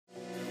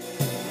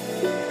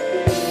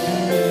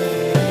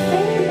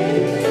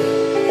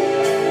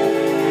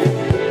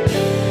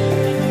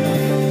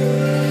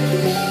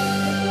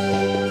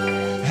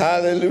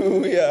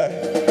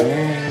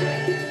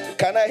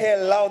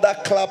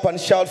clap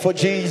and shout for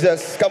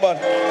Jesus. Come on.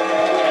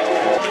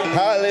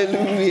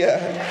 Hallelujah.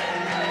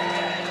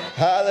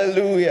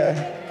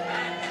 Hallelujah.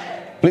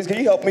 Please, can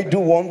you help me do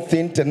one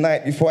thing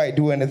tonight before I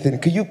do anything?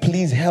 Could you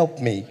please help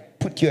me?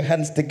 Put your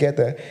hands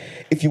together.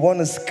 If you want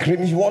to scream,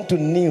 if you want to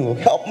kneel,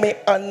 help me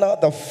honor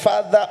the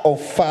Father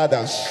of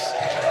fathers.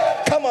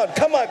 Come on,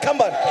 come on,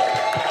 come on.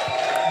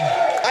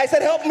 I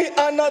said, help me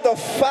honor the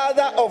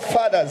Father of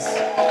fathers.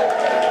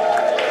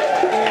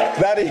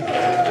 Daddy.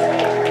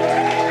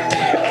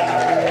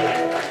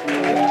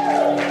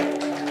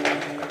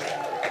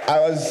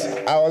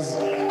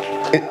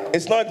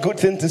 It's not a good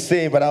thing to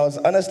say, but I was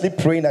honestly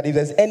praying that if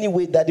there's any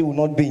way Daddy will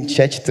not be in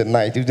church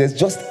tonight, if there's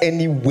just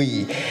any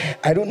way,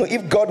 I don't know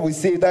if God will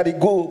say, Daddy,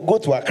 go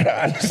to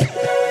Accra.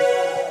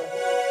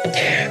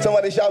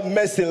 Somebody shout,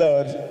 mercy,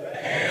 Lord.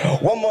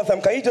 One more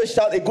time, can you just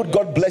shout a good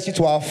God bless you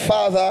to our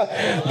Father?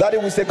 Daddy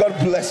will say, God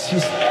bless you.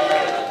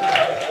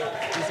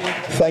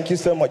 Thank you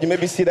so much. You may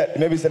be seated.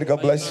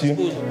 God bless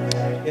you.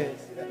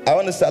 I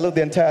want to salute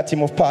the entire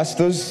team of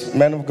pastors,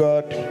 men of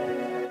God.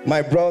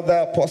 My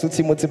brother, Apostle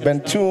Timothy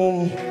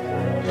Bentum,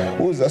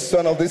 who is the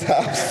son of this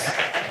house.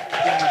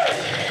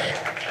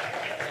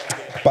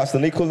 Pastor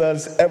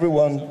Nicholas,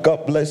 everyone,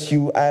 God bless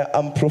you. I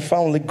am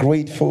profoundly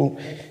grateful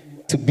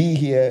to be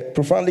here.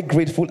 Profoundly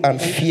grateful and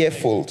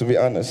fearful, to be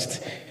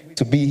honest,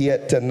 to be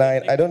here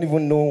tonight. I don't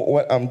even know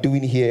what I'm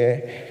doing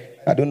here.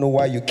 I don't know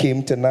why you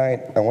came tonight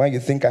and why you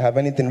think I have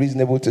anything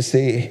reasonable to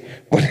say.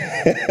 But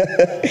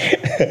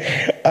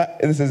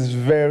this is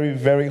very,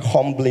 very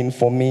humbling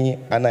for me,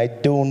 and I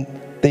don't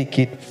take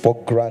it for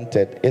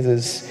granted.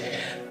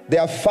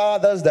 There are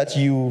fathers that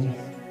you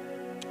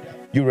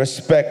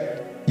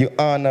respect, you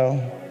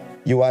honor,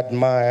 you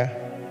admire.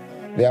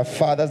 There are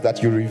fathers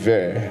that you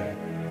revere.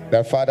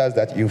 There are fathers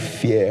that you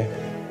fear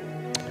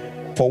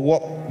for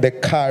what they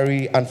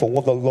carry and for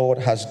what the Lord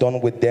has done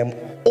with them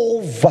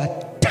over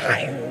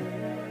time.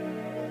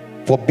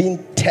 For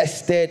being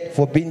tested,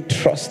 for being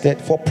trusted,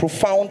 for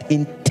profound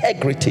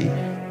integrity.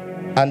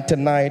 And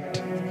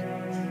tonight,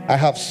 I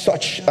have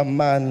such a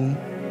man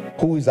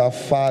who is our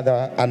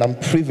Father, and I'm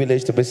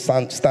privileged to be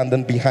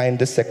standing behind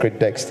the sacred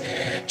text.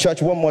 Church,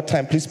 one more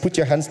time, please put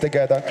your hands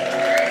together.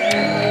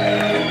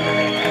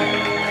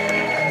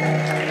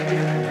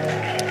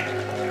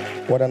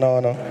 What an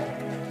honor.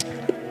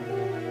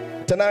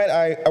 Tonight,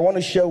 I want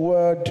to share a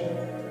word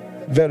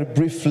very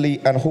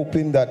briefly, and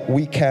hoping that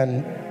we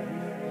can,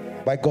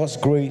 by God's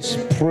grace,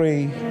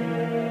 pray,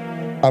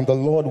 and the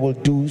Lord will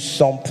do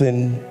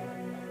something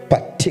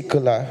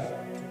particular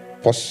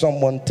for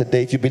someone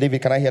today. If you believe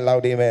it, can I hear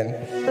loud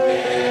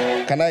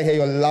amen? Can I hear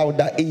your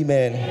louder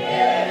amen?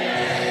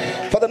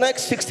 For the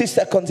next 60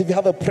 seconds, if you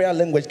have a prayer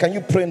language, can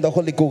you pray in the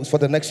Holy Ghost for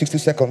the next 60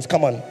 seconds?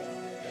 Come on.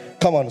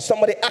 Come on.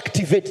 Somebody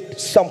activate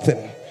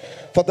something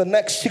for the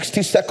next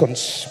 60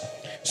 seconds.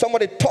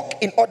 Somebody talk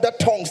in other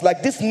tongues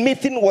like this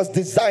meeting was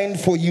designed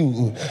for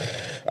you.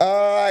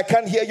 I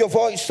can't hear your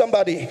voice.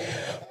 Somebody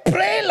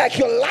pray like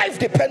your life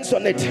depends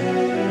on it.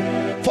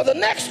 For the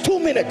next 2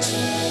 minutes,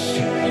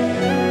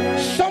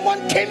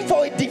 someone came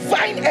for a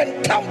divine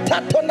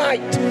encounter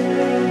tonight.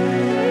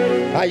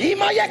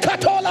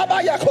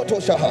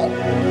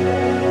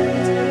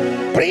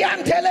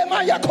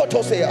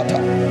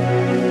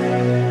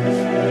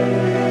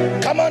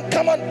 Come on,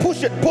 come on,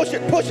 push it, push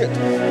it, push it.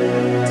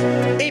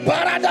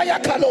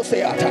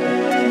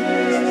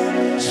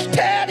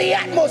 Stir the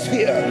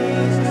atmosphere.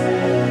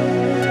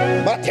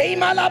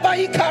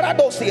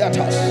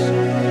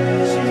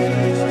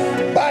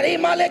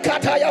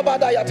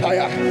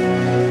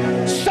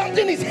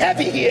 Something is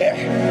heavy here.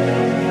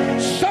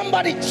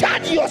 Somebody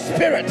charge your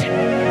spirit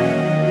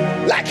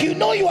like you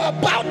know you are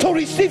about to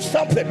receive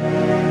something.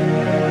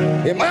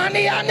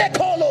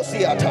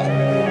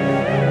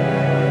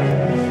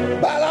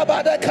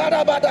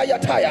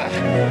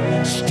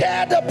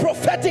 Stir the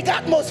prophetic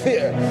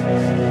atmosphere.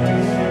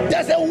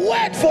 There's a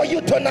word for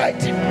you tonight.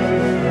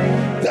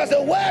 There's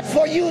a word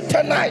for you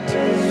tonight.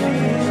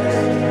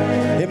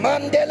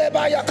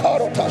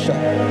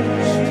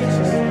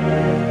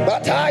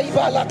 Batai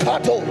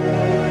balakato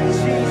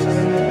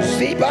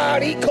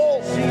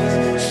Zibariko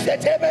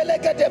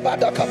Setemelegede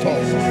badakato.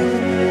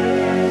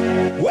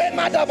 Where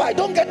Madabai,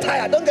 don't get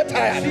tired, don't get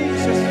tired.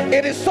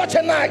 It is such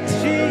a night.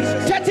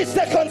 30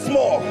 seconds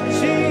more.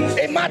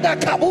 Imada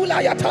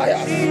Kabula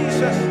Yataya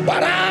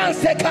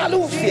Baranse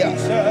Kalusia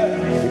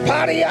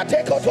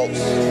Pariate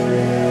Kotos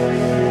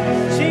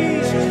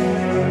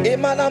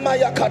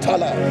Imanamaya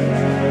Katala.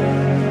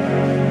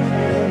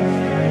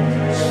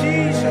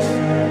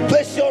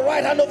 Place your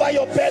right hand over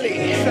your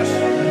belly.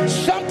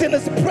 Something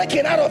is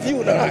breaking out of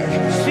you tonight.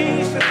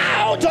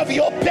 Out of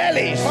your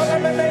belly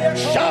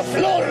shall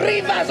flow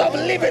rivers of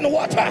living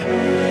water.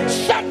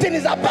 Something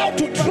is about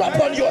to drop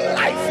on your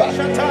life.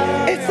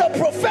 It's a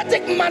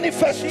prophetic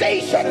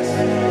manifestation.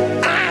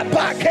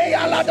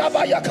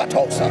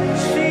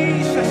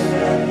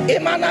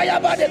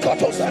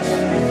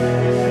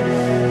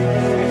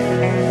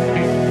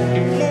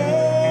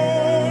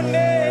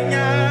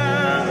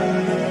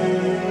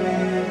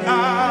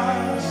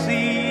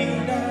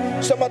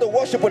 Somebody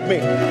worship with me.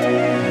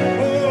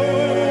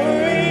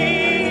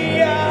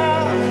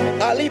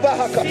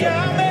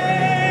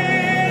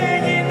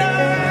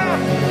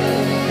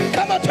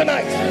 Come on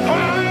tonight.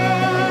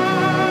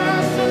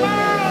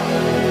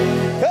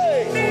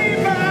 Hey.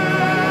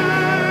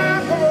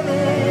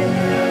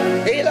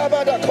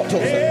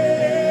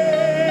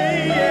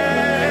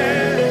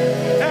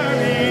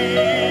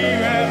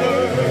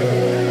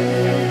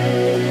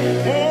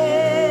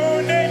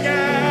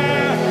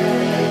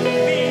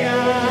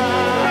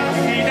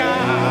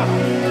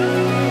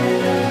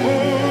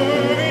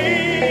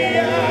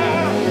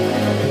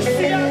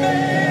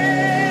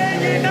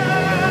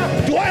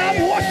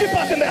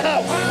 In the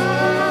house,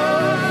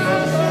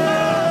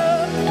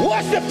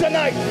 worship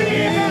tonight.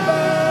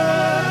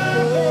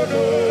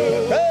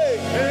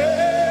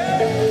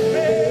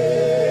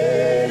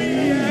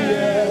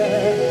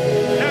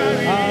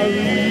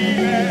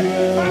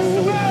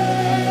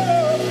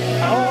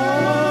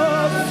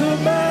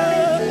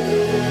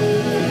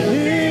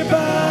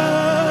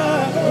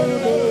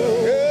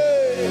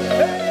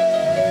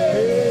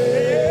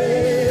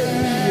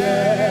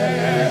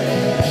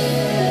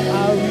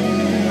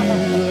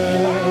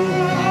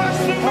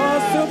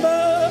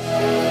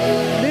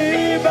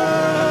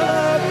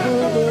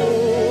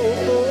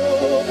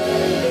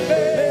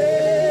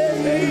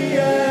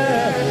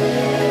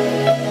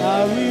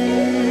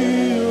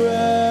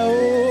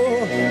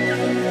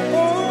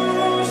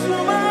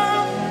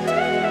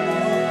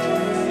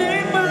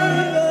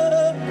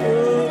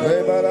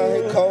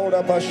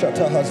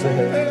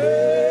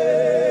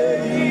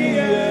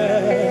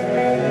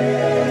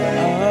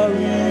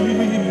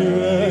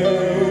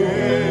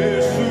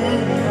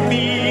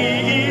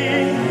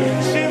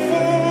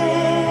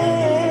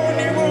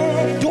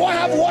 Do I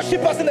have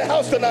worshipers in the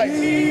house tonight?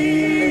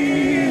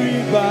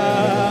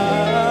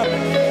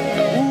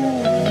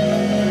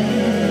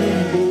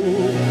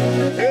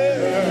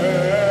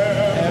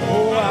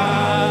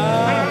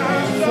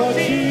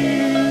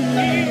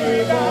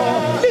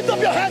 Lift up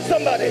your hands,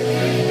 somebody.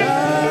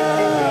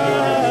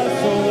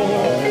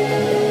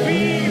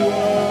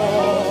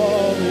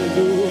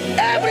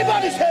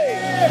 Everybody say,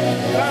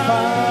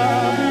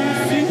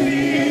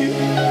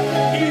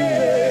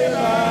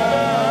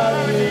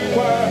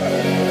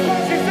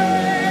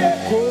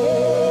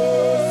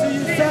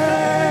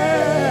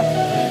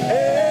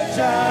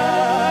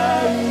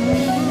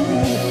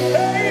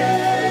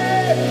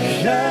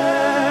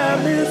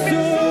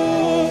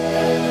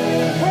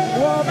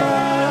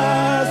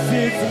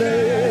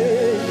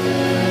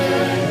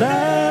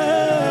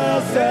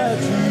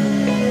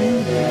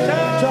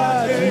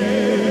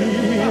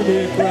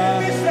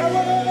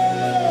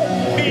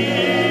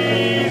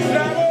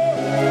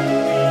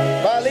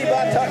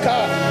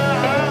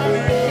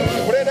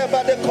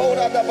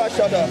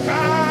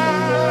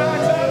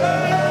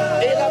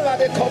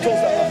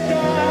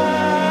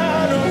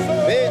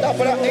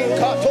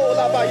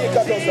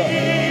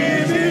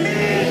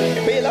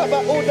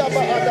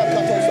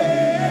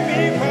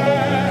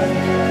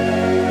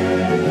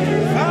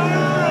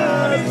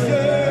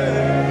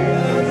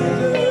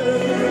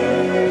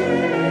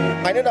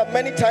 I know that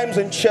many times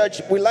in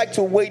church we like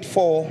to wait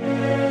for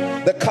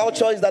the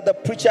culture is that the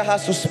preacher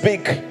has to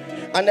speak,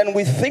 and then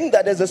we think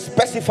that there's a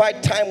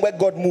specified time where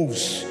God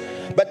moves.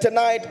 But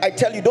tonight, I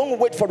tell you, don't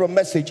wait for a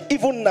message.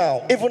 Even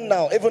now,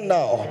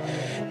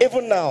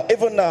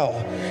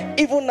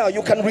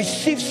 you can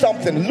receive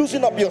something,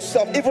 loosen up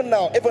yourself. Even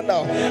now.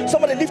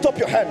 Somebody lift up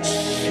your hands.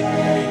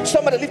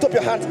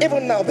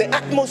 Even now, the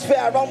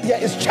atmosphere around here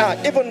is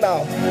charged. Even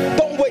now.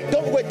 Don't wait.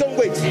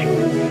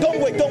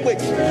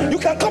 You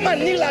can come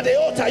and kneel at the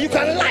altar. You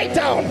can lie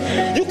down.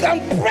 You can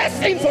press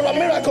in for a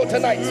miracle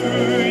tonight.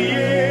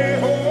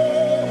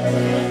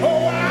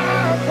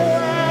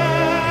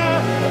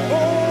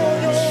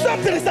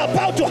 Something is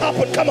about to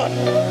happen. Come on.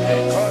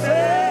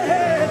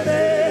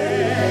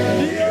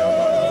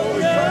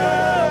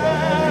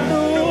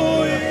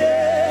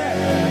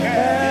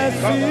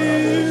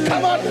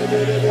 Come on.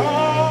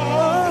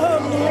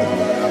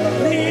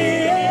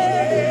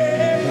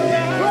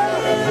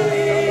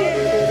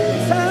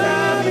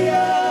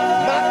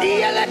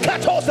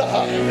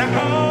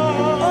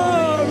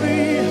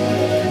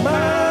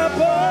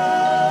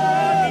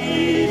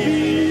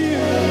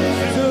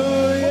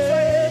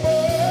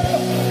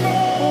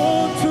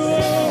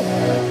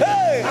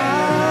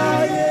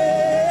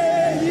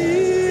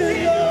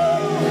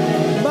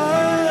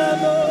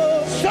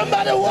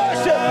 Somebody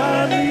worship.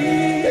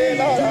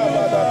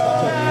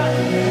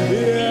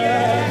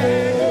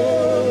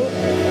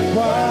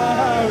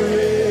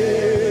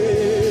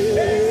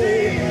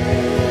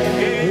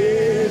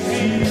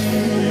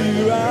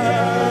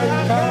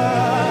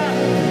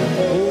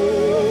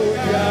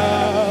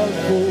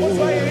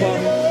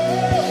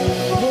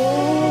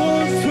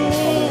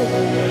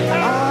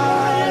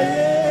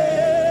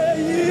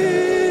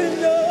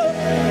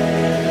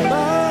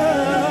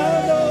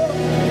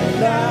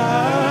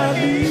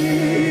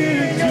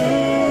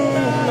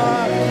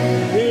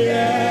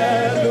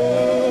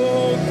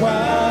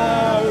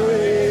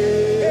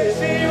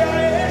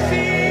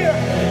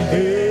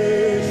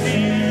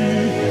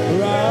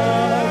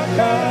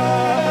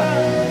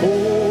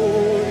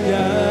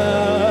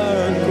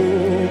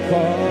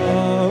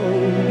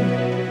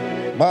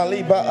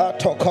 Aliba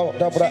Atoko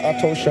Dabra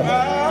Atosha.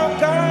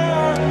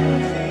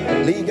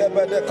 Liga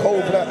Bada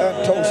Cobra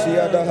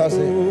Atosia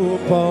Dahase.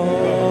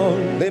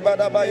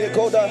 Libada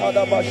Bayekoda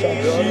Hadabasha.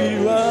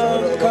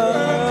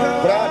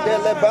 Brade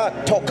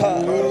Lebat Toka.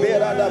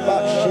 Berada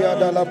Bashia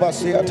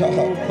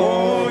Dalabasiataha.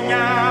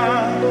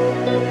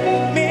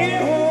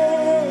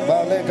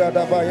 Balega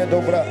Dabaya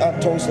Dobra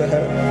Atosa.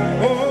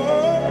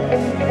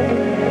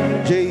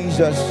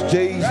 Jesus,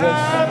 Jesus.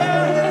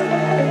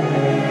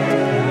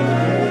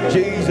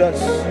 Jesus,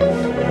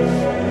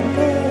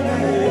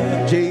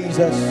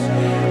 Jesus,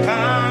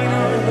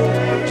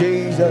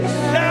 Jesus,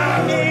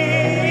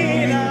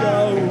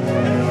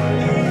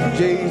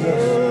 Jesus.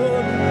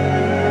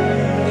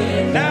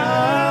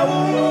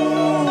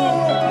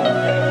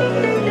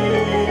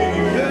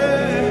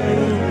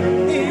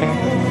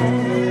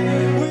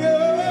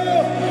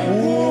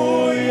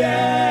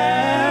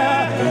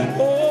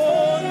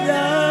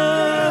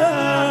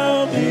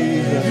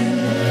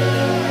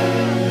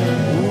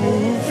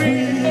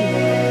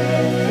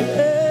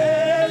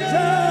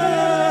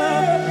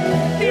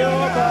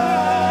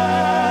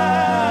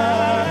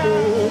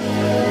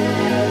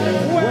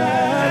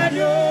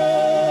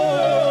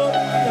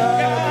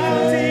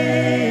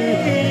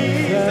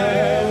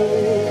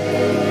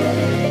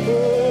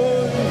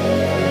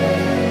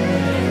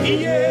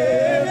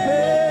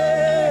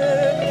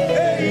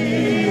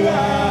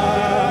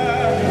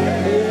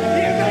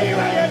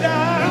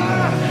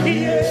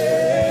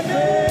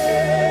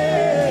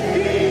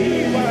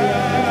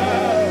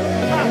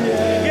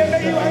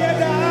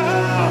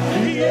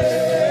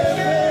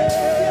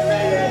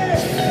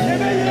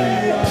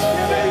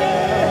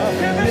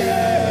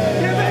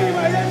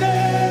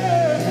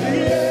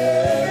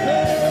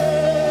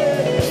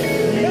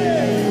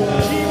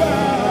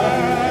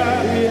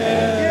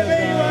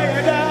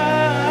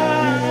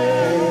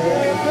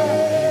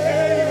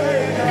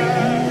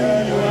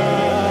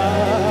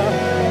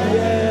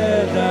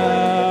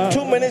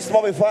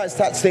 Before I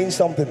start saying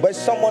something, but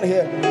someone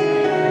here,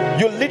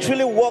 you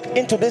literally walk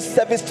into this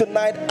service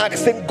tonight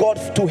asking God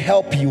to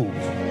help you.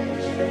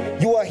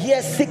 You are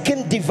here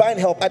seeking divine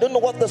help. I don't know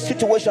what the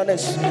situation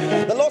is.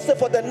 The Lord said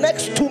for the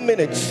next 2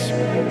 minutes,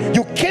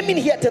 you came in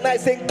here tonight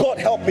saying, God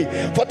help me.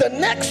 For the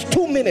next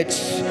 2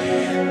 minutes,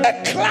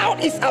 a cloud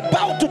is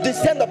about to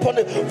descend upon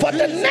you. For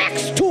the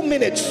next 2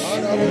 minutes,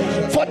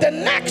 for the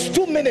next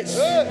 2 minutes,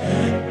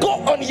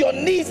 go on your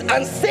knees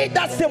and say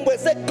that same way.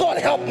 Say, God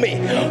help me.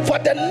 For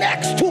the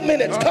next 2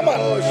 minutes, come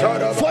on.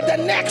 For the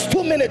next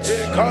 2 minutes,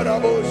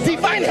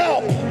 divine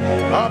help.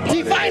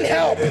 Divine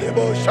help.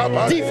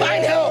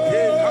 Divine help.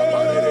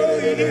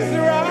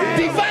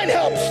 Divine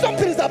help.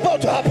 Something is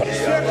about to happen.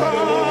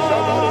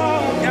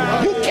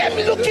 You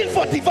came looking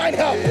for divine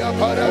help.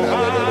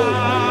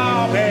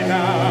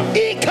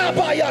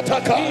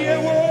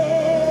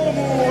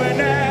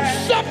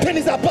 Something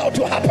is about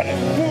to happen.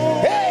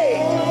 Hey.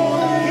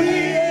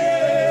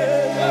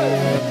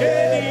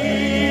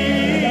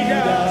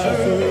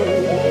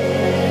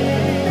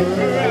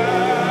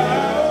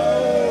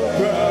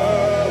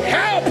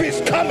 Help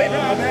is coming.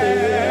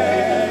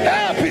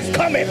 Help is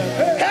coming.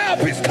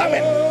 Help is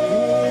coming.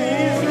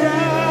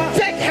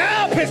 Take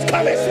help is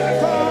coming.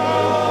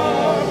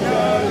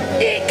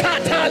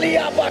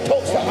 Ikatalia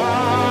batosa.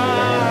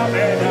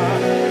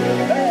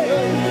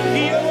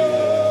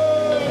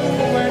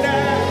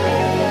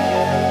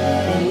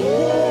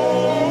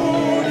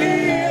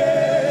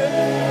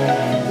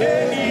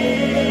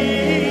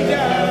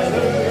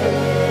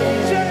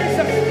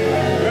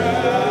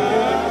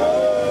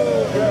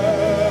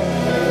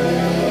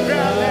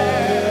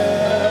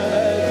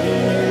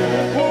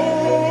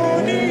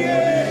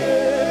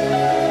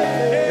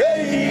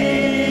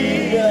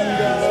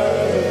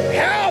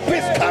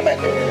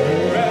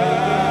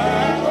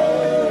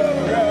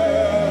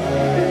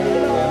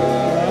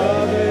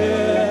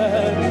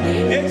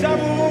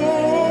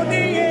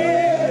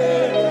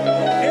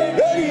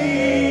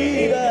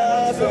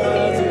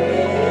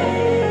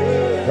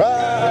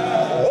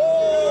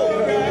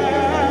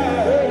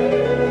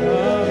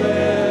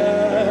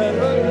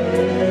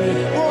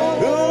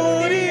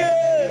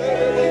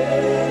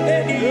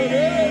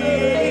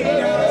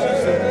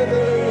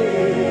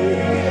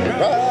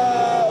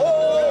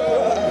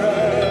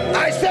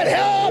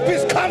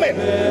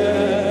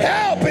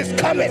 Help is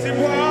coming.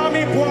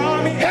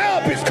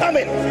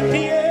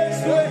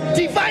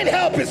 Divine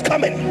help is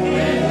coming.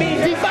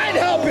 Divine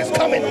help is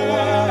coming.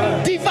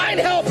 Divine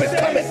help is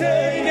coming.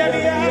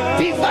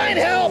 Divine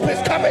help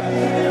is coming.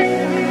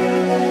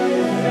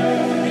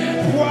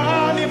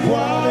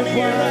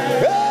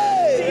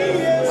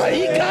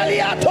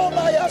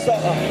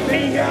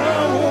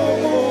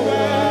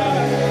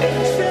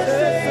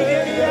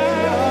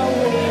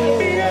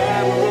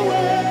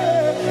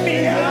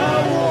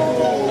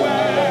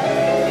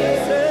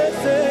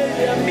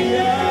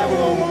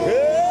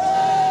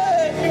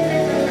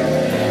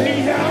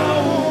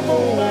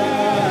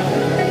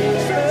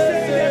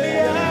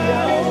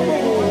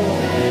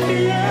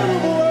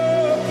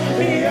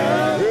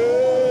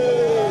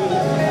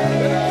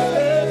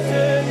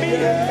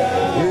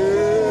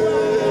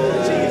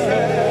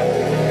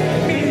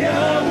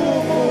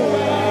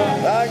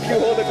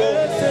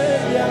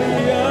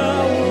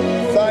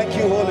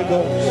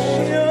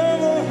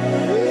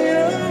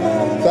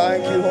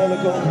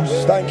 Holy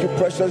Ghost. Thank you,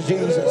 precious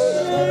Jesus.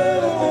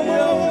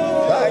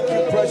 Thank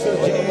you, precious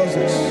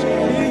Jesus.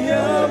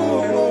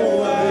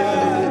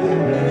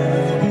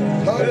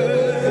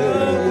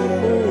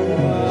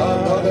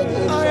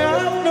 I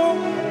have no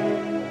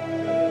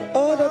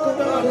other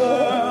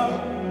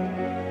God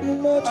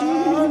but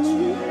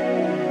you.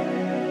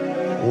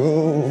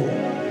 Oh,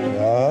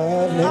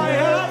 I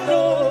have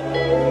no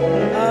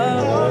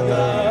other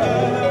God.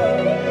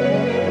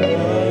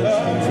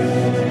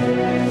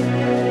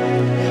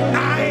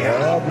 I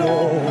have no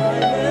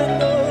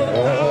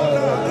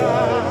other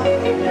God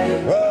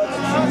but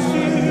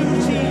you,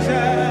 Jesus.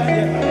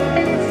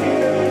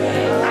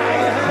 I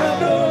have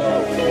no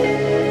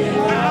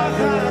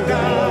other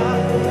God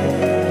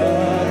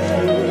but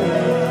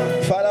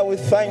you. Father, we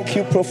thank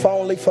you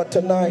profoundly for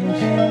tonight.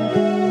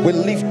 We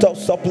lift up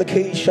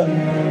supplication.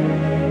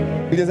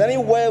 If there's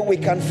anywhere we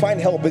can find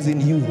help, is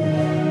in you.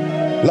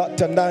 Lord,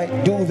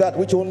 tonight, do that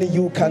which only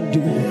you can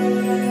do.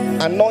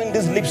 Anoint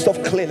these lips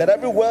of clay. Let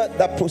every word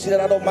that proceeded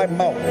out of my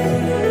mouth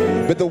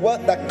with the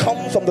word that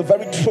comes from the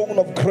very throne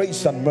of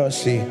grace and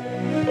mercy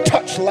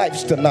touch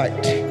lives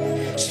tonight.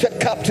 Set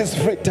captives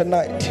free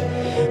tonight.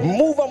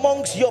 Move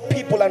amongst your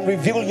people and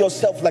reveal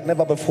yourself like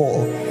never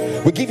before.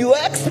 We give you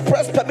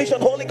express permission,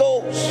 Holy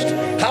Ghost.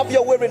 Have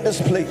your way in this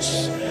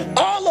place.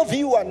 All of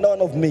you are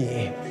none of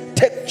me.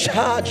 Take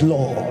charge,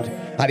 Lord.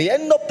 At the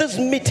end of this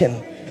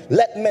meeting,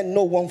 let men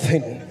know one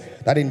thing,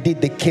 that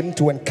indeed they came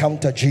to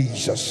encounter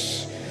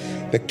Jesus,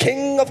 the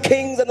King of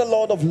Kings and the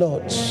Lord of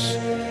Lords,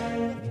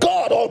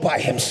 God all by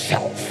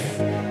himself.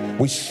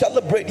 We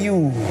celebrate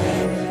you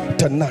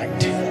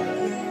tonight.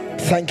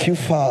 Thank you,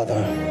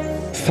 Father.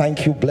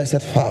 Thank you,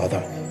 blessed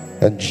Father.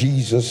 And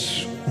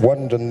Jesus'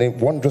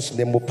 wondrous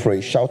name we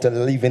pray. Shout a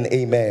living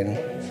amen.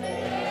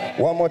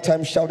 One more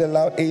time, shout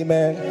aloud,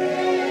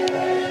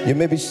 amen. You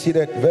may be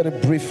seated very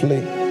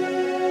briefly.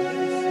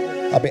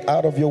 I'll be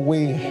out of your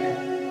way.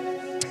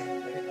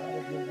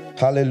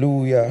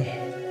 Hallelujah.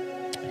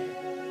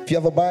 If you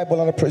have a Bible,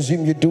 and I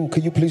presume you do,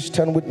 can you please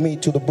turn with me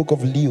to the book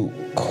of Luke?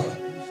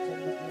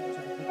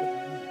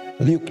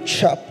 Luke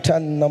chapter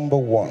number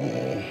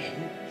 1.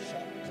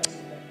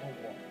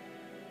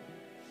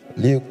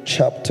 Luke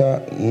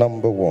chapter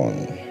number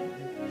 1.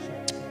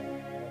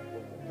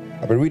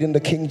 I'll be reading the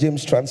King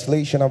James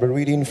translation. I'll be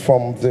reading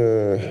from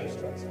the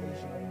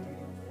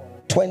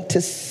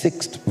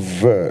 26th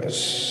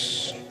verse.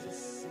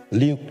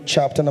 Luke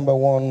chapter number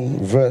 1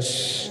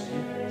 verse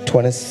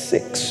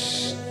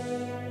 26.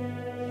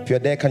 If you're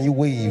there, can you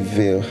wave?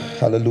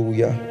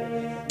 Hallelujah.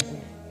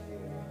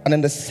 And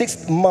in the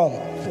 6th month,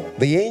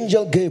 the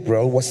angel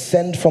Gabriel was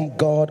sent from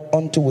God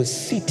unto a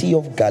city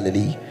of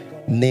Galilee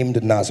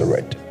named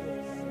Nazareth,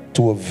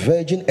 to a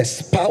virgin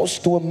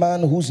espoused to a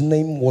man whose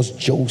name was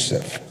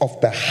Joseph, of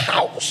the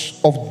house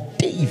of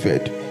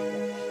David.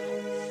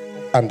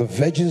 And the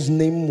virgin's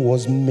name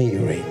was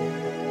Mary.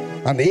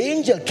 And the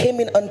angel came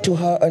in unto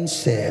her and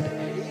said,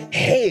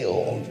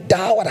 Hail,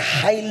 thou art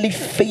highly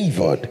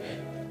favored,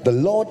 the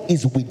Lord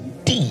is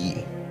with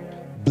thee.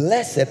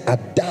 Blessed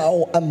art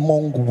thou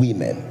among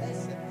women.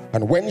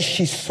 And when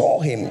she saw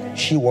him,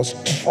 she was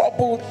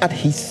troubled at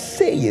his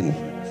saying,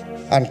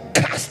 and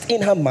cast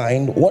in her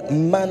mind what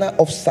manner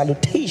of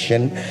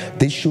salutation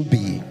this should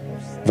be.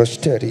 Verse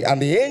 30.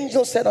 And the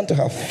angel said unto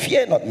her,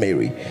 Fear not,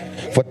 Mary,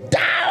 for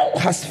thou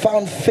hast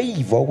found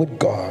favor with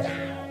God.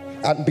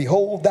 And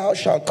behold, thou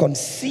shalt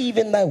conceive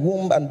in thy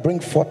womb and bring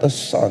forth a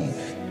son,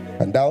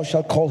 and thou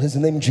shalt call his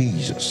name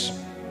Jesus.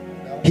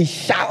 He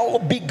shall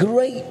be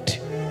great,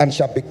 and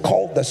shall be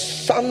called the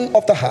Son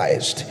of the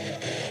Highest.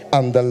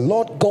 And the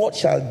Lord God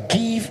shall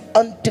give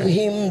unto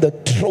him the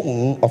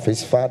throne of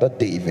his father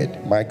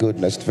David. My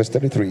goodness. Verse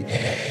 33.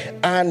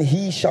 And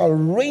he shall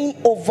reign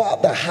over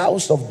the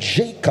house of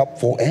Jacob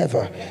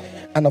forever,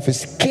 and of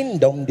his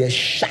kingdom there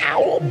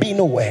shall be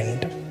no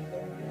end.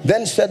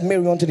 Then said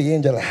Mary unto the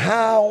angel,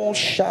 How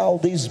shall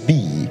this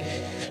be,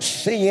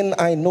 seeing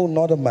I know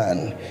not a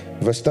man?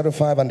 Verse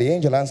 35. And the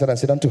angel answered and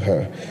said unto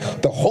her,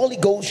 The Holy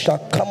Ghost shall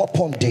come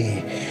upon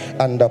thee,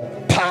 and the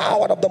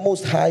power of the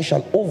Most High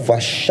shall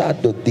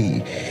overshadow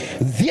thee.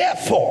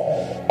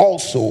 Therefore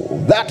also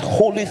that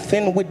holy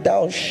thing which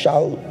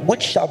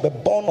shall be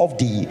born of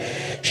thee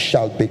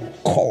shall be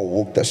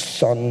called the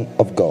Son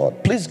of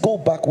God. Please go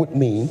back with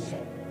me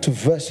to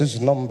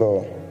verses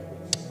number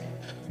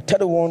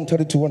 31,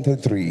 32, and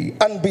 33.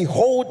 And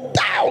behold,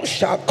 thou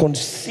shalt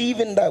conceive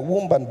in thy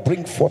womb and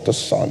bring forth a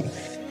son,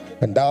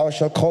 and thou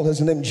shalt call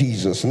his name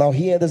Jesus. Now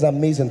hear this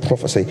amazing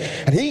prophecy.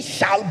 And he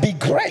shall be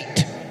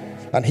great,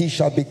 and he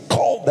shall be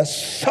called the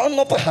Son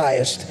of the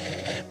Highest.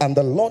 And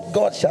the Lord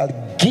God shall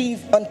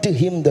give unto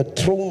him the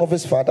throne of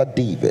his father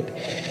David,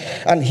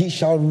 and he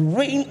shall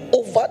reign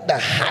over the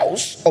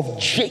house of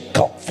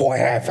Jacob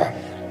forever,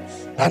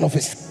 and of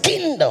his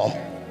kingdom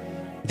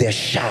there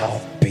shall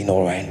be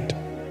no end.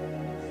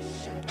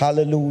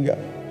 Hallelujah.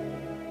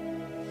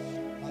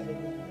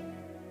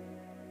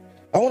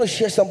 I want to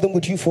share something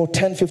with you for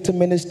 10-15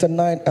 minutes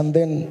tonight, and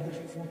then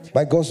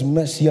by God's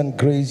mercy and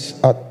grace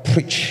I'll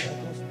preach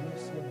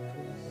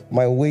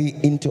my way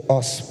into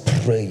us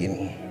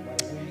praying.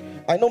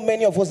 I know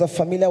many of us are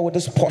familiar with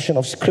this portion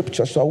of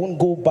scripture, so I won't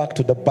go back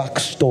to the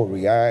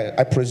backstory.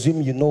 I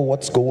presume you know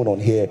what's going on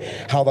here,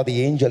 how that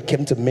the angel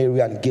came to Mary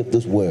and gave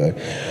this word.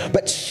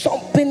 But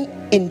something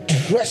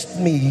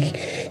interested me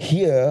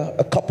here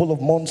a couple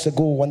of months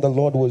ago when the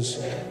Lord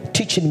was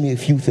teaching me a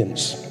few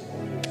things.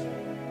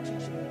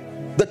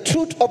 The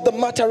truth of the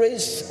matter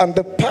is, and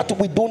the part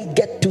we don't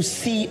get to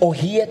see or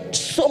hear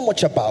so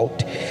much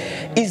about,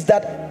 is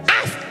that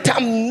after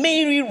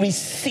Mary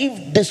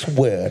received this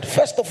word,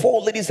 first of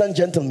all, ladies and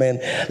gentlemen,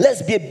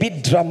 let's be a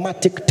bit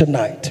dramatic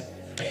tonight.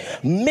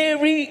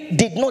 Mary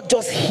did not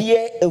just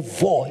hear a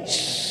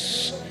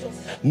voice.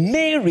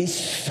 Mary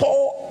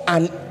saw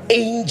an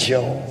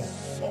angel.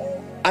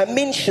 I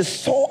mean, she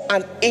saw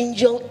an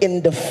angel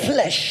in the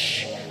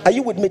flesh. Are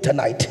you with me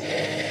tonight?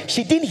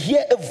 She didn't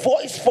hear a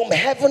voice from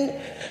heaven.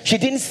 She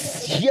didn't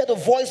hear the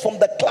voice from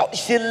the cloud.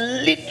 She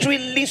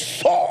literally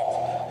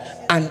saw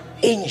an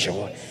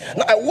angel.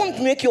 Now, I want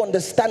to make you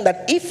understand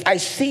that if I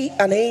see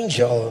an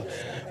angel,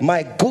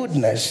 my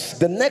goodness,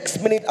 the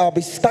next minute I'll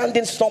be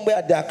standing somewhere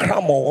at the Accra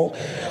Mall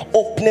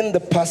opening the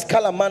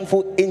Pascal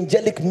Amanfo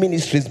Angelic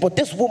Ministries. But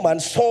this woman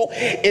saw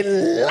a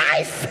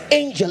live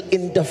angel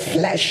in the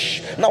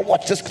flesh. Now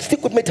watch this,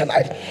 stick with me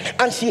tonight.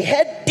 And she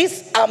heard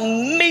this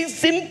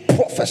amazing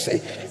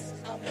prophecy,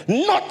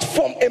 not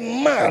from a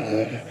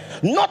man,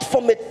 not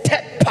from a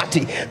third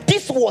party.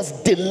 This was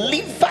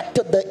delivered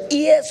to the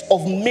ears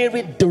of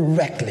Mary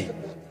directly.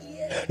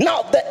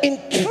 Now the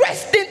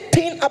interesting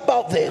thing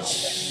about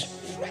this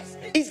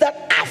is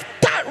that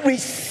after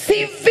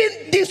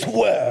receiving this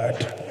word,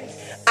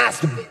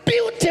 as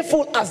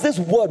beautiful as this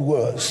word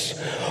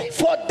was,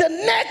 for the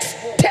next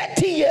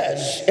 30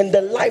 years in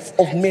the life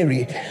of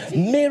Mary,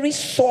 Mary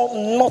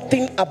saw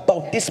nothing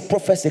about this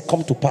prophecy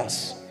come to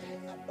pass.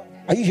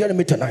 Are you hearing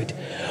me tonight?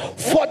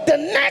 For the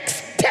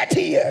next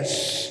 30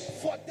 years,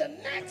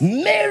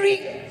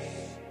 Mary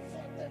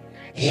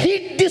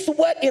hid this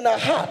word in her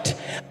heart,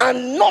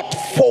 and not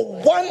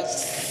for one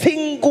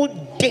single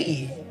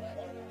day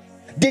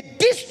did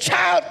this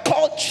child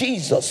called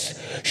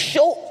Jesus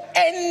show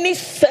any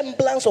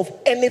semblance of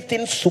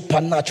anything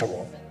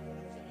supernatural.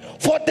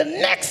 For the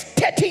next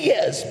 30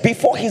 years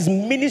before his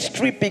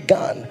ministry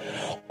began,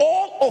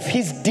 all of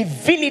his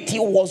divinity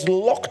was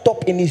locked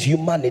up in his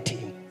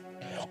humanity.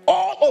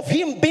 All of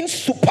him being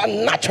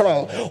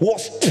supernatural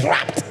was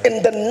trapped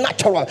in the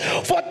natural.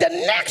 For the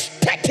next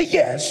 30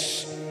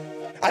 years,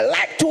 I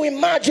like to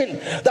imagine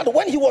that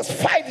when he was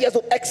 5 years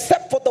old,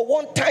 except for the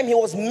one time he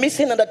was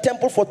missing in the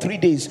temple for 3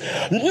 days,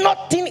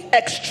 nothing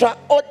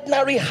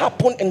extraordinary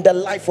happened in the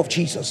life of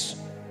Jesus.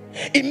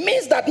 It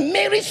means that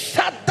Mary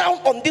sat down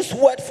on this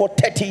word for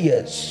 30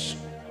 years.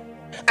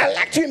 I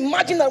like to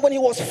imagine that when he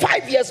was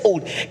 5 years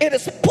old, it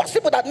is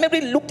possible that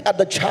Mary looked at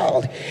the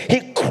child.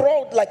 He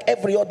crawled like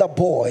every other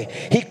boy.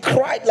 He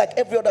cried like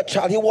every other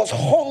child. He was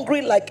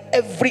hungry like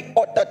every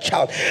other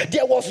child.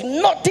 There was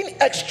nothing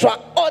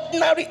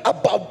extraordinary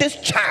about this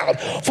child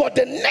for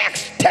the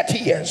next 30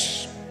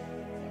 years.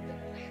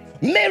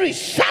 Mary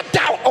sat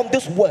down on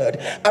this word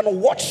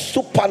and watched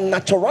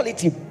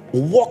supernaturality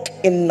walk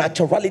in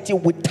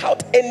naturality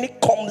without any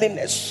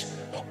comeliness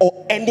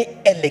or any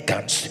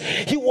elegance.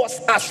 He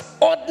was as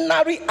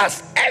ordinary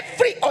as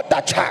every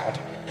other child.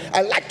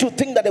 I like to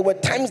think that there were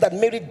times that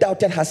Mary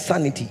doubted her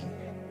sanity.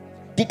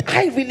 Did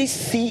I really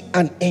see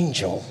an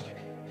angel?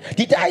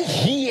 Did I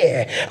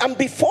hear? And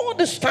before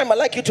this time, I'd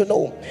like you to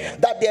know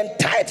that the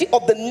entirety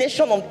of the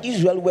nation of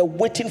Israel were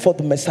waiting for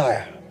the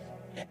Messiah.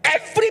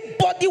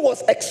 Everybody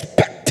was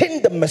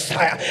expecting the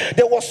Messiah.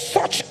 There was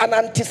such an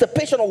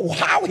anticipation of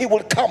how he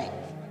will come.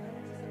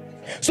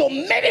 So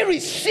Mary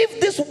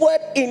received this word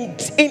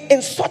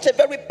in such a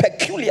very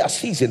peculiar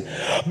season.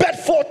 But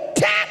for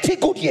 30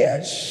 good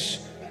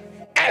years,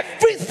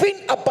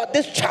 everything about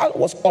this child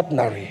was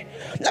ordinary.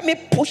 Let me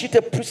push it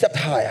a precept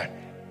higher.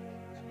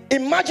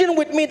 Imagine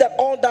with me that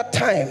all that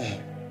time,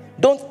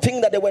 don't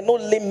think that there were no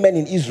lame men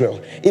in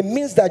Israel. It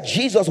means that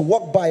Jesus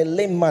walked by a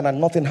lame man and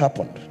nothing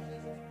happened.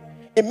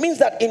 It means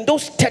that in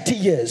those 30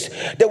 years,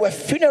 there were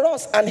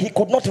funerals and he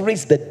could not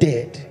raise the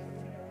dead.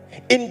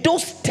 In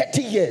those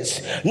 30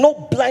 years, no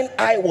blind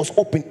eye was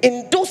open.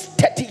 In those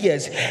 30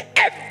 years,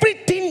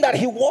 everything that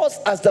he was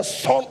as the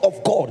Son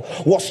of God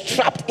was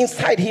trapped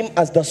inside him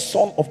as the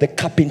son of the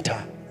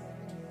carpenter.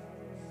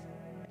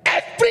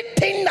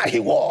 Everything that he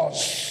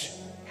was.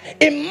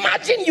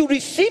 Imagine you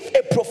receive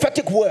a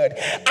prophetic word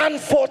and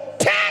for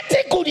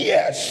 30 good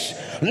years,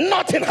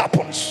 nothing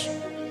happens.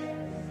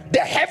 The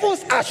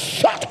heavens are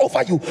shut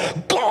over you.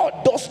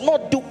 God does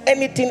not do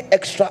anything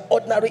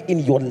extraordinary in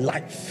your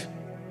life.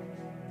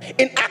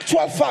 In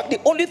actual fact,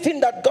 the only thing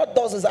that God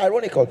does is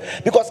ironical,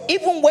 because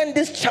even when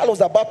this child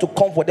was about to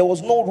come forth, there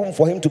was no room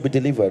for him to be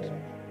delivered.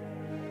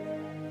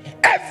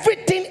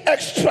 Everything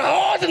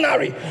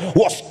extraordinary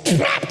was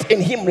trapped in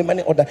him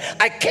remaining ordinary.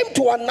 I came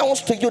to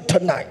announce to you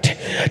tonight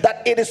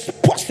that it is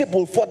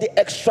possible for the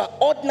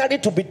extraordinary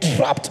to be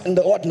trapped in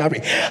the ordinary.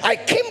 I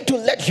came to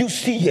let you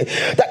see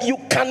that you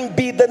can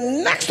be the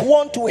next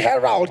one to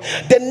herald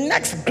the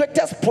next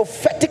greatest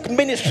prophetic prophetic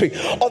ministry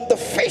on the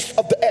face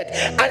of the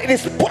earth, and it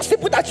is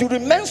possible that you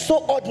remain so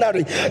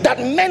ordinary that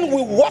men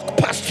will walk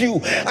past you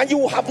and you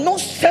will have no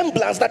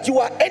semblance that you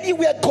are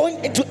anywhere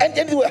going into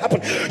anywhere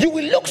happen. You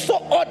will look so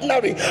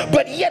ordinary,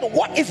 but yet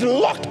what is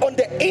locked on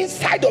the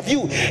inside of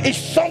you is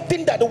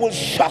something that will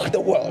shock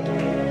the world.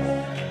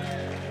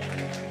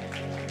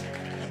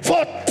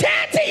 For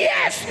 30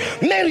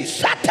 years Mary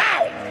sat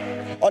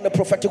down on the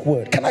prophetic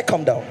word. Can I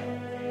come down?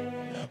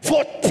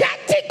 For 30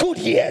 good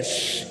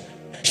years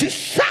she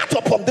sat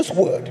upon this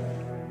word.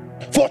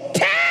 For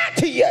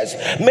 30 years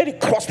Mary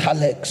crossed her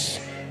legs.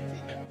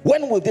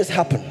 When will this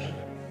happen?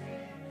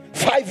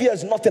 5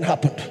 years, nothing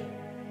happened.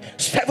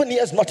 7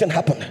 years, nothing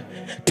happened.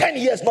 10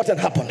 years, nothing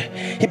happened.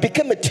 He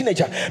became a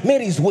teenager.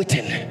 Mary is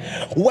waiting.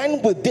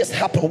 When will this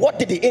happen? What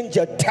did the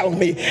angel tell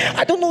me?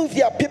 I don't know if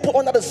there are people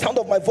under the sound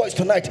of my voice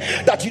tonight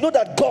that you know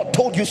that God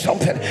told you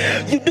something.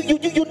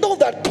 You know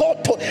that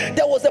God told.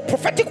 There was a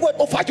prophetic word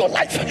over your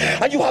life,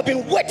 and you have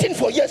been waiting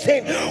for years,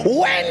 saying,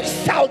 when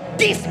shall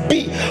this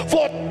be?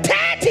 For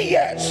 30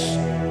 years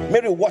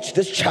Mary watched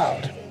this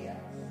child,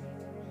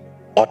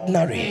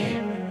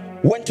 ordinary,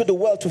 went to the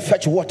well to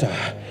fetch water,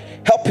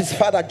 help his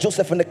father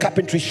Joseph in the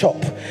carpentry shop.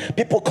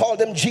 People called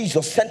him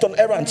Jesus, sent on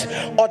errands,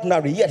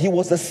 ordinary, yet he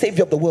was the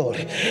savior of the world.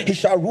 He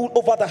shall rule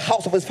over the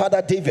house of his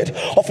father David.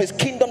 Of his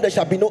kingdom there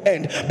shall be no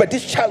end. But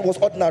this child was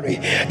ordinary.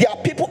 There are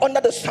people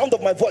under the sound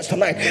of my voice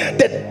tonight.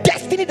 The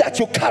destiny that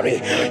you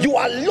carry, you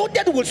are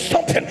loaded with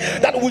something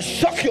that will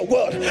shock your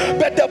world.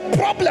 But the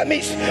problem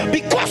is,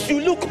 because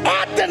you look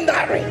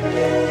ordinary.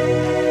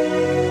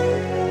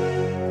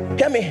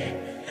 Hear me.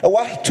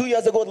 2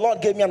 years ago, the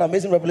Lord gave me an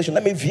amazing revelation.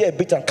 Let me veer a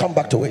bit and come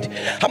back to it.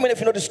 How many of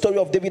you know the story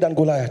of David and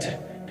Goliath?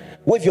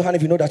 Wave your hand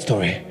if you know that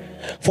story.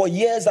 For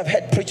years I've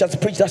heard preachers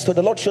preach that story.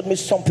 The Lord showed me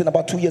something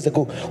about 2 years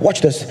ago.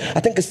 Watch this. I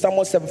think it's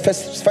Samuel 7, 1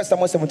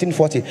 Samuel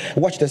 17:40.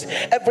 Watch this.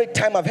 Every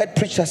time I've heard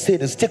preachers say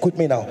this, stick with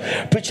me now.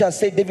 Preachers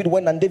say David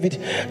went and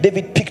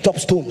David picked up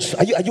stones.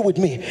 Are you with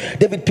me?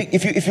 David picked,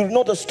 if you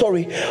know the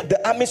story,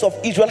 the armies of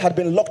Israel had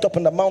been locked up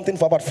in the mountain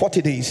for about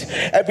 40 days.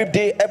 Every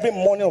day, every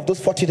morning of those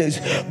 40 days,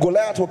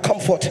 Goliath will come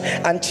forth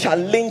and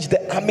challenge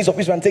the armies of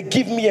Israel and say,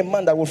 give me a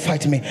man that will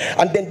fight me.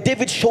 And then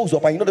David shows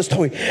up, and you know the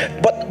story.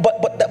 But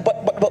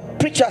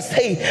preachers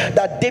say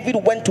that David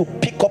went to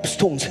pick up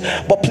stones.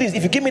 But please,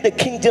 if you give me the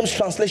King James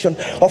translation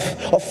of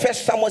 1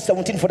 Samuel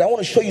 17:40, I want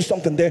to show you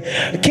something there.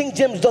 King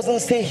James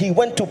doesn't say he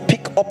went to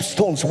pick up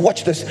stones.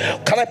 Watch this.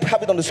 Can I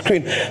have it on the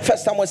screen? 1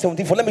 Samuel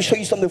 17:4. Let me show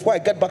you something before I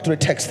get back to the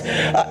text.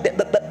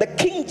 The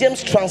King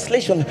James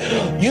translation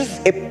uses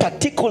a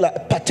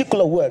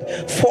particular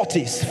word,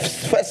 40.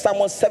 1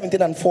 Samuel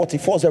 17 and 40,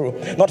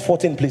 40, not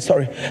 14, please.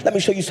 Sorry. Let me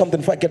show you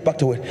something before I get back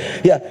to it.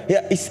 Yeah.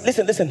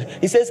 Listen.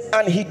 He says,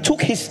 and he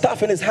took his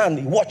staff in his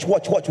hand. Watch.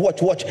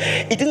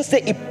 It didn't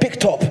say he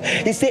picked up.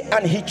 He said,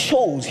 and he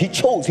chose.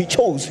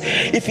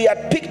 If he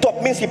had picked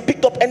up, means he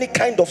picked up any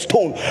kind of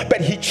stone, but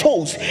he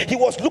chose. He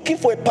was looking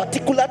for a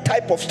particular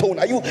type of stone.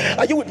 Are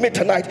you with me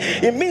tonight?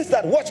 It means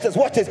that, watch this.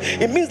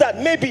 It means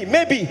that maybe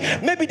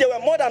there were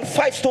more than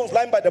 5 stones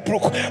lying by the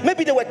brook.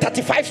 Maybe there were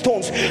 35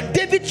 stones.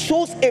 David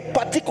chose a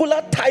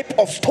particular type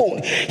of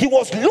stone. He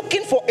was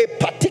looking for a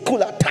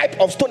particular type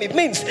of stone. It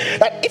means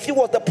that if it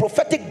was the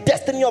prophetic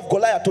destiny of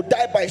Goliath to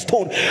die by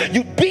stone,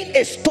 being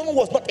a stone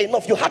was not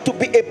enough. You had to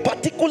be a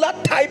particular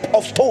type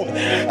of stone.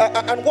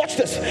 And watch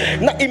this.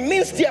 Now it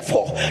means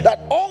therefore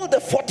that all the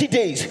 40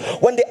 days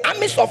when the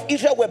armies of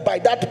Israel were by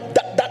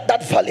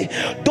that valley,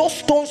 those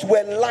stones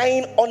were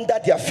lying under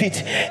their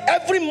feet.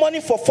 Every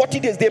morning for 40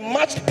 days they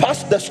marched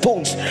past the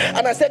stones.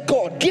 And I said,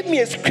 God, give me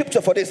a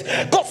scripture for this.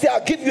 God said,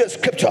 I'll give you a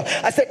scripture.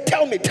 I said,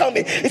 tell me.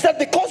 He said,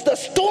 because the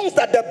stones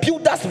that the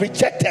builders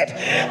rejected,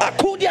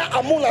 Akudia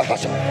Amula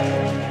Hasha.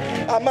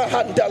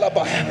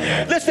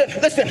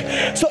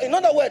 Listen. So in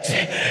other words,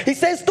 he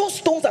says those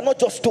stones are not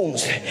just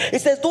stones. He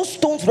says those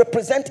stones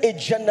represent a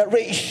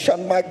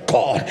generation. My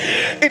God,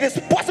 it is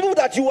possible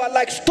that you are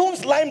like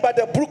stones lying by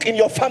the brook in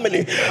your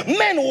family.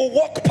 Men will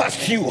walk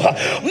past you.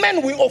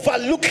 Men will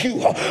overlook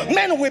you.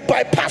 Men will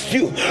bypass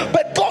you.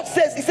 But God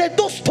says, he said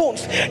those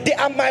stones, they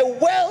are my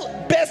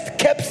best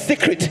kept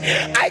secret.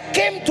 I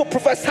came to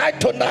prophesy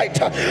tonight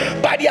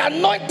by the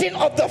anointing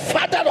of the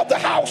father of the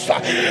house.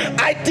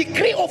 I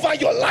decree over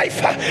your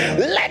life,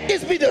 let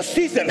this be the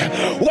season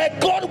where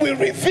God will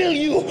reveal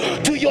you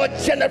to your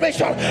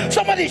generation.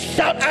 Somebody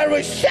shout, I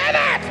receive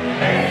it.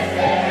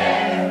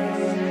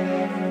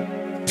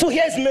 So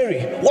here's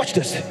Mary. Watch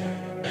this.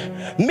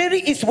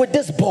 Mary is with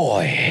this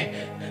boy,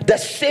 the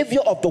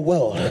savior of the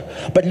world,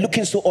 but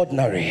looking so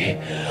ordinary.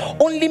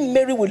 Only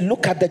Mary will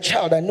look at the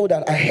child and know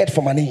that I heard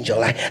from an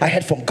angel. I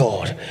heard from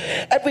God.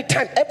 Every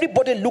time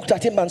everybody looked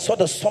at him and saw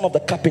the son of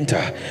the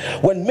carpenter,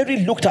 when Mary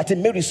looked at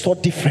him, Mary saw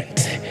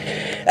different.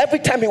 Every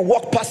time he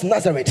walked past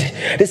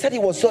Nazareth, they said he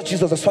was just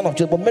Jesus, the son of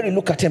Jesus. But Mary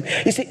looked at him.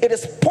 You see, it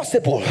is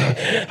possible,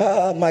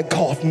 my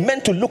God,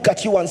 men to look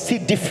at you and see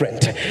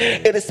different.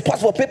 It is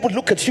possible people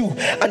look at you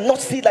and not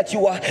see that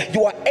you are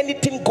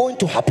anything going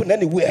to happen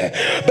anywhere.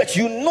 But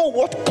you know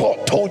what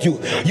God told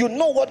you. You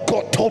know what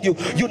God told you.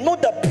 You know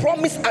the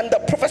promise and the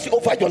prophecy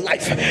over your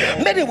life.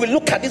 Mary will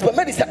look at this, but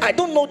Mary said, I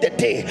don't know the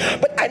day,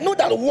 but I know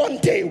that one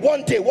day,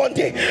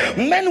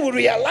 men will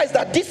realize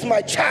that this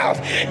my child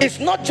is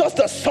not just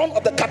the son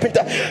of the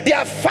carpenter. There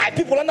are 5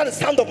 people under the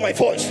sound of my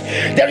voice.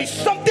 There is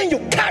something you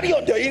carry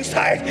on the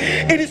inside.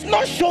 It is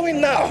not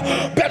showing now,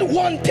 but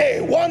one day,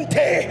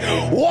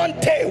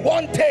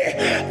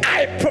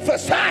 I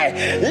prophesy,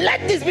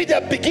 let this be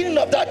the beginning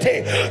of that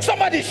day.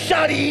 Somebody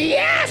shout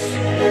yes.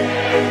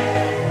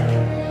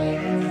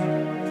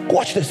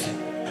 Watch this.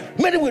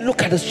 Mary will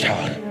look at this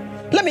child.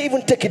 Let me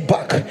even take it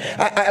back.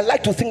 I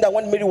like to think that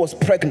when Mary was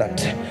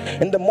pregnant,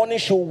 in the morning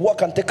she will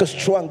walk and take a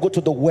straw and go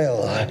to the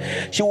well.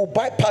 She will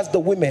bypass the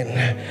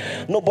women.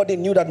 Nobody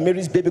knew that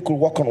Mary's baby could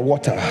walk on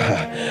water.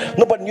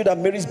 Nobody knew that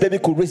Mary's baby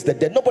could raise the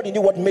dead. Nobody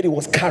knew what Mary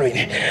was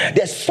carrying.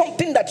 There's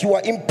something that you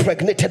are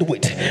impregnated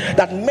with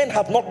that men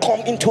have not come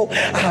into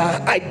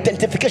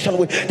identification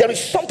with. There is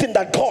something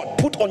that God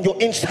put on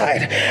your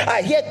inside.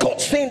 I hear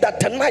God saying that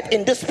tonight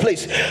in this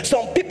place,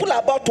 some people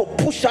are about to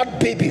push out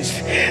babies,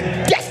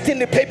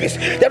 destiny babies.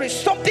 There is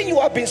something you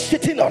have been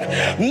sitting on.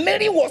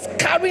 Mary was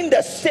carrying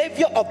the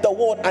Savior of the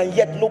world, and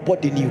yet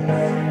nobody knew.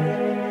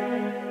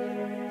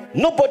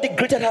 Nobody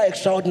greeted her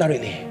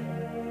extraordinarily.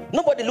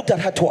 Nobody looked at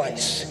her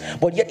twice,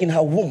 but yet in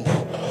her womb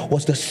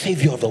was the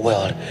Savior of the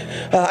world.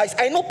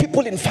 I know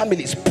people in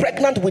families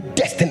pregnant with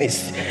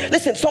destinies.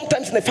 Listen,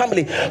 sometimes in a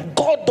family,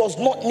 God does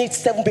not need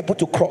 7 people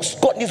to cross.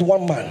 God needs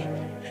 1 man.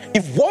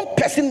 If one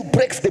person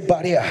breaks the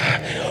barrier,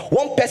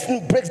 one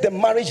person breaks the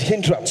marriage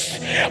hindrance,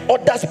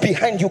 others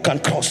behind you can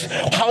cross.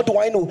 How do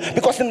I know?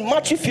 Because in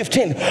Matthew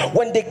 15,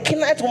 when the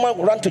Canaanite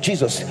woman ran to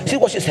Jesus, see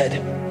what she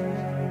said.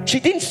 She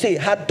didn't say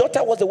her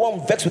daughter was the one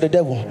vexed with the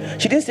devil.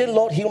 She didn't say,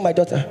 Lord, heal my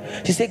daughter.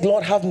 She said,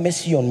 Lord, have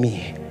mercy on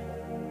me.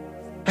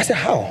 I said,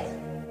 how?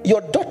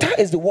 Your daughter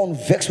is the one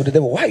vexed with the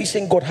devil. Why are you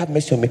saying, God, have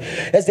mercy on me?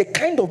 There's the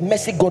kind of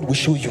mercy God will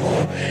show you.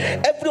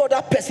 Every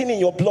other person in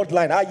your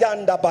bloodline,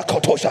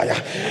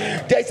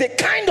 there's a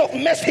kind of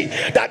mercy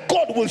that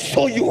God will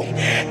show you.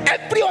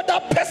 Every other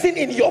person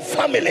in your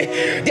family,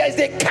 there's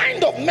a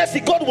kind of mercy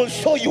God will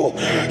show you.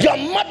 Your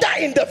mother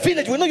in the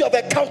village, we know you have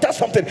encountered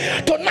something.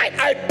 Tonight,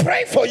 I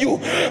pray for you.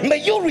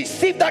 May you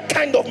receive that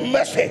kind of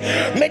mercy.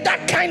 May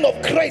that kind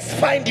of grace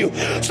find you.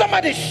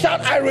 Somebody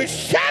shout, I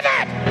receive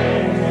it.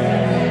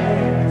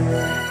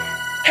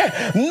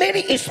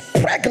 Mary is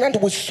pregnant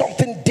with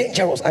something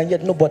dangerous, and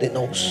yet nobody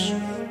knows.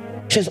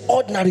 She's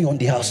ordinary on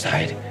the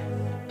outside.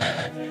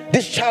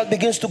 This child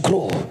begins to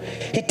grow.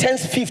 He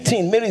turns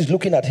 15. Mary is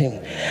looking at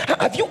him.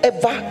 Have you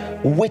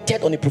ever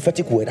waited on a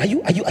prophetic word? Are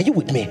you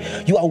with me?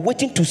 You are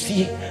waiting to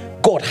see,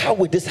 God, how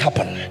will this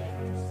happen?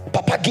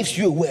 Papa gives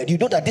you a word. You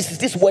know that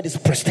this word is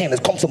pristine.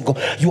 It comes from God.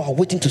 You are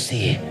waiting to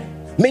see.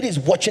 Mary is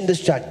watching this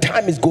child.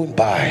 Time is going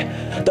by.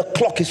 The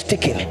clock is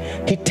ticking.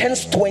 He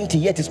turns 20,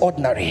 yet is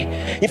ordinary.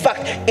 In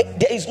fact,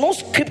 there is no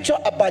scripture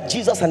about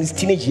Jesus and his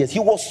teenage years. He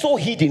was so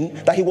hidden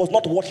that he was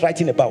not worth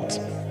writing about.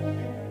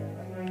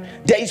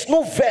 There is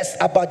no verse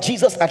about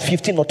Jesus at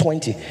 15 or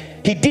 20.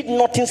 He did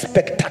nothing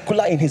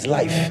spectacular in his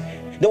life.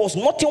 There was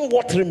nothing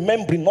worth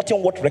remembering,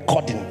 nothing worth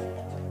recording.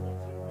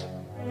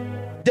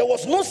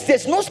 There's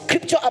no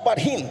scripture about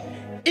him.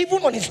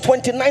 Even on his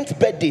 29th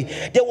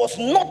birthday, there was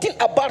nothing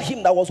about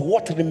him that was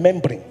worth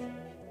remembering.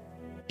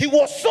 He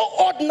was so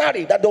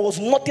ordinary that there was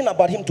nothing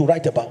about him to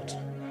write about.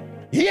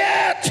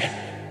 Yet,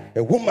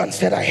 a woman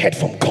said, I heard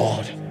from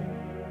God.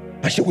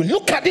 And she will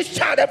look at this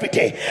child every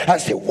day and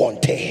say, one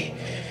day.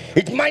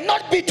 It might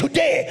not be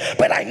today,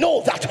 but I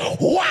know that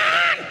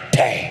one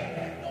day.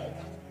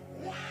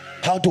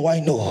 How do I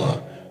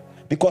know?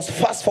 Because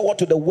fast forward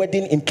to the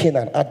wedding in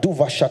Canaan.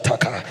 Aduva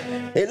Shataka.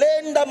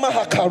 Elenda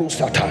Mahakaru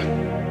Sata.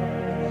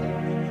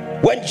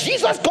 When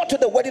Jesus got to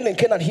the wedding in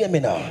Canaan, hear me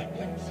now.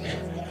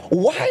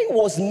 Why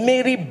was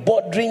Mary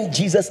bothering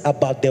Jesus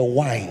about the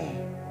wine?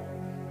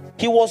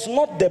 He was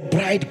not the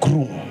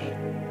bridegroom.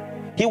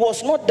 He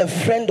was not the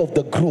friend of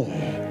the groom.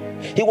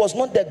 He was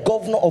not the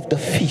governor of the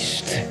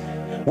feast.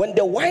 When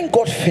the wine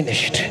got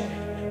finished,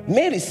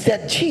 Mary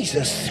said,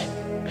 Jesus,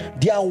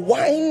 their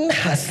wine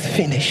has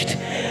finished.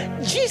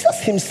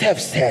 Jesus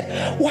himself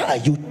said, why are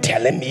you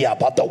telling me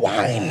about the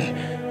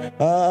wine?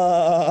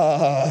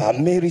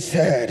 Mary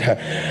said,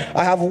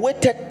 I have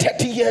waited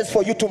 30 years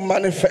for you to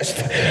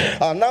manifest.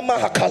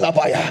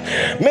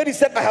 Mary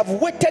said, I have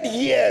waited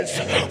years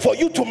for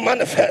you to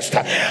manifest.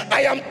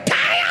 I am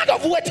tired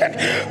of waiting.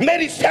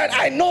 Mary said,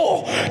 I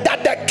know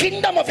that the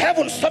kingdom of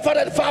heaven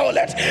suffered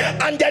violence,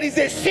 and there is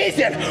a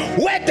season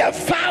where the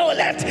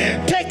violent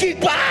take it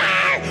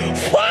by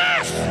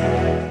force.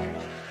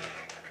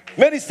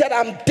 Mary said,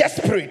 I'm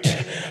desperate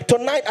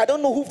tonight, I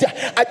don't know who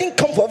I didn't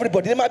come for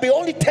everybody. There might be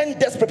only 10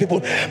 desperate people.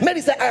 Mary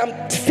said, I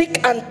am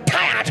sick and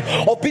tired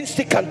of being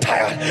sick and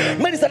tired.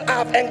 Mary said,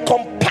 I have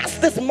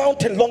encompassed this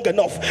mountain long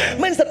enough.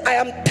 Mary said, I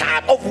am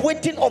tired of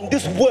waiting on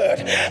this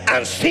word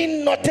and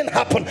seeing nothing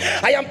happen.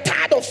 I am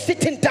tired of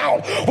sitting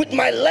down with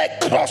my leg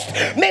crossed.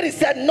 Mary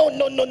said, no.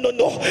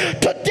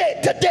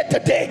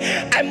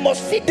 Today, I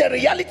must see the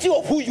reality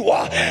of who you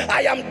are.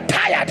 I am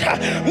tired.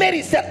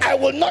 Mary said, I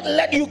will not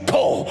let you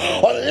go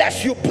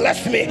unless you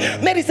bless me.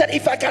 Mary said,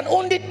 if I can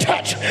only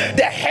touch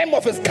the hem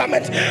of his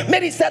garment.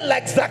 Mary said,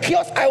 like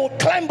Zacchaeus, I will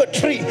climb a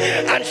tree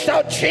and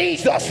shout,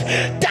 Jesus,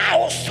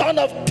 thou son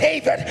of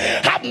David,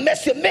 have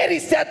mercy. Mary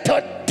said,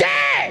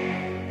 today.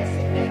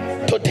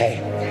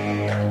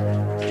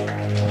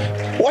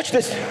 Watch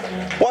this.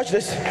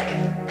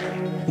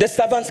 The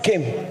servants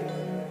came.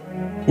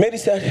 Mary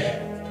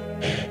said,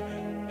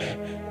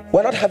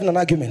 we're not having an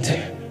argument.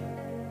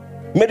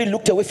 Mary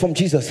looked away from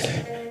Jesus.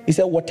 He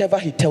said, whatever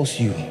he tells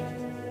you,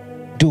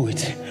 do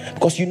it.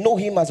 Because you know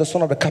him as the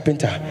son of the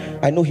carpenter.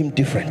 I know him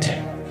different.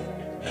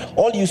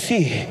 All you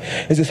see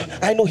is this,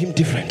 I know him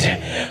different.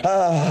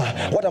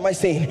 What am I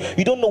saying?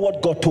 You don't know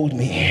what God told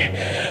me.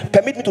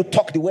 Permit me to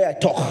talk the way I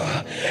talk.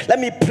 Let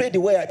me pray the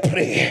way I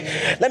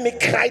pray. Let me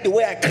cry the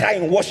way I cry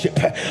in worship.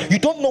 You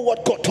don't know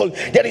what God told.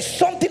 There is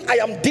something I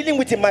am dealing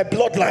with in my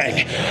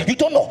bloodline. You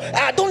don't know.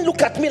 Don't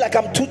look at me like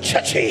I'm too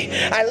churchy.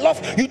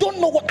 You don't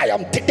know what I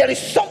am. There is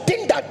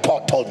something that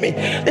God told me.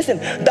 Listen,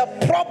 the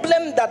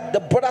problem that the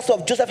brothers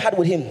of Joseph had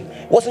with him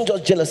wasn't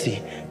just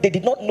jealousy. They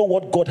did not know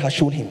what God has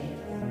shown him.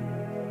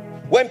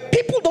 When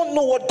people don't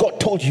know what God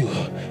told you,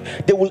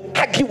 they will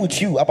argue with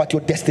you about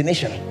your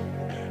destination.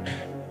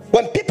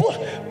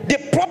 The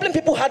problem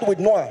people had with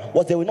Noah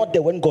was they were not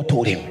there when God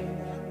told him.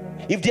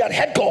 If they had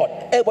heard God,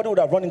 everybody would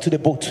have run into the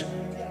boat.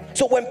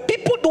 So when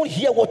people don't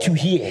hear what you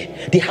hear,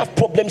 they have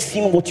problems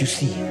seeing what you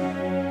see.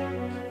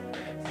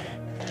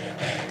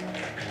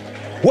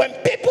 When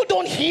people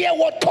don't hear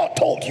what God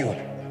told you,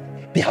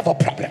 they have a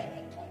problem.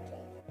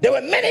 There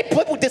were many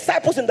people,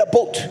 disciples in the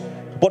boat,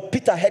 but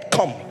Peter had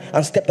come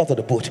and stepped out of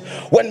the boat.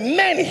 When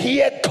men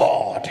hear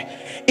God,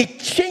 it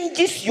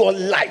changes your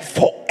life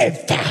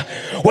forever.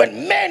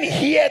 When men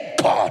hear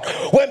God,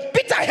 when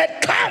Peter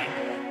had come,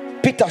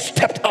 Peter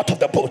stepped out of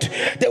the boat.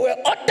 There were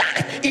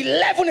other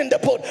 11 in the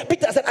boat.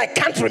 Peter said, I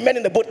can't remain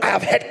in the boat. I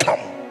have had come.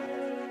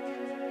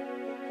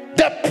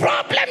 The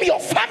problem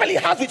your family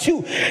has with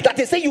you, that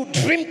they say you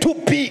dream too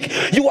big,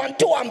 you are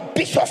too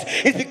ambitious,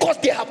 is because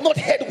they have not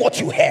heard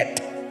what you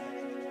heard.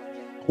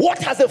 What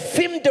has a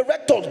film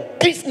director's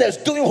business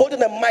doing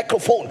holding a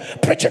microphone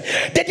preaching?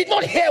 They did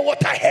not hear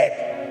what I heard.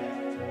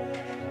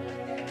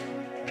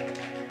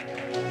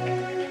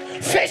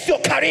 Face your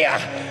career.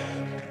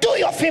 Do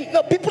your film.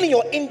 No, people in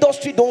your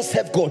industry don't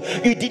serve God.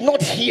 You did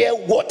not hear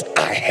what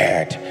I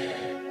heard.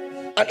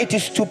 And it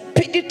is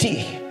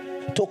stupidity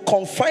to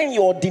confine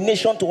your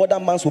ordination to other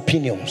man's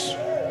opinions.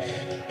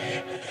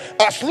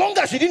 As long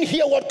as you didn't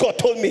hear what God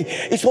told me,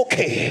 it's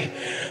okay.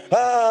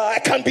 I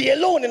can be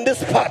alone in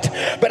this part,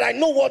 but I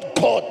know what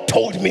God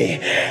told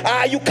me.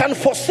 You can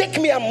forsake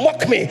me and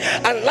mock me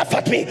and laugh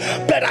at me,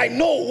 but I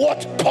know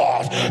what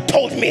God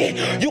told me.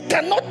 You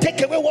cannot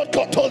take away what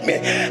God told me.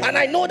 And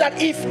I know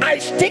that if I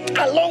stick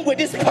along with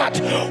this part,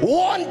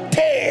 one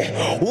day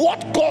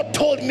what God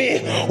told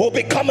me will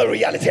become a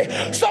reality.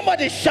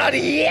 Somebody shout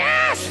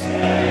yes.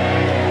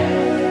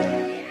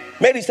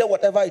 Mary said,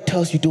 whatever it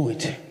tells you, do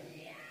it.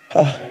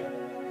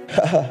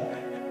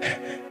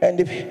 And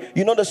if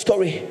you know the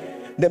story,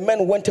 the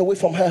men went away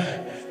from her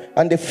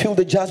and they filled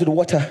the jars with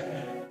water,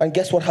 and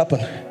guess what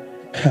happened?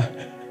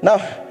 Now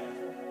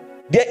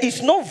there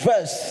is no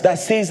verse that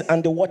says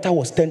and the water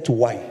was turned to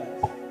wine.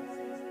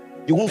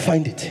 You won't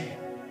find it.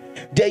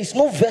 There is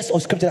no verse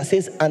of scripture that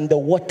says and the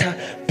water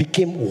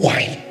became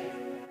wine.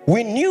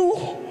 We knew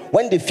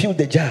when they filled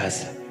the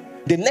jars.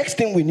 The next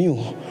thing we knew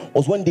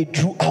was when they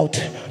drew out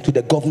to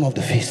the governor of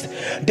the feast.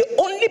 The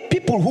only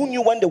people who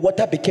knew when the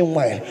water became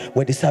wine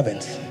were the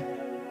servants.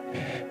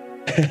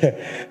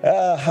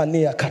 And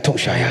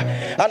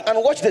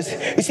watch this.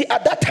 You see,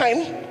 at that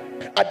time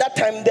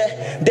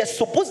the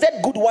supposed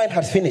good wine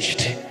had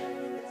finished.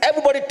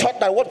 Everybody thought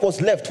that what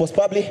was left was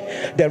probably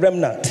the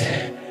remnant.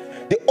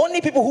 The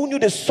only people who knew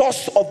the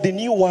source of the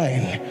new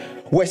wine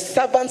were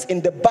servants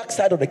in the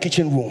backside of the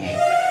kitchen room.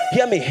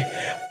 Hear me.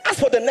 As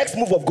for the next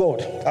move of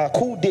God, as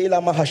for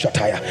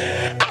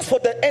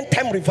the end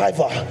time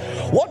revival,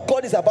 what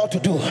God is about to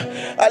do,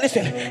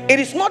 listen, it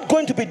is not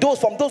going to be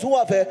those who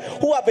have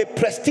a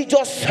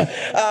prestigious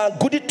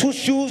goody two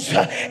shoes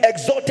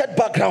exalted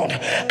background.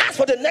 As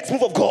for the next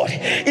move of God,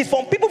 it's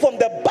from people from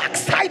the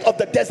backside of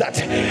the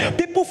desert,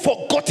 people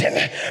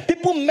forgotten,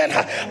 people men.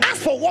 As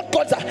for what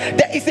God,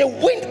 there is a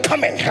wind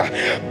coming.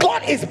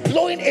 God is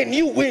blowing a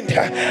new wind.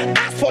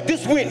 As for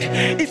this wind,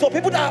 it's for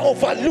people that are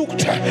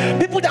overlooked,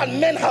 people that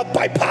men have have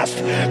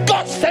bypassed.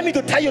 God sent me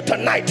to tell you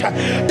tonight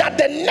that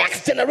the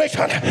next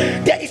generation,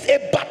 there is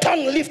a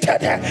baton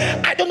lifted.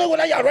 I don't know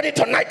whether you are ready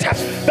tonight,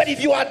 but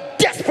if you are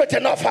desperate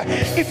enough,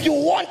 if you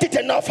want it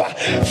enough,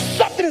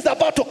 something is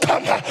about to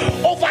come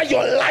over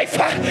your life.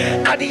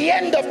 At the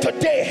end of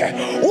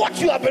today, what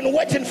you have been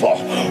waiting for,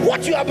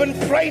 what you have been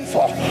praying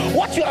for,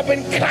 what you have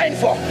been crying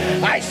for,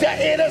 I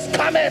say it is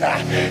coming.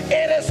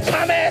 It is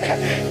coming.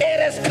 It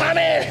is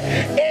coming.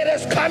 It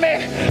is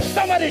coming.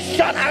 Somebody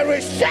shout, I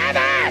receive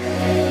it.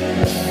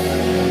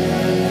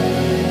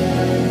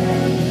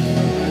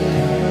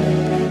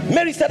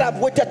 Mary said, I've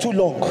waited too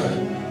long.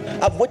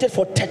 I've waited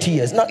for 30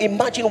 years. Now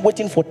imagine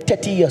waiting for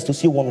 30 years to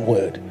see one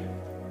word.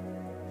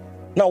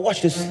 Now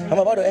watch this. I'm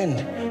about to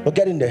end. We're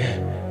getting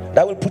there.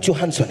 That will put your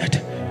hands on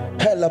it.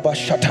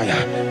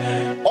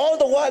 All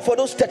the while for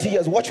those 30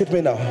 years, watch with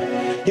me now.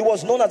 He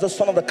was known as the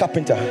son of the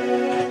carpenter.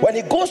 When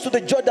he goes to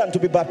the Jordan to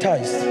be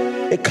baptized,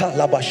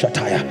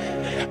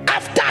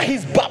 after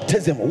his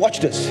baptism, watch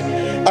this.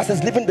 As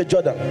he's leaving the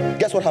Jordan,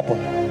 guess what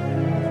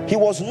happened? He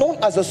was known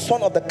as the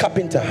son of the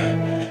carpenter.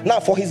 Now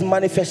for his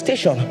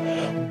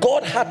manifestation,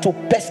 God had to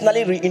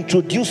personally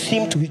reintroduce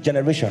him to his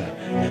generation.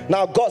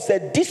 Now God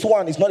said, this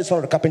one is not the son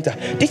of the carpenter.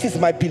 This is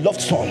my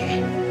beloved son.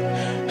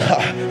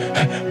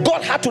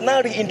 God had to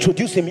now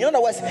reintroduce him. In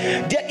other words,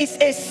 there is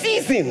a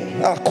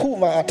season.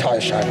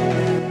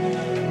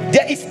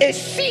 There is a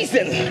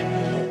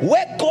season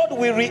where God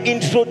will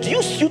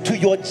reintroduce you to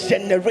your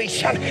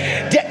generation.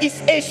 There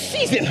is a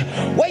season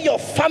where your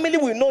family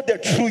will know the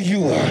true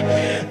you.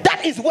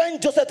 That is when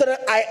Joseph told them,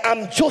 I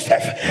am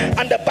Joseph.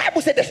 And the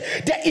Bible said that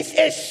there is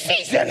a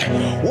season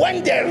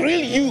when the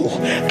real you.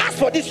 As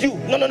for this you,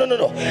 no.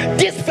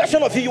 This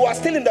version of you, you are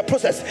still in the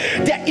process.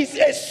 There is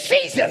a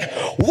season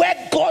where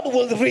God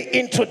will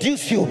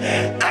reintroduce you.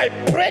 I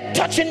pray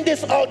touching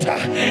this altar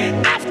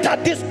after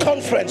this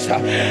conference,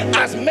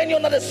 as many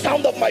under the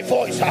sound of my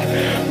voice,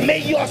 may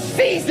your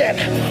season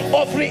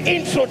of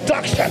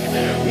reintroduction,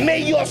 may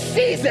your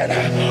season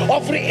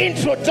of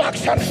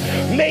reintroduction,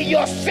 may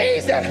your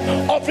season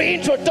of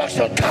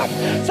reintroduction come.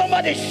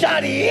 Somebody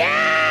shout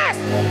yes.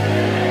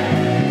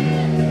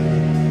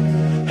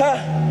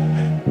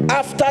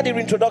 After the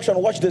reintroduction,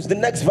 watch this. The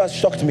next verse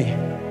shocked me.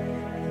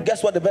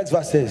 Guess what the next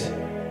verse says?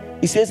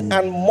 It says,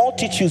 and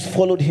multitudes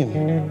followed him.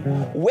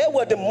 Where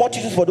were the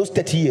multitudes for those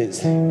 30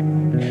 years?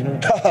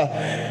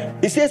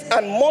 It says,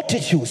 and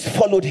multitudes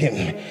followed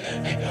him.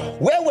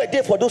 Where were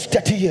they for those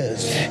 30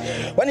 years?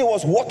 When he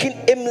was walking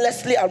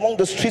aimlessly along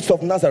the streets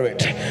of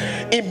Nazareth.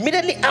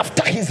 Immediately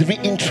after his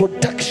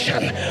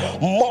reintroduction,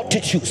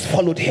 multitudes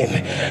followed him.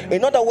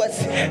 In other words,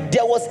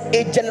 there was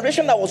a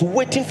generation that was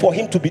waiting for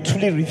him to be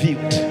truly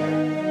revealed.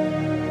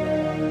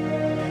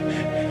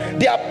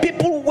 There are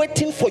people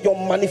waiting for your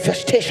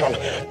manifestation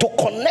to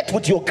connect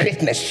with your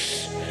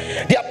greatness.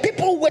 There are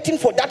people waiting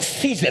for that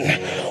season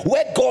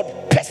where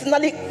God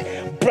personally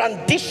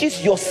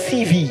brandishes your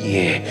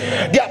CV.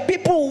 There are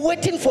people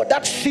waiting for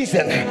that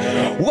season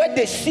where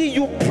they see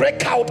you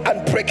break out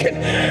and break in.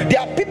 There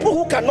are people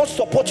who cannot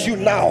support you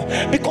now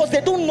because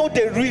they don't know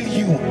the real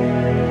you.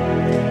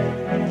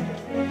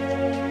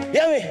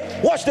 Hear me?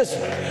 Watch this.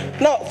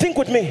 Now think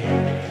with me.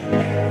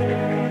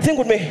 Think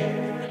with me.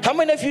 How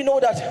many of you know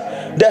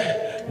that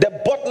the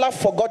butler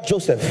forgot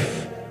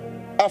Joseph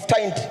after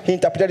he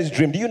interpreted his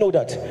dream? Do you know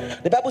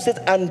that? The Bible says,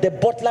 and the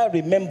butler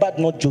remembered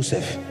not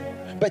Joseph.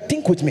 But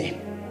think with me.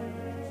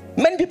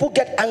 Many people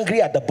get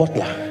angry at the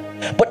butler.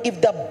 But if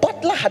the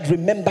butler had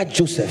remembered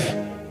Joseph,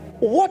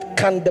 what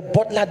can the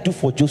butler do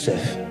for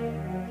Joseph?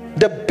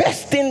 The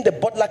best thing the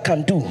butler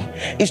can do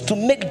is to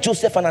make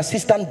Joseph an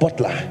assistant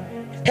butler.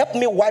 Help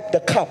me wipe the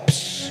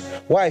cups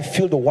while I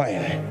fill the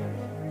wine.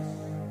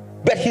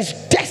 But his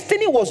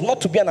destiny was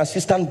not to be an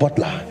assistant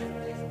butler.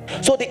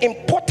 So the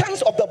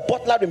importance of the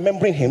butler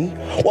remembering him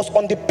was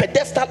on the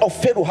pedestal of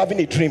Pharaoh having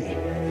a dream.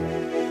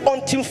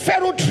 Until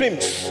Pharaoh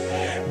dreams,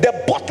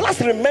 the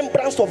butler's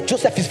remembrance of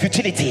Joseph is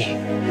futility.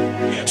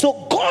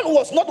 So God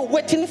was not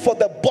waiting for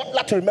the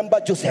butler to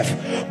remember Joseph.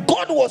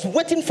 God was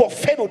waiting for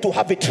Pharaoh to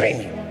have a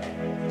dream.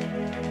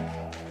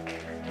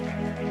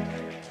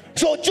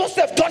 So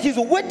Joseph thought he's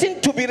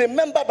waiting to be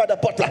remembered by the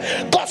butler.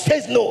 God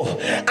says no.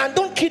 And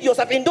don't kid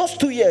yourself. In those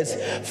 2 years,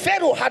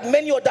 Pharaoh had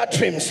many other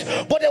dreams,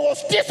 but there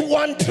was this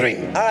one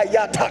dream.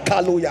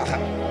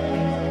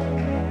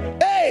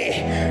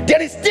 Hey,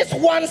 there is this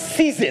one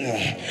season,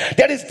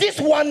 there is this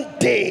one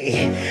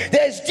day,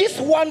 there is this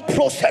one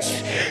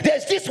process, there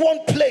is this one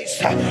place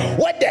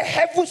where the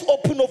heavens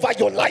open over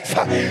your life.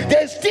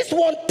 There is this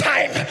one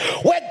time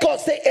where God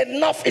says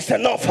enough is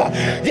enough.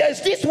 There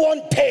is this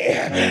one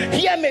day,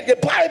 hear me, the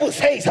Bible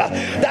says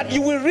that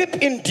you will reap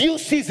in due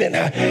season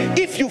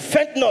if you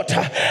faint not.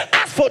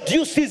 As for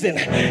due season,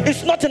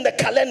 it's not in the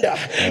calendar,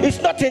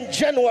 it's not in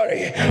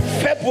January,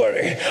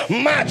 February,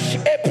 March,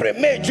 April,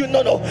 May, June.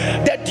 No.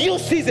 The due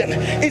season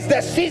is the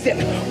season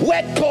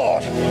where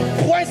God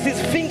points his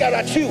finger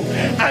at you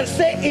and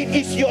say it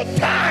is your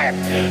time.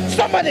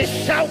 Somebody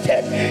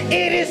shouted,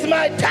 it is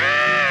my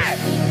time.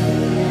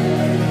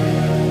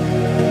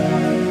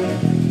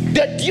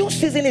 The due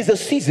season is a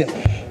season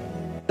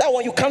That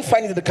one you can't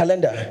find it in the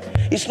calendar.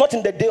 It's not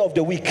in the day of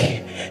the week.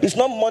 It's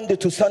not Monday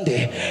to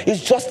Sunday.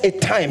 It's just a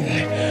time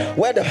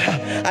where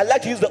I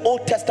like to use the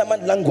Old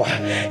Testament language.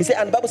 He said,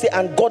 and the Bible says,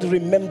 and God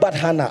remembered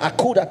Hannah.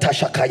 Akuda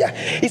Tashakaya.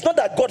 It's not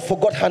that God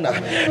forgot Hannah,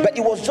 but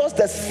it was just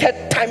the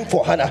set time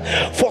for Hannah.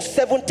 For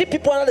 70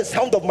 people under the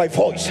sound of my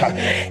voice,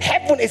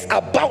 heaven is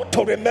about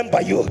to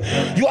remember you.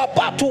 You are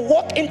about to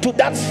walk into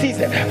that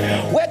season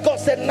where God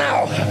said,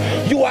 now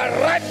you are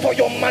ripe for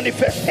your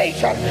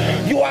manifestation.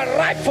 You are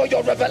ripe for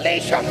your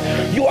revelation.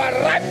 You are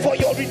ripe for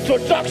your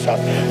introduction.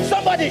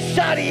 Somebody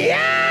shout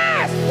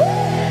yes.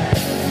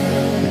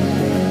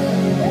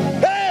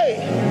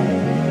 Hey,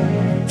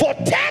 for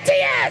 30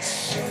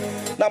 years.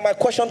 Now my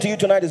question to you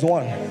tonight is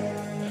one: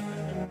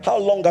 how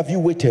long have you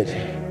waited?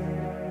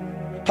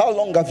 How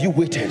long have you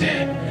waited?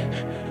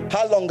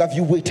 How long have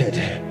you waited?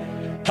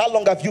 How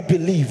long have you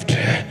believed?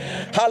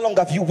 How long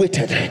have you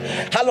waited?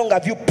 How long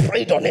have you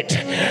prayed on it?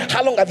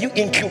 How long have you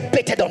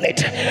incubated on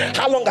it?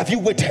 How long have you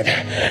waited?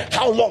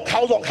 How long?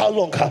 How long? How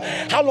long?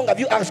 How long have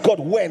you asked God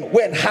when,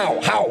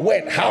 how,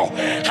 when, how?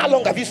 How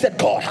long have you said,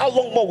 God, how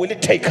long more will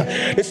it take?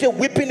 They say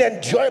weeping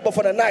enjoyable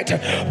for the night,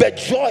 but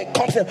joy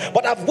comes in.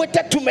 But I've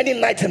waited too many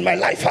nights in my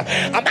life.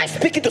 Am I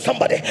speaking to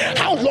somebody?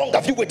 How long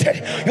have you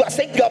waited? You are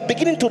saying you are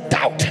beginning to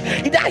doubt.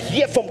 Did I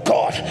hear from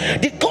God?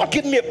 Did God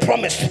give me a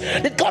promise?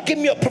 Did God give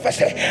me a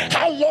prophecy?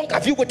 How long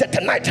have you waited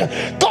tonight?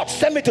 God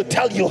sent me to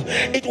tell you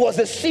it was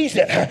a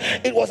season.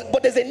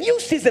 But there's a new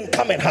season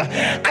coming.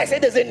 I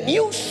said there's a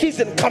new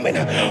season coming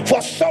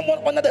for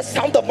someone under the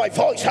sound of my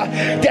voice.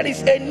 There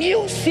is a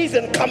new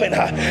season coming.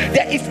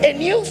 There is a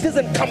new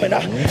season coming.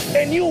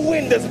 A new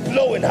wind is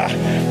blowing.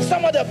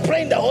 Some of them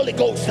praying the Holy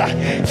Ghost.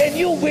 A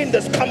new wind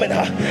is coming.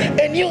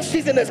 A new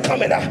season is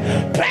coming.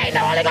 Pray the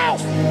Holy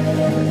Ghost.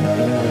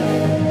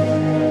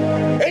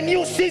 A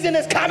new season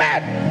is coming.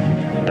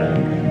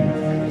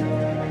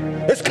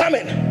 It's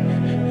coming.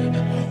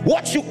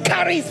 What you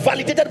carry is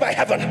validated by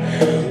heaven.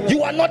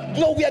 You are not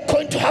nowhere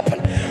going to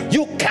happen.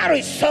 You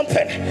carry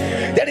something.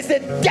 There is a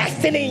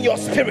destiny in your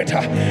spirit.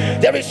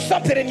 There is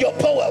something in your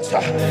bowels.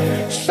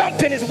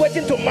 Something is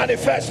waiting to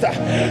manifest.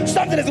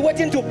 Something is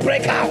waiting to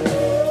break out.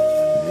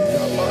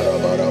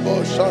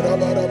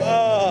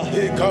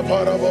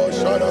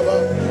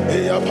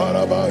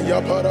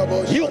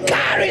 You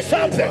carry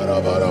something.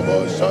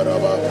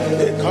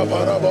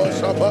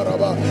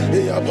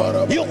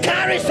 You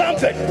carry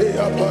something.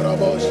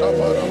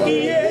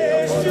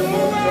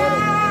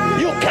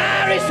 You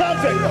carry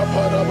something.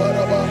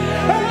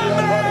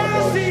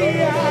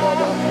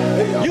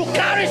 You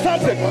carry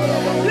something.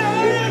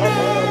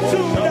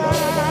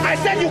 I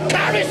said you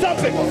carry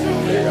something.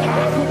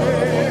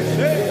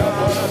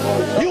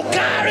 You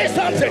carry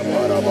something.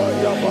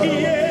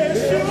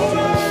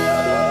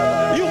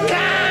 You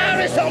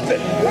carry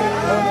something.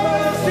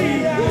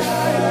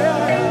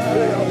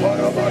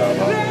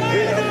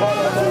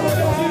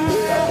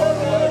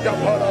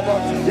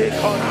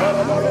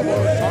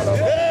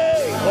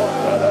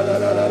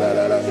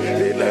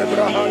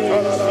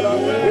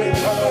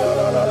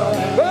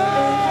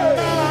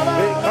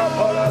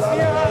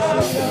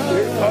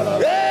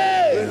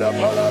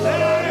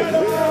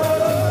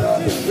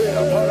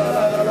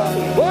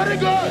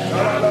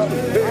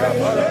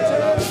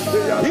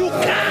 You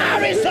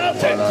carry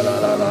something.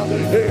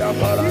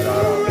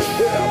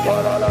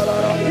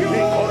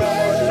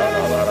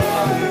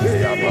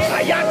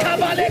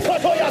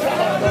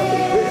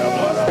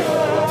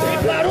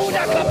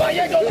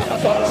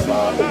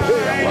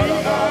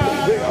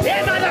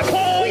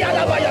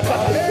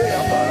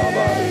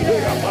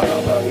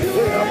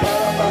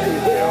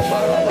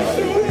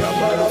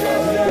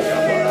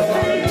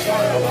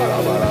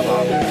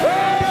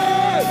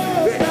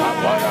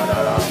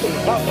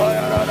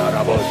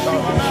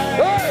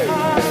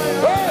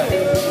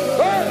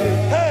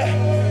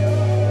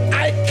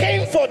 I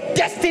came for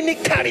destiny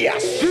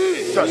carriers.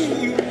 Jesus.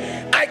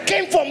 I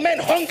came for men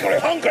hungry.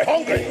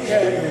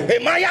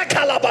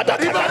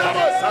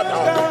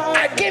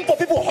 I came for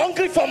people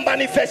hungry for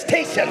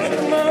manifestation.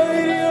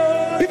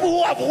 People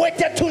who have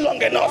waited too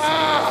long enough.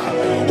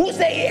 Who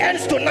say it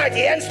ends tonight,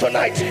 it ends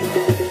tonight.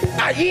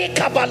 Ayi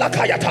kabala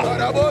kayata.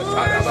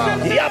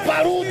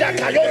 Yabaruda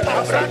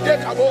kayota.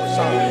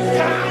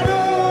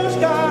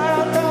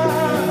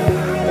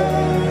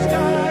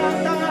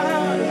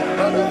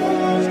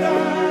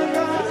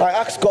 I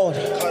asked God,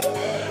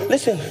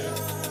 listen,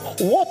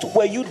 what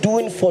were you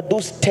doing for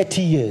those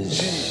 30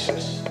 years?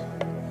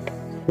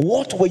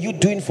 What were you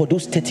doing for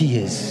those 30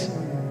 years?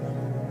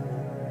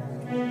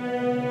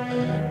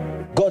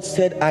 God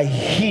said, I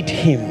hid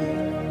him.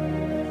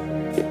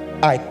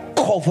 I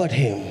covered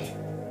him.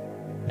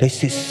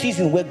 There's a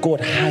season where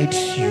God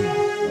hides you.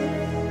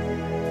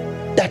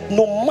 That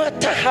no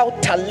matter how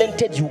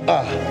talented you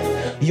are,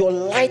 your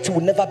light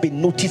will never be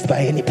noticed by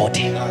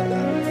anybody.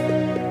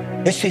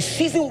 There's a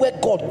season where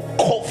God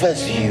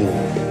covers you.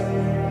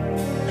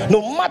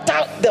 No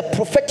matter the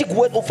prophetic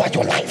word over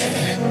your life,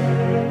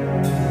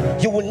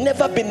 you will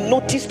never be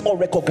noticed or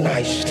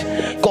recognized.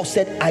 God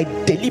said, I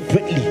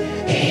deliberately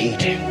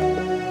hid him.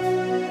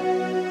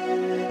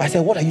 I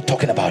said, what are you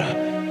talking about?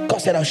 God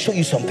said, I'll show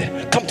you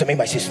something. Come to me,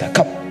 my sister.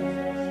 Come.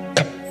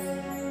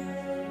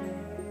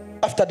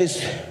 After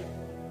this,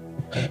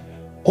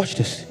 watch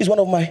this. It's one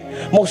of my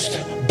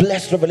most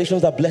blessed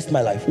revelations that blessed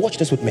my life. Watch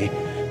this with me.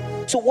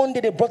 So one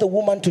day they brought a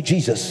woman to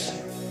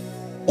Jesus.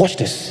 Watch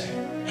this.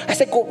 I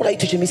said, God, what are you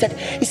teaching me?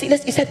 He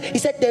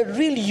said, the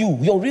real you,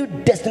 your real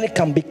destiny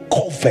can be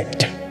covered,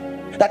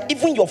 that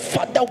even your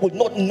father will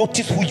not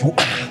notice who you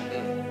are.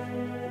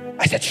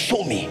 I said,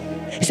 show me.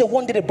 He said,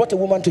 one day they brought a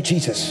woman to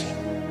Jesus.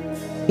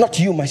 Not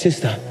you, my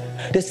sister.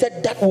 They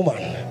said that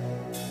woman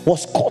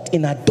was caught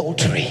in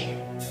adultery.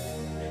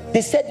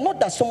 They said, not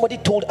that somebody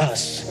told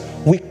us,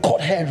 we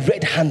caught her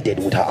red-handed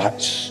with her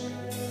eyes.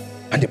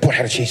 And they brought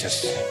her to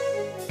Jesus.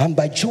 And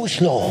by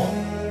Jewish law,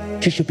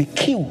 she should be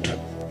killed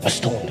or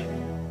stoned.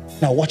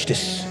 Now watch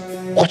this.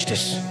 Watch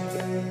this.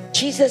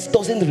 Jesus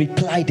doesn't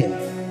reply them.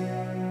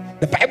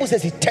 The Bible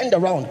says he turned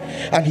around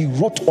and he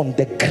wrote on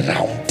the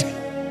ground.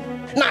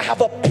 Now I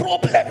have a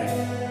problem.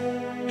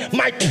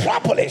 My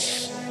trouble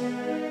is,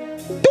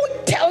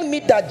 don't tell me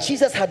that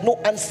Jesus had no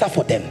answer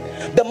for them.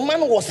 The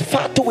man was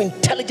far too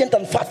intelligent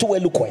and far too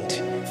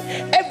eloquent.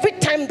 Every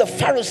time the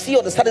Pharisee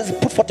or the Sadducees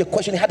put forth a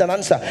question, he had an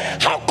answer.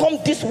 How come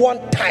this one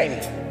time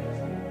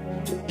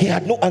he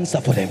had no answer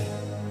for them?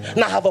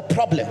 Now I have a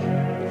problem.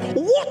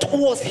 What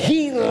was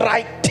he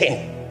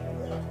writing?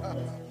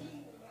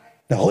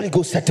 The Holy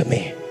Ghost said to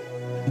me,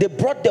 they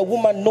brought the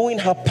woman knowing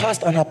her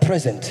past and her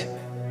present.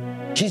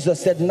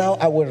 Jesus said, now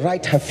I will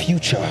write her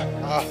future.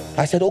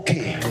 I said,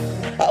 okay.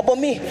 But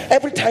me,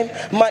 every time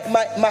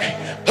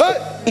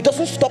it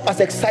doesn't stop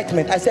as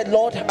excitement. I said,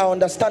 Lord, I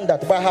understand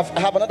that, but I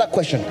have another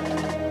question.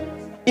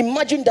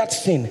 Imagine that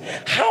scene.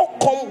 How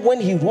come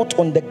when he wrote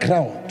on the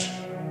ground,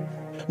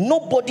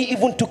 nobody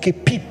even took a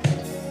peep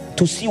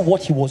to see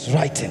what he was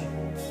writing?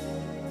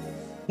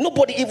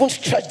 Nobody even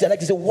stretched their neck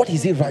to say, what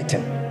is he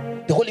writing?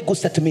 The Holy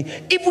Ghost said to me,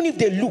 even if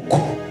they look,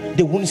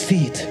 they won't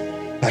see it.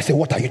 I said,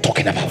 what are you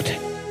talking about?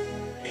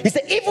 He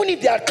said, even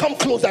if they had come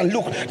close and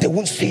look, they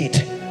won't see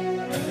it.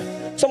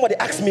 Somebody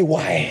asked me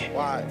why.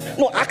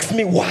 No, ask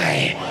me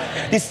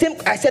why. The same,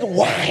 I said,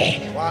 why?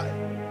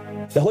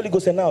 The Holy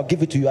Ghost said, now I'll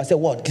give it to you. I said,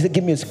 what? He said,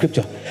 give me a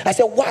scripture. I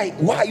said, why?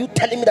 Why are you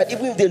telling me that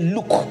even if they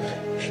look?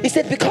 He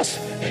said, because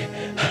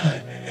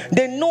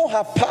they know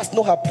her past,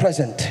 know her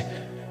present.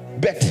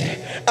 But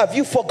have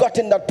you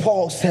forgotten that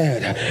Paul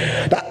said,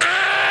 the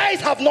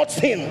eyes have not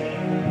seen,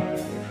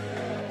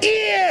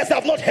 ears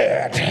have not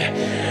heard,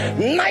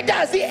 neither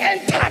has he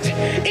entered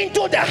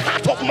into the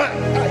heart of man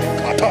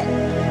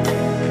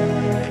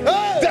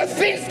the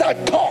things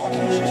that God.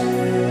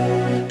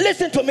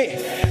 Listen to me.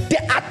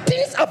 There are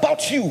things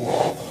about you,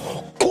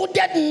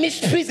 coded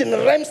mysteries in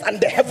realms and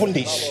the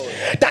heavenlies,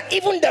 that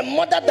even the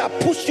mother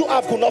that pushed you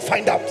out could not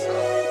find out.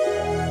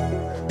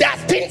 There are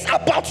things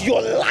about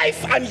your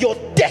life and your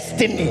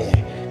destiny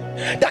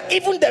that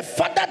even the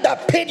father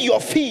that paid your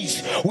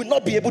fees will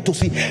not be able to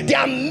see. There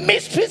are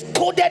mysteries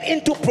coded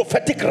into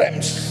prophetic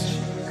realms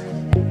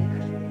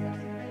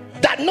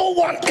that no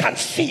one can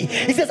see.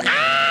 He says,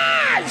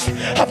 eyes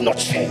have not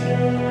seen.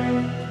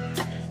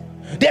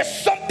 There's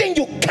something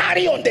you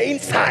carry on the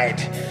inside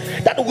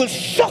that will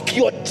shock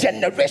your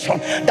generation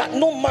that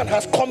no man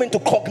has come into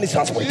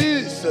cognizance with.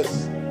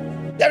 Jesus.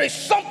 There is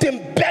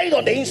something buried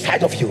on the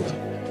inside of you.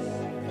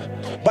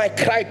 My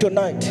cry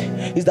tonight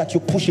is that you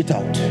push it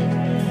out.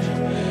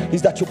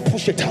 Is that you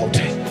push it out.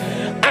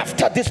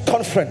 After this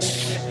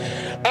conference,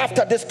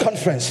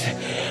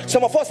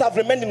 some of us have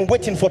remained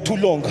waiting for too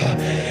long.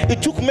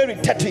 It took Mary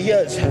 30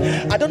 years.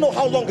 I don't know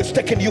how long it's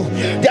taken you.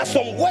 There are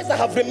some words that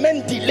have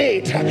remained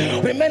delayed,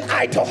 remain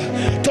idle.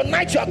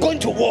 Tonight you are going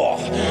to war.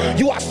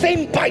 You are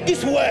saying, by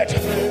this word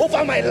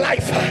over my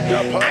life,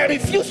 I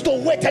refuse to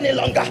wait any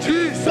longer.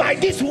 By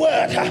this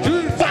word,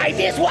 by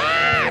this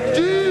word.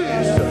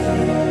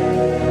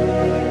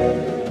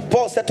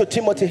 Paul said to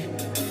Timothy,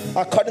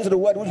 according to the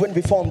word which went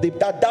before him,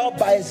 that thou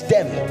buyest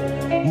them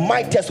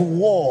mightest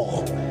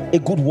war a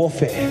good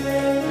warfare.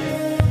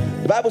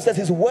 The Bible says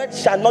his word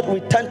shall not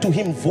return to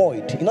him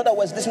void. In other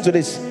words, listen to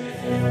this.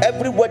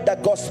 Every word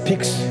that God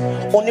speaks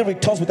only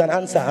returns with an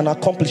answer and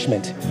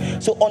accomplishment.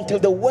 So until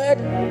the word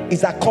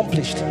is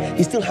accomplished,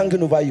 he's still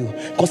hanging over you,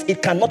 because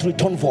it cannot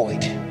return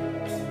void.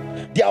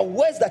 There are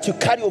words that you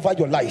carry over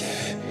your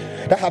life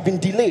that have been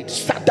delayed,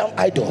 sat down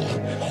idle,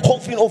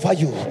 hovering over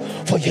you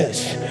for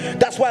years.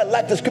 That's why I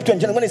like the scripture in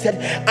Genesis when he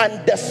said,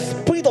 and the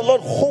Spirit of the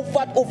Lord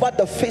hovered over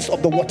the face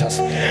of the waters.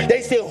 There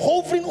is a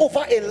hovering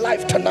over a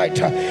life tonight.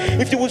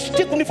 If you will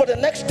stick with me for the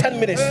next 10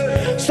 minutes,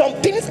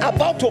 something is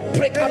about to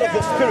break out of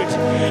your spirit.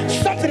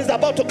 Something is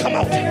about to come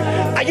out.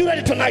 Are you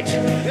ready tonight?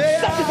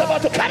 Something is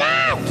about to come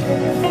out.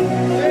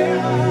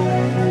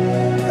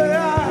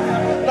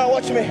 Now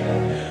watch me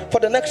for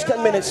the next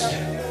 10 minutes.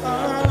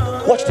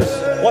 Watch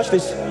this. Watch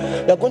this.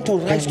 You are going to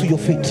rise to your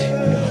feet.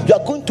 You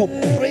are going to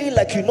pray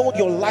like you know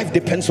your life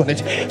depends on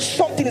it.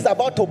 Something is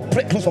about to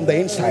break loose from the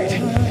inside.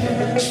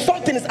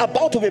 Something is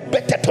about to be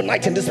better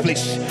tonight in this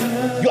place.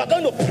 You are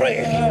going to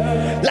pray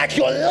like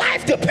your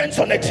life depends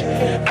on it.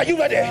 Are you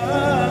ready?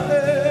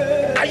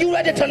 Are you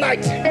ready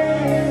tonight?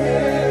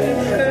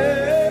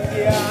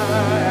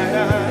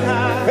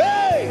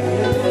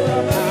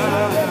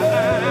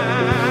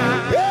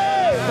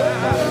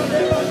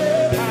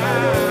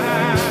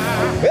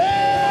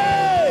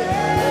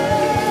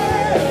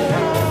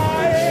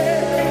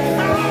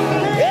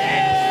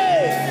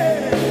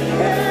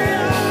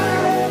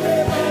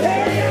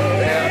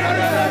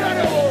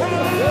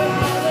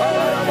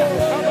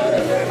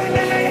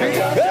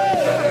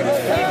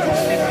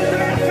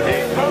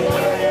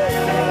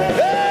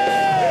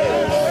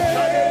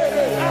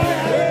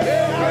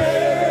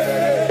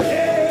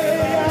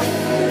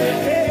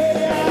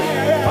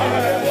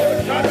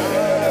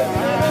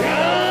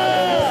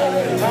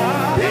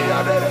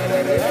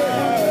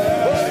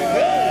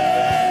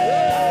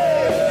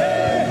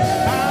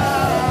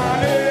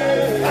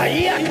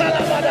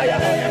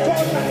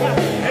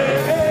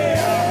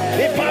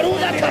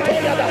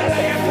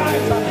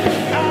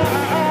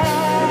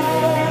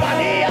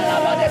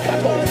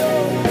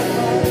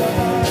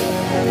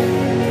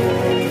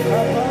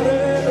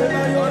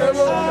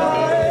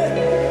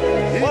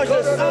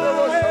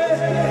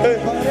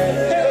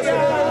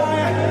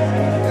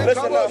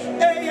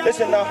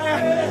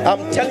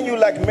 I'm telling you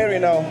like Mary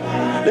now.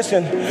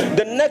 Listen,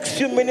 the next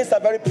few minutes are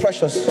very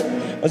precious.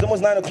 It's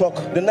almost 9 o'clock.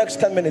 The next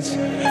 10 minutes.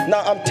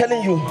 Now I'm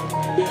telling you,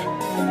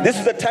 this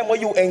is the time where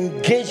you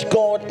engage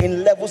God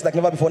in levels like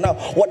never before. Now,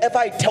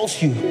 whatever He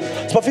tells you,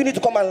 some of you need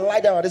to come and lie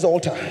down at this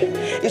altar.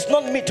 It's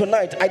not me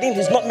tonight.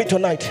 It's not me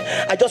tonight.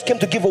 I just came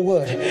to give a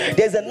word.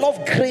 There's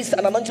enough grace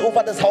and anointing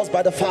over this house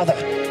by the Father.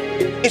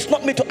 It's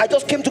not me I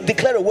just came to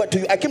declare a word to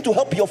you. I came to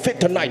help your faith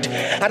tonight,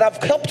 and I've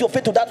helped your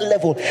faith to that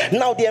level.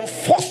 Now the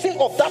enforcing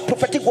of that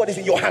prophetic word is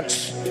in your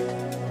hands.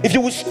 If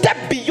you will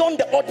step beyond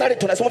the ordinary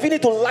tonight, some of you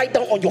need to lie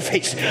down on your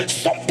face.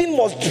 Something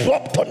must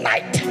drop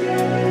tonight.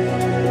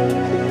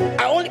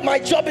 My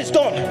job is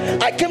done.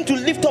 I came to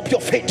lift up your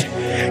faith.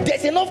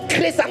 There's enough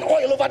grace and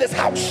oil over this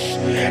house.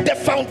 The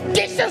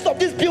foundations of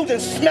this building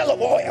smell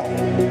of oil.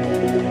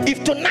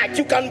 If tonight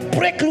you can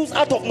break loose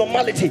out of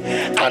normality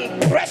and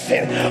press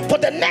in for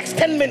the next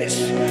 10 minutes,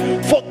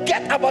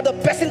 forget about the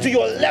person to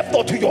your left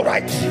or to your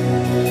right.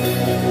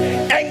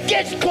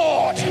 Engage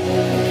God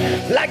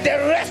like the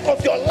rest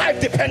of your life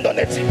depend on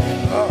it.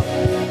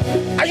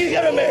 Are you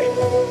hearing me?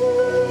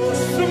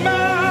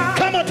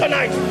 Come on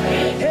tonight.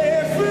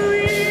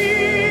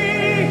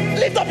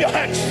 Lift up your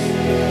hands.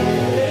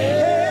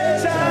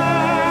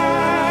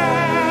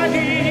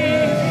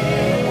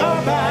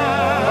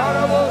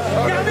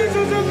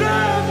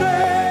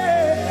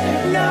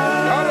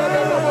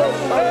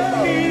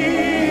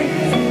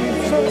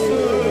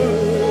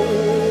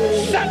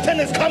 Something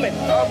is coming.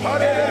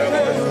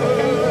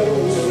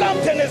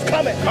 Something is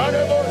coming.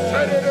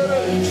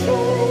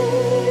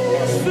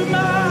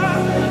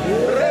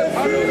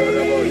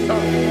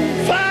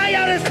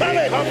 Fire is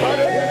coming. Fire is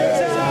coming.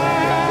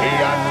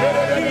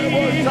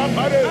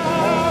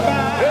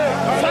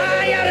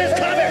 Fire is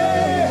coming.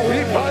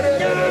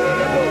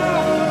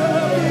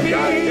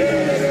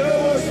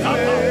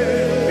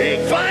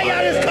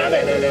 Fire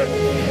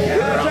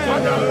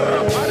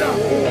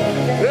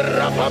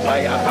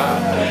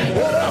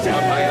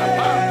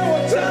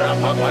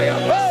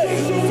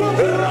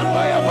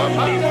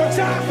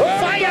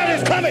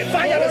is coming.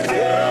 Fire is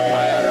coming.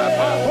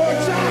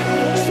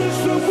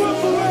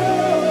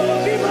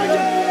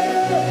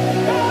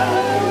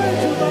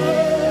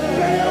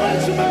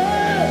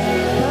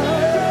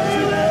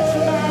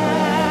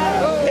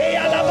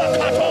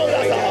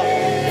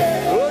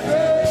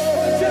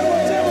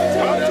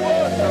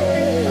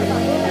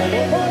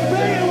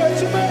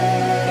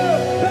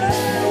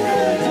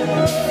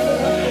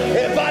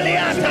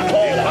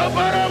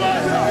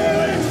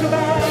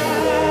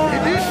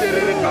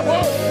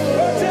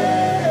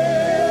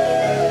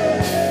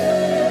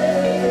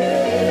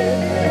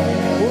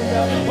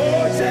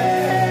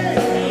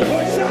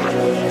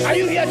 Are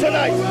you here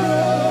tonight?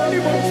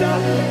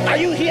 Are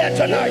you here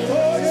tonight?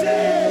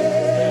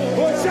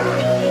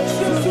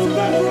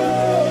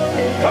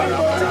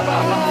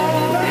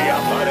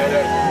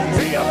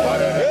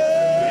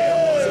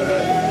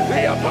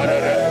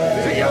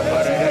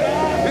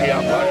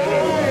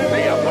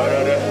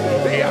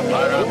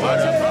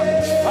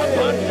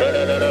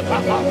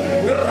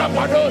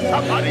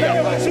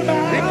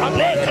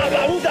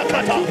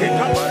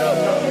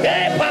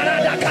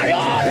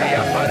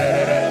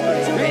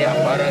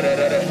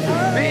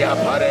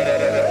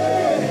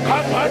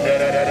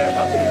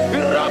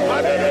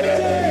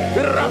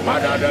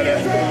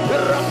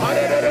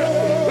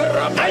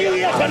 Are you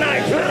here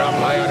tonight?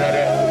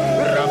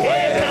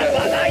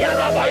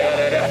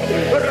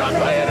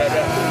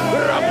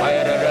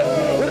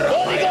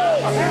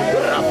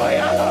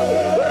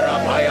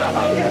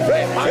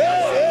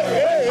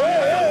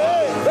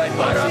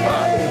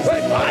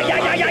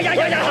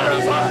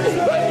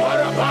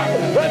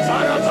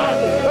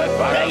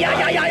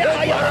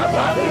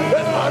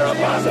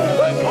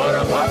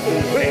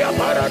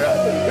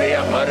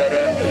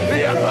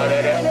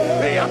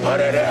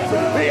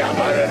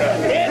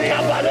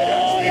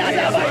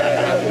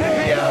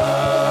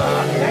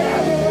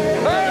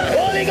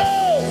 Holy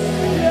Ghost.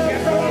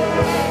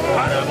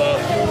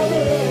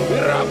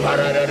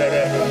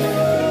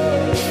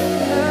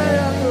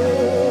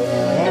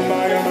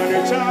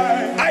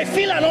 I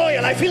feel an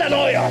oil. I feel an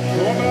oil.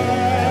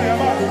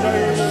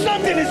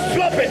 Something is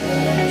dropping.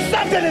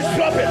 Something is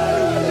dropping.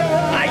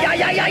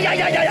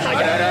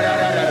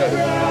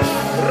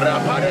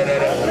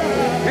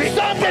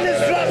 Something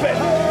is dropping.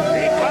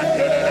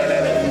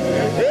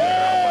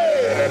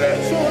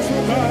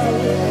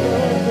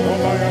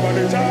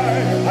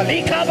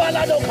 Alika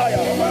baladokaya.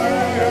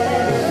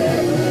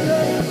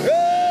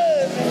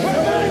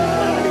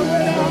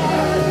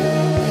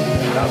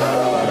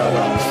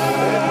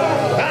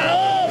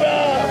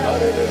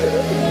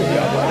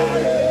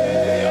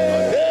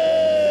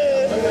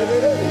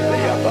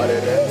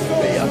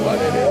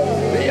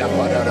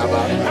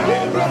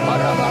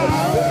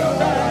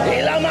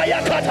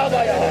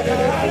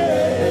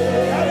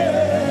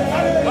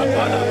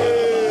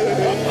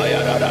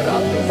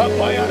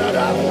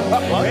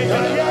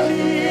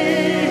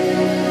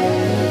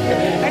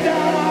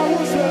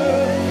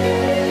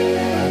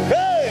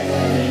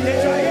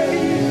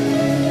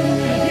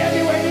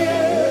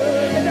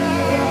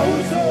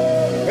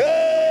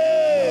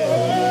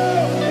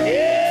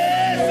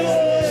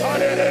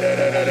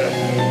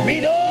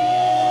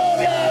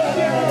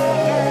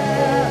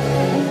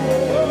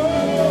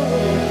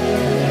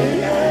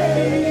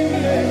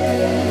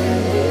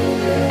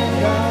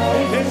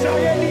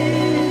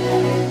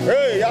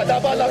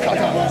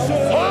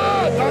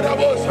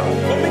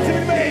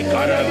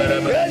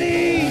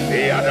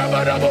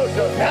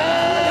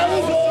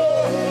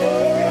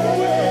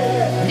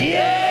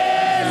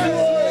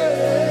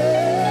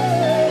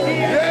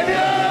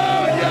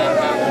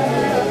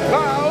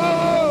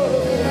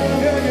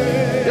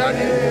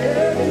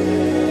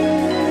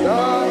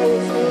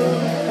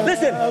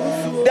 Listen,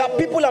 there are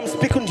people I'm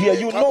speaking to here,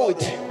 you know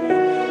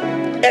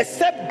it.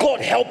 Except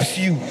God helps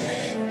you.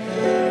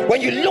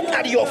 When you look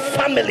at your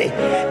family,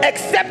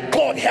 except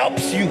God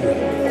helps you,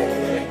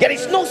 there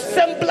is no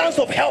semblance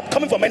of help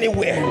coming from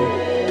anywhere.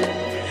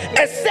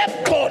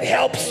 Except God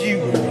helps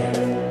you.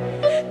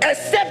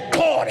 Except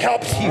God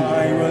helps you.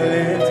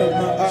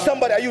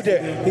 Somebody, are you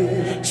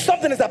there?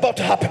 Something is about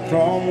to happen.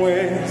 From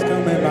whence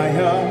cometh my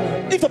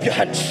help? Lift up your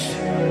hands.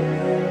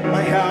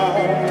 My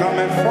help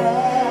cometh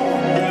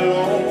from the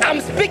Lord.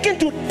 I'm speaking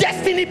to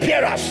destiny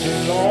bearers.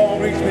 The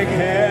Lord which make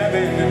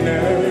heaven and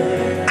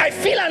earth. I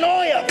feel an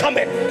oil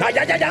coming. He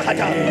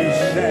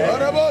said,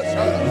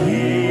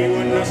 He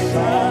would not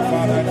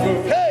suffer that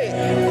good. Hey,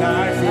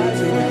 Thy foot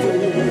to be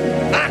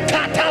good.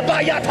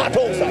 Akatabaya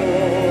Tatosa.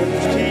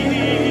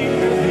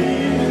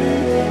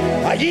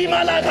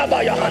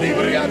 Ayimalakabaya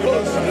Hanibriya.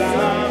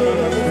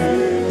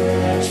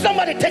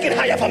 Somebody take it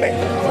higher for me.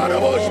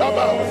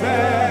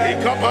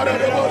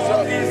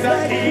 He's the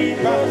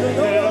keeper, the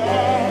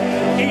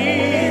Lord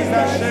is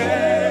the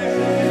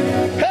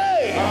shade.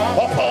 Hey,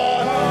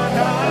 upon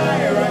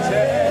Thy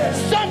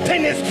righteous,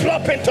 something is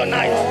dropping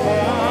tonight.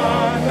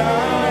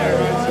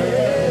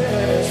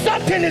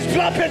 Something is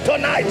dropping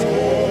tonight.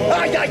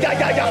 Ah, yeah, yeah,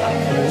 yeah, yeah.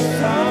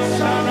 some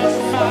shall not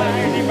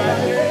find in my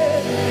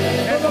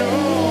day, and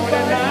know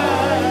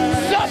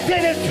that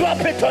Something is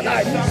dropping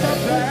tonight. I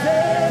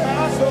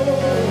my soul,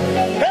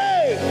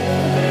 Hey,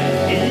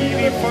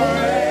 even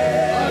forever.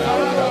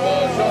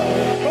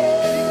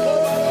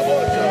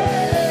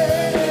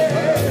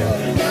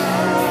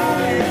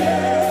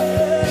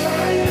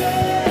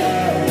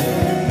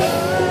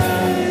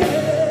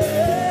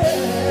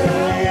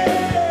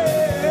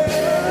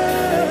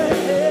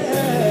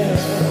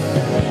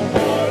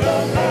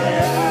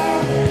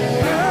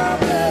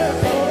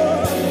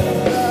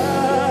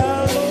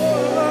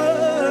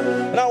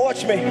 now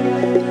watch me.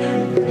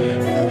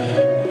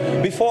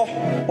 Before,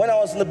 when I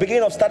was in the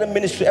beginning of starting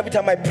ministry, every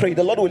time I pray,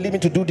 the Lord will lead me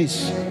to do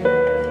this.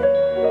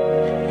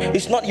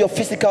 It's not your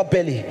physical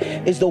belly,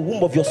 it's the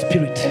womb of your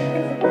spirit.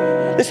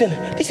 Listen,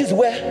 this is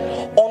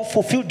where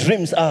unfulfilled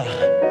dreams are.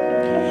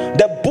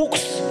 The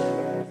books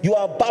you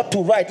are about to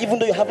write, even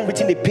though you haven't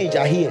written a page,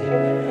 are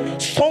here.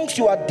 Songs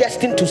you are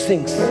destined to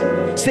sing.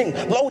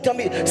 The Lord will tell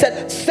me,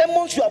 said,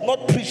 sermons you have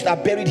not preached are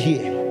buried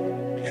here.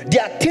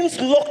 There are things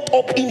locked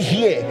up in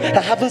here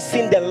that haven't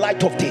seen the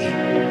light of day.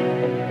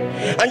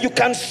 And you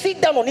can sit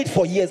down on it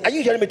for years. Are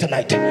you hearing me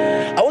tonight?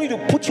 I want you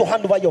to put your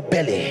hand over your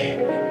belly.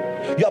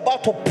 You're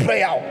about to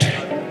pray out.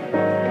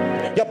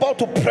 You're about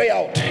to pray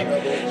out.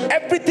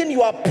 Everything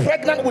you are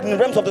pregnant with in the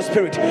realms of the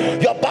spirit,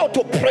 you're about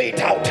to pray it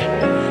out.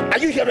 Are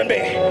you hearing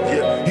me?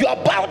 You're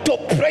about to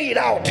pray it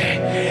out.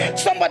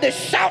 Somebody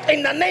shout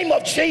in the name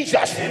of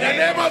Jesus. In the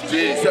name of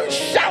Jesus.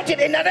 Shout it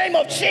in the name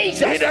of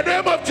Jesus. In the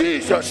name of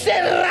Jesus.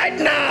 Say right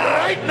now.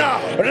 Right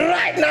now.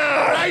 Right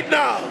now. Right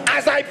now.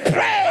 As I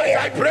pray.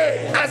 As I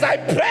pray. As I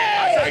pray.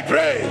 As I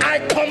pray. I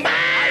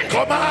command.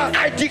 Command.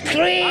 I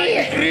decree.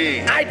 I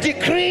decree. I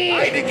decree.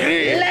 I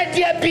decree. Let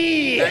there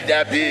be. Let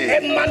there be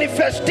A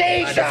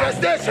manifestation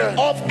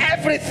of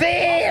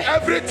everything.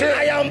 everything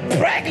I am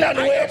pregnant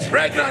with.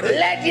 pregnant.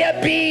 Let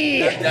there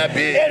be. Let there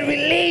be A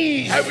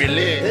release. a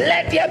release.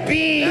 Let there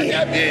be.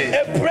 Let there be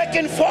A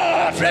breaking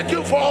forth.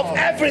 breaking forth Of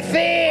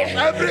everything.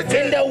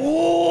 everything In the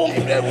womb.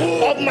 in the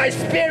womb Of my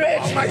spirit.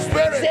 of my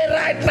spirit. Say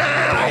right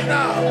now. Right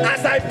now.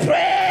 As I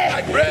pray.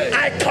 I pray.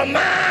 I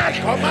command.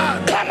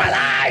 Command. Come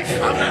alive.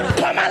 Come alive.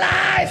 Come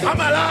alive. Come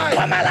alive.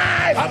 Come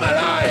alive. Come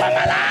alive. Come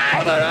alive.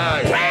 Come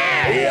alive. Pray.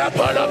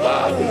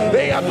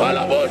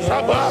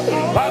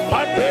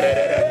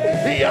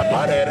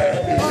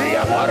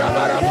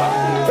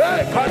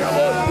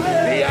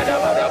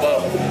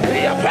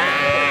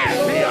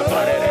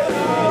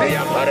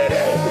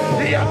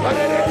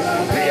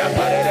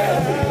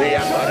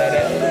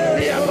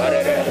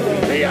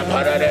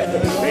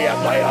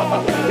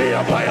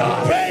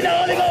 Pray the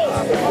Holy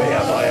Ghost.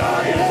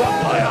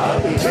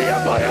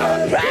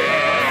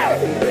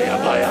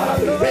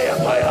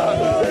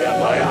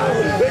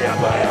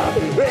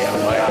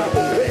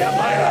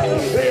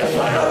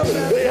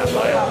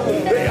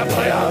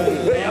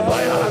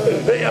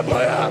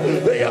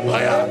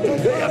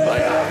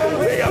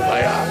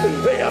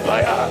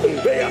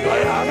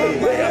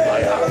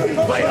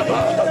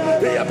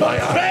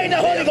 Pray the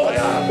Holy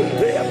Ghost.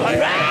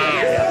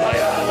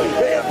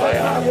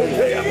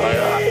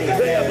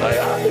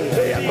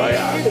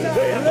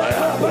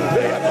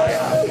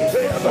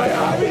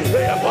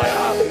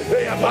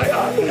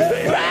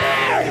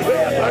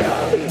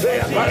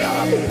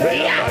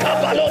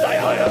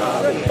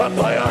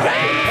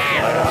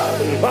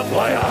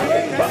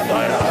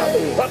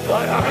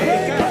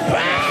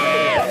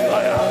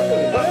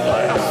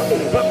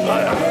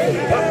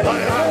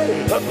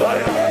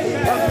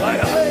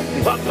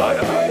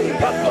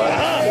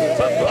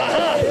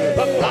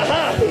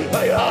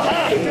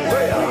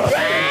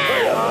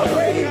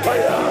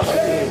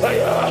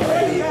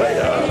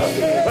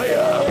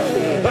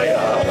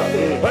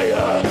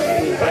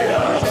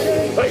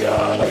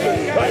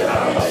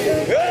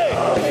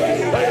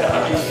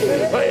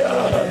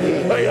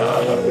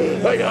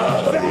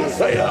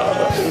 In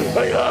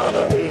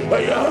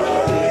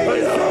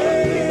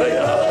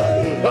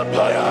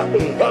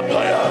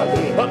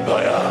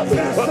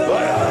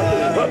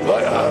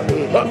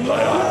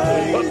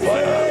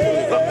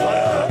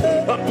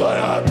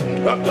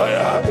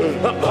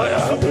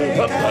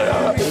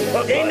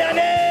the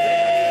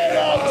name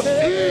of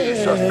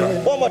Jesus.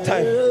 One more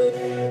time.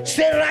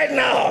 Say right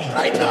now.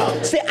 Right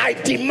now. Say I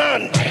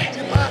demand.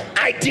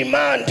 I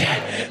demand.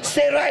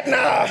 Say right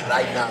now.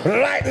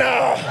 Right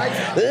now.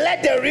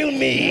 Let the real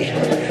me.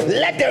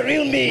 Let the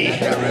real me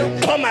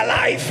come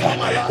alive.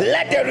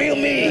 Let the real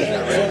me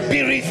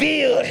be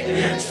revealed.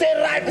 Say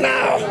right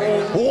now.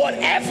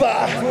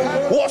 Whatever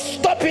was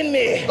stopping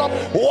me,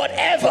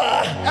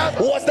 whatever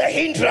was the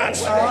hindrance,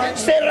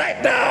 say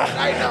right now.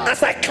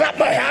 As I clap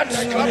my hands,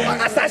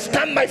 as I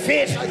stamp my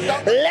feet,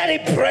 let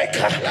it break.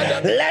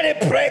 Let it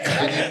break.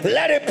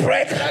 Let it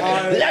break.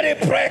 Let it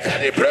break.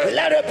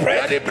 Let it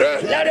break. Let it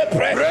break. Let it break. Let it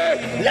break.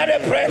 Let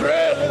it break.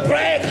 Break.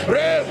 Break.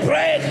 Break.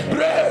 Break.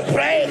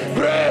 Break.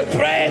 Break.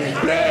 Break.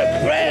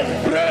 Break. Break.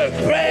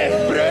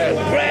 Break. Break.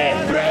 Break.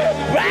 Break.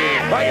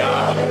 Fire.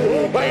 Fire.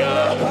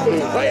 Fire.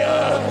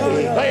 Fire.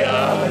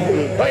 Fire.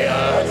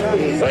 Fire.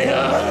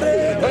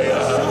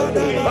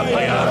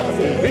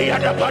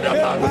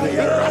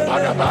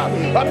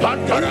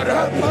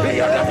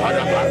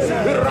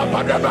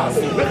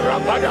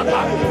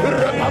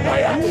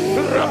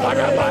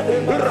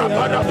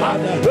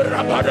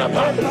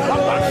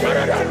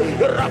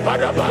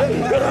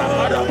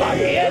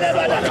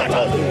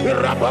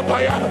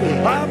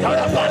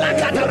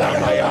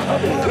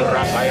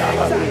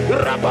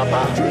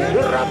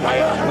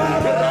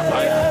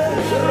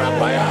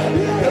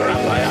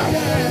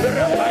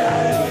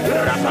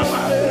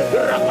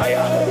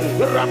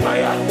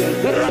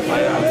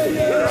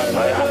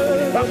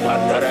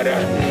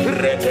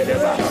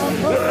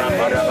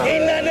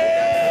 In the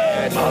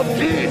name of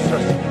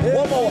Jesus.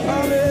 One more.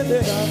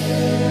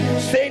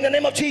 Say in the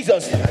name of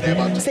Jesus.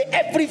 Say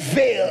every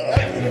veil,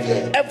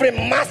 every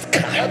mask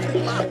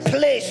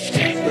placed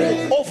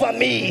over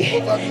me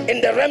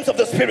in the realms of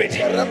the spirit.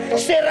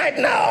 Say right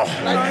now,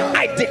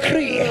 I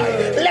decree,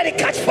 let it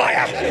catch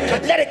fire.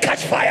 Let it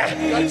catch fire.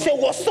 Say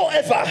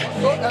whatsoever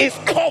is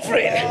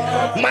covering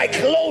my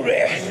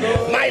glory,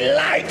 my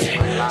light.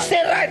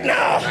 Say right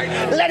now,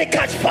 let it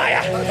catch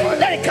fire.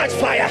 Let it catch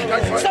fire.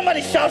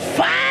 Somebody shout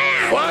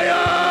fire.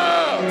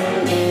 Fire.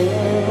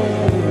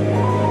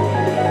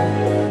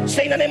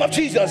 Say in the name of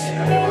Jesus.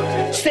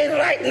 Say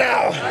right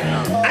now,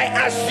 I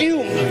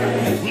assume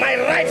my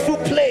rightful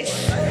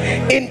place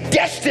in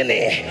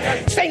destiny.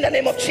 Say in the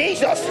name of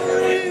Jesus,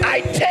 I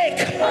take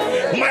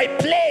my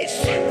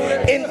place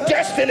in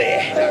destiny.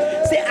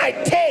 Say I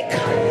take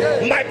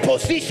my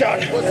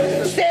position.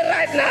 Say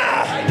right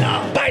now,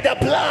 by the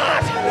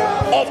blood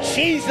of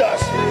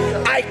Jesus,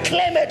 I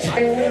claim it.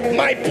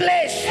 My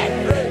place,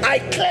 I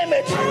claim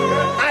it.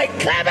 I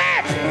claim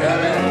it.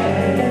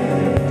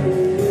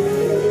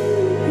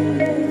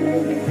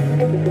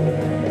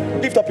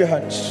 Lift up your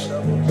hands.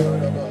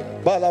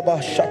 Balaba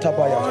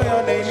Shatabaya.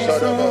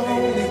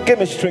 Give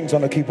me strings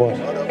on the keyboard.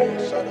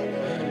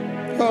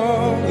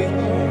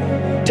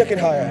 Take it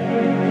higher.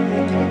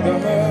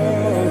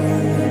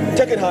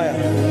 Take it higher.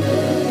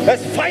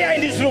 There's fire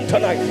in this room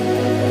tonight.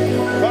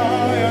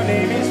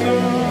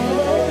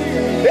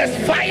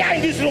 There's fire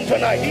in this room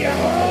tonight.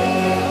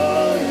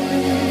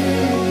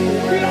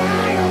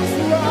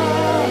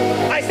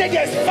 I said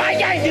there's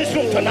fire in this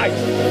room tonight.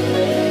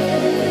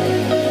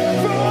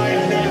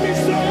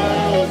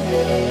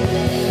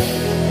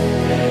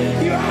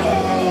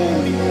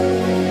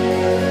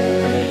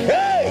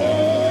 Hey,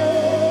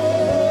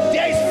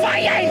 there is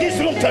fire in this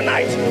room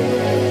tonight.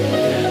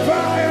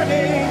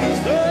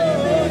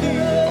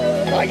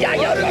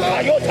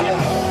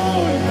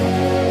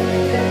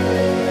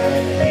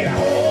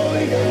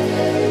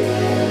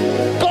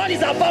 God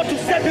is about to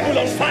set people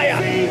on fire.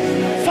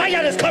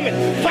 Fire is coming.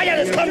 Fire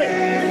is coming.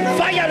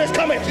 Fire is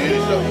coming.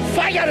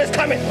 Fire is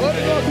coming.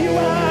 You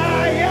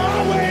are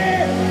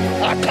Yahweh.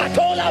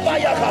 Akatola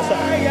Bayakasa.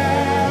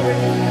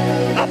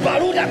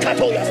 Aparuda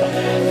Katoyasa.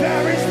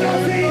 There is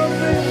nothing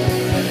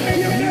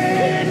you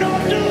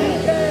cannot do.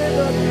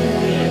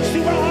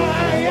 You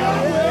are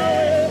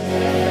Yahweh.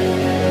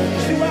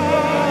 You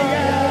are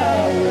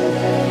Yahweh.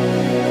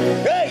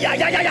 Hey,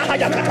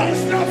 there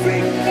is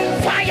nothing.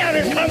 Fire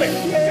is coming.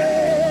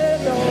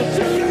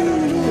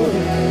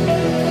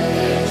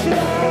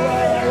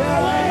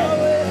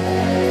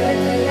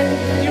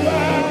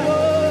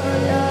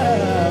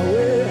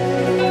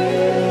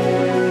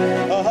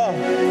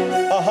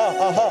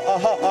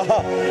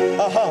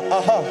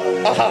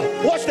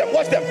 Watch them,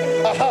 watch them.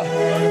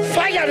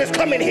 Fire is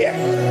coming here.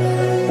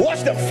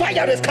 Watch them,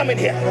 fire is coming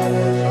here.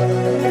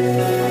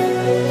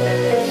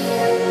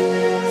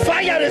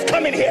 Fire is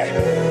coming here.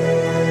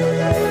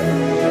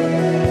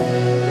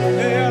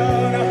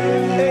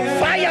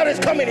 Fire is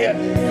coming here.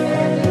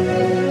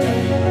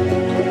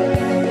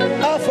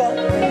 Alpha.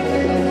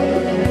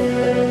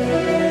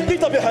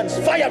 Lift up your hands.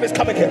 Fire is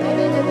coming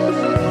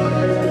here.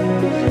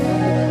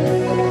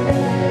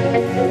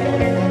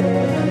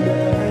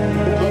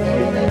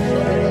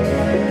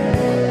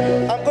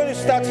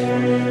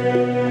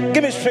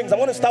 Give me strings. I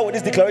want to start with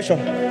this declaration.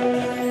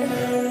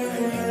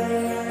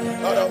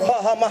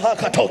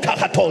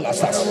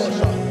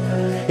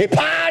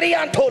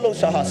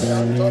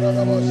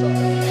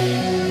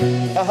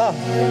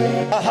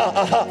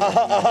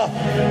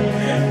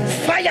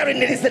 Fire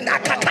in it is an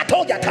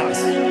akakatoyatas.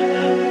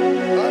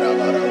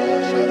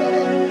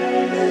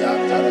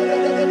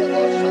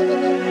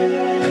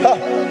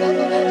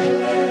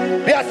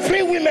 There are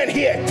 3 women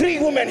here. 3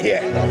 women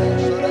here.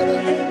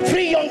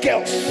 3 young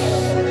girls.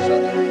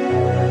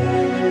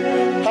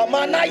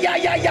 Hamana ya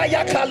ya ya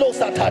ya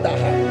kalosa tada.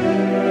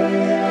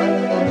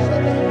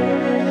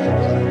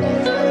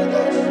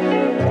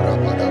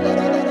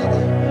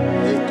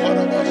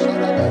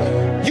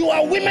 You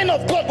are women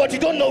of God, but you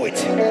don't know it.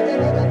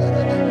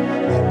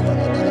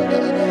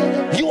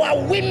 You are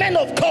women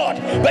of God,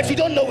 but you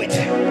don't know it.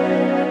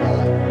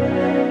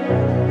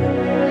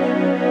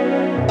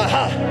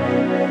 Aha.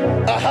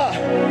 Aha.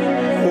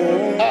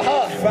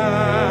 Aha.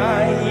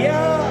 Fire.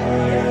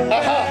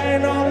 Aha.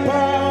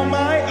 Upon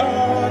my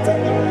altar.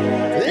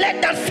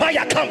 Let that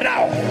fire come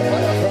now.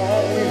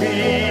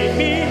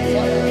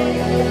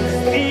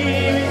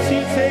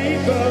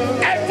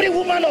 Every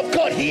woman of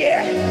God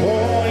here.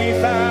 Holy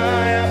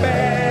fire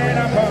burn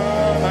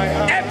upon my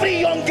altar. Every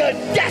young girl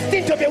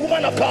destined to be a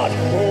woman of God.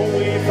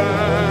 Holy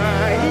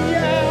fire.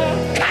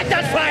 Catch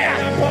that fire.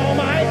 Upon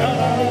my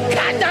altar.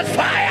 Catch that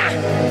fire.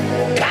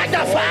 Catch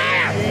that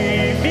fire.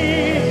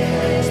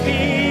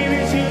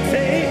 Spirit, you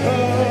take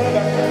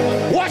over.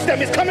 Watch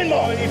them, it's coming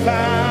more. Holy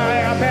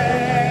fire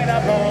burn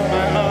upon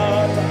my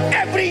altar.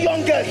 Every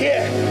young girl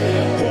here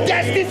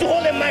destined to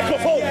hold a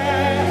microphone.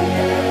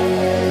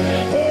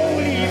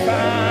 Holy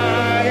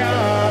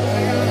fire.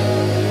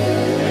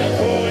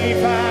 Holy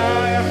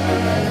fire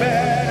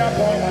burn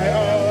upon my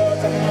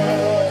altar.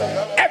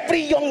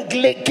 Every young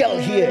girl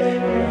here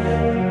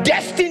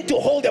destined to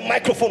hold the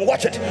microphone.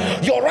 Watch it.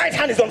 Your right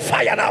hand is on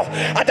fire now.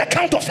 At the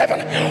count of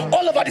 7,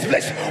 all over this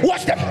place.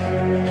 Watch them.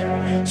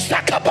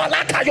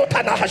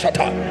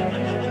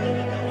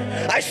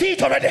 I see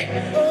it already.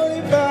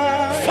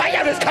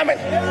 Fire is coming.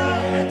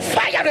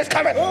 Fire is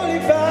coming.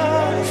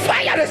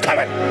 Fire is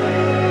coming.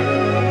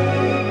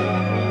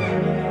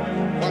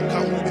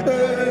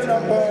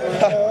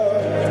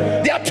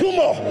 There are 2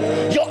 more.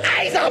 Your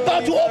eyes are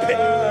about to open.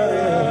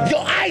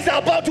 Your eyes are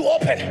about to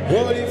open.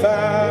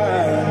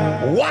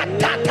 What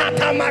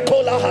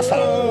makola hasa.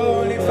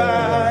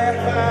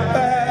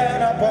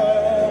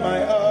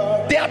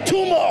 There are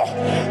 2 more.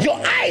 Your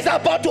eyes are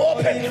about to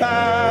open.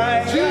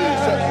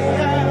 Jesus.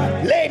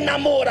 Le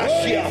namora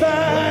shia.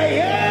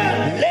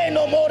 Le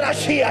nomora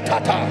shia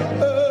tata.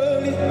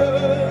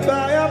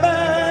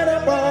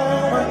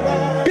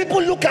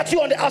 People look at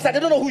you on the outside. They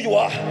don't know who you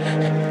are.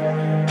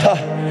 Ha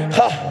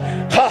ha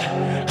ha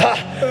ha.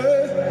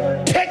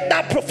 Take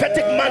that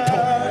prophetic mantle.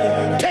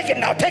 Take it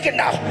now. Take it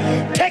now.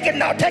 Take it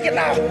now. Take it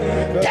now.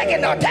 Take it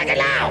now. Take it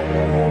now.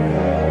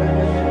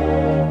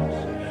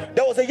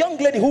 There was a young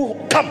lady who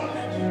come.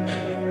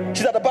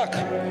 She's at the back.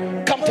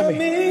 Come to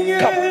me.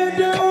 Come.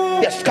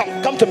 Yes,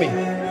 come to me.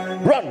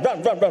 Run.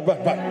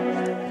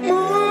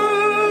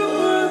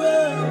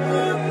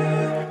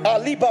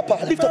 Ali Baba,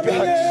 lift up your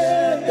hands.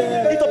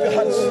 Lift up your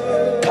hands.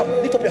 Come,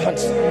 lift up your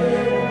hands.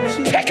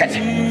 Take it.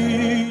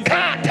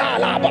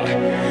 Katalaba.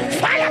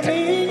 Fire.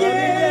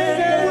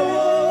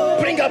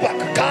 Bring her back.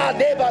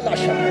 Kadeba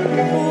Lasha.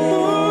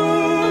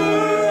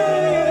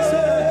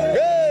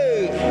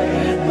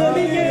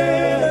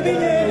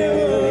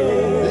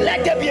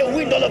 Let there be a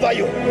wind all over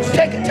you.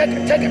 Take it. Fire.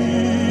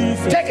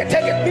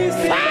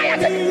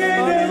 Take it.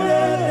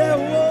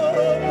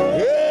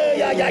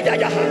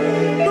 Yeah.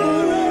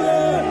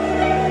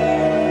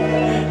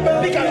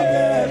 Pick her up.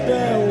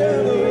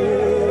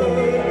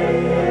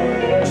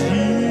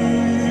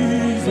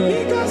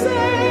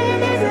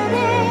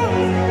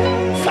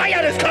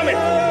 Fire is coming.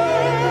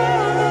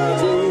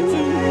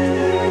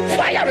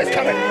 Fire is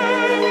coming.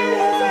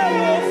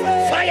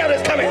 Fire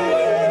is coming.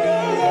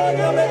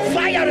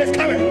 Fire is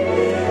coming.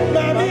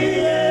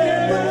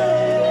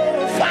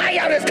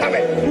 Fire is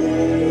coming.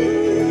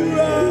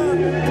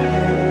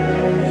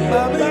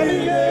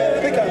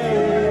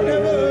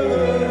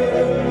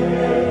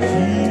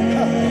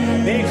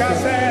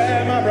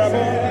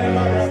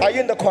 Are you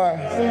in the choir?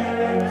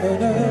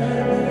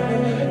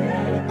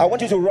 I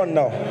want you to run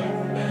now.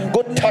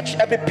 Go touch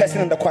every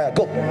person in the choir.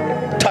 Go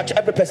touch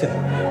every person.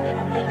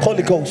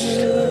 Holy Ghost,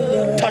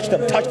 touch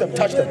them. Touch them.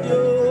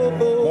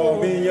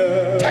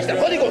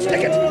 Holy Ghost,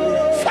 take it.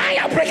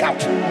 Fire, break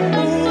out.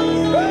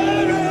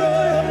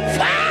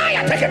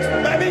 Fire, take it.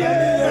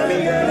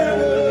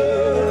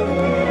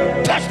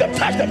 Touch them.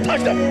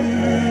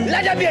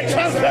 Let there be a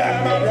transfer.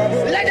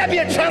 Let there be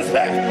a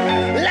transfer.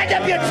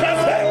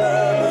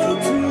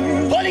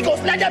 Holy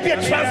Ghost, let there be a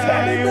transfer.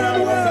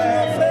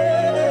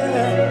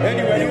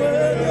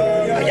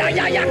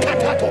 Ya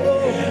katato.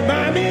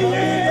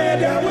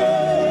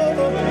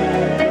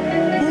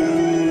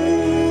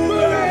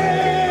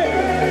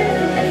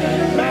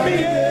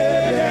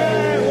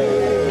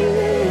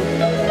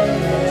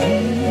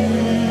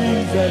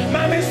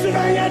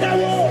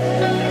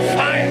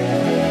 Fire.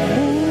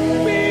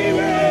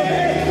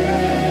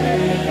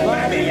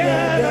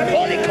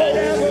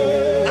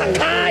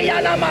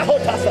 Ayana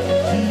Mahotasa.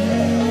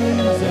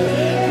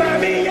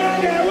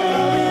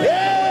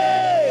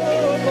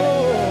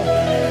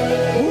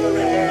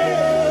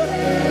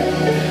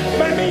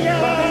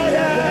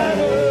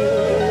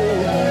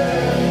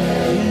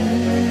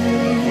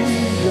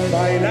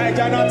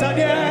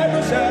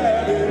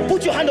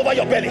 Put your hand over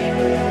your belly.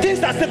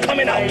 Things are still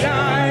coming out.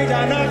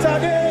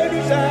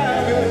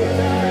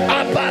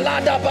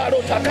 Abalada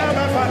barotaka.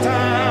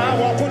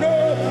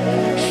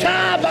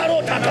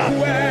 Shabarotaka.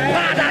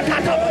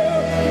 Padataka.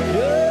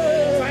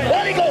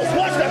 Holy Ghost,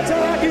 watch them.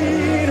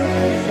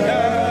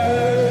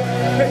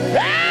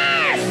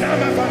 Yes!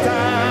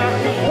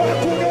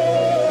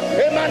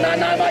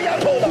 Emanana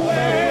mayatola.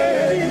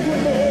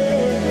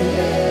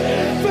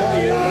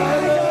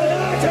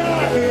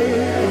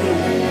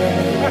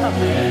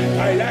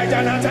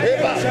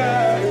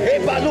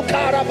 Eba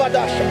lukara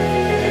badasha.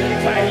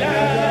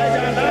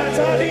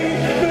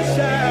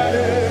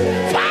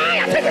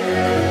 Fire take it.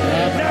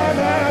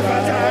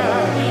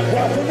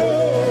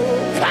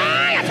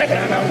 Fire take it.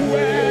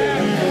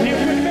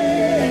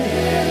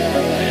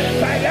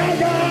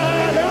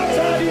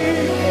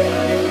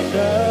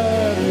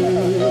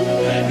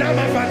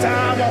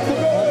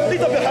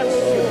 Lift up your hands.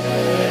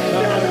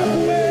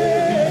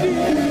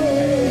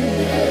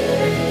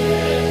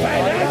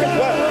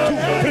 1, 2,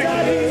 3,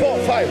 4,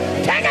 5.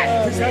 Take it.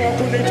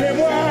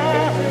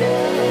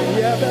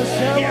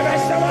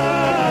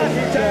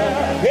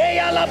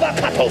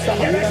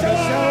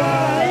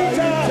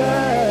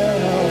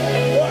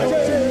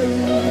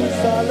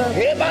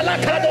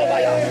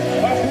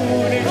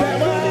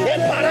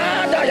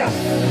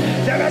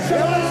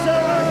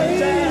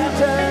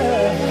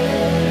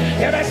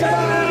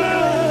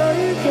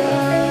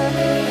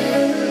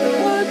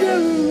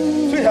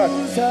 Sweetheart,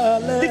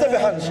 lift up your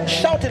hands.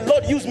 Shout it,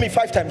 Lord, use me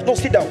 5 times. Don't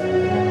sit down.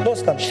 Don't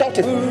stand. Shout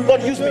it,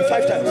 Lord, use me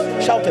 5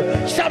 times. Shout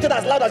it. Shout it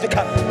as loud as you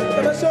can.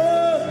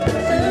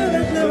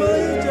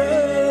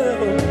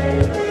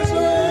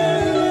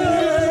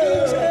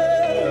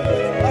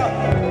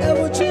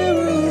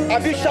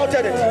 Have you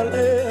shouted it?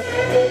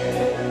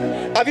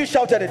 Have you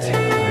shouted it?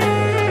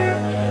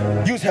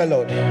 Use her,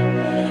 Lord.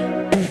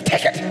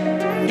 Take it.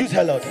 Use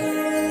her, Lord.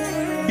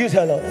 Use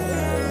her, Lord.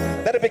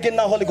 Let it begin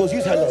now, Holy Ghost.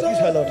 Use her, Lord. Use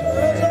her, Lord.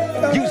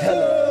 Use her,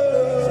 Lord.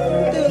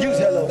 Use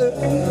her, Lord.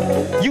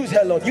 Use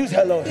her, Lord. Use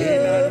her, Lord.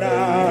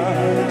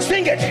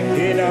 Sing it.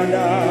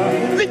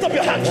 Lift up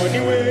your hands.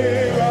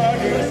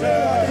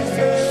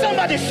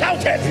 Somebody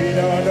shout it.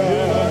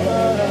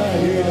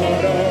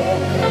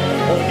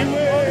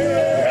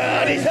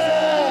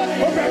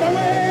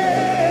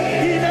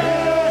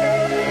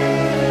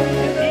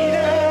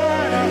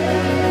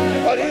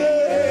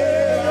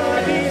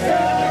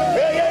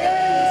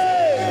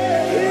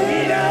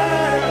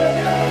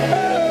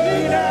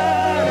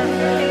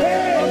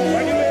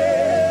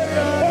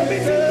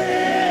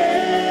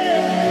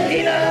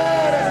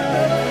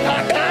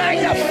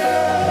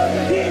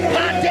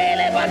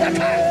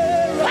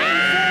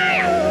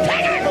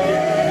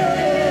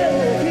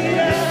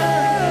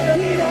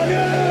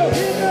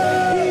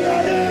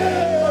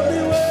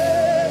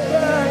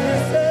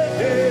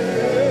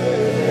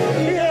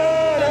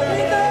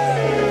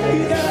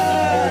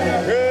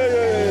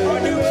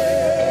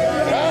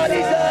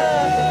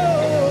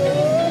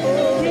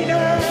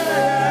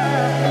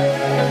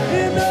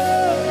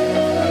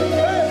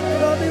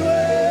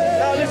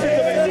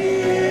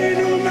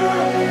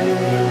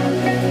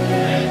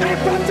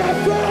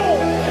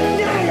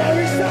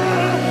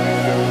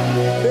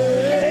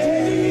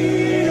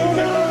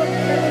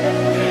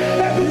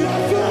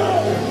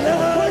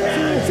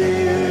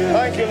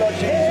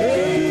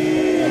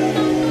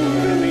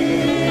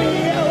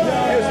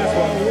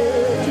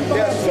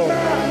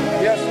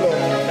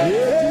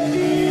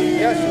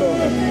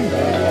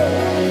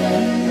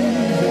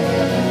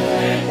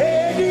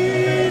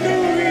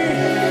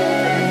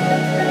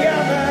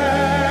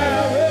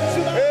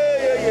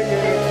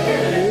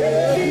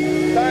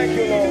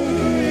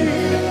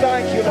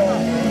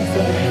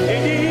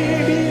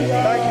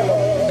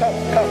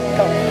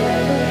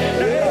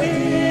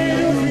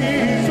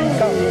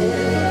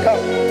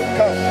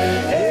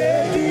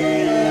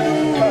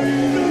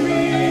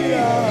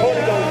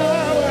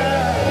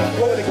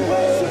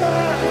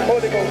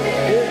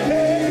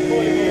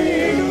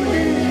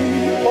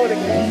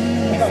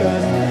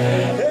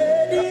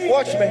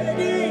 Watch me.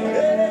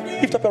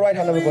 Lift up your right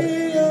hand, everybody.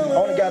 I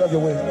want to get out of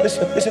your way.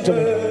 Listen to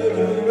me.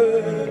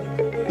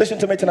 Listen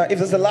to me tonight. If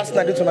this is the last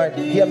night tonight,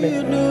 hear me.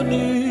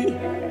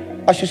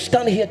 As you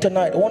stand here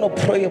tonight, I want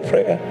to pray a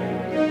prayer.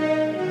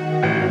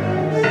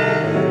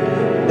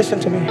 Listen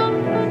to me.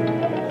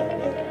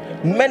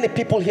 Many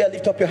people here,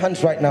 lift up your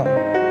hands right now.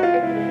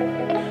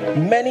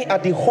 Many are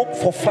the hope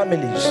for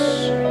families.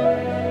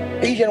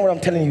 Are you hearing what I'm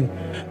telling you?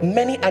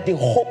 Many are the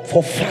hope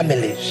for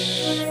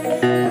families.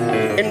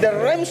 In the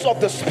realms of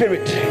the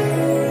spirit,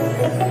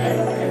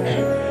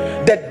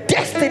 the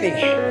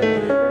destiny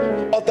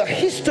of the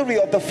history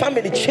of the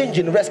family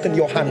changing rests in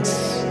your hands.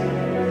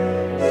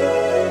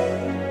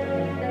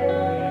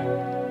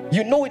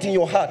 You know it in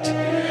your heart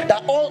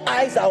that all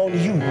eyes are on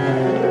you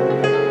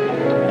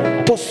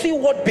to see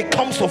what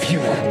becomes of you.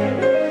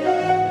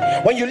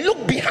 When you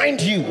look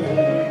behind you,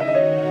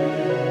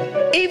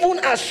 even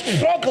as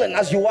struggling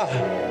as you are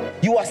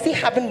still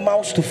having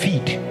mouths to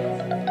feed.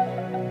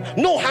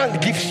 No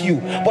hand gives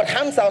you, but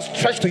hands are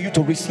stretched to you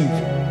to receive.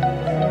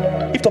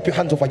 Lift up your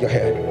hands over your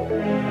head.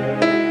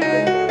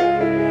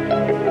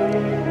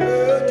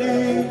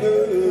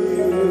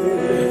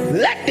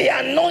 Let the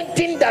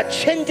anointing that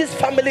changes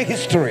family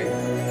history,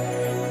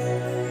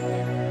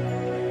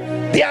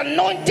 the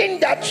anointing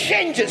that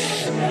changes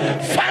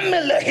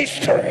family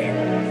history,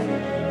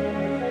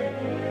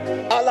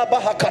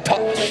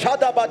 Alabahakata,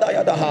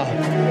 Shadabadayadaha,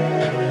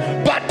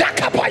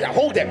 Badakapaya,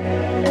 hold them.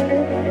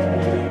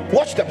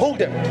 Watch them, hold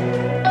them.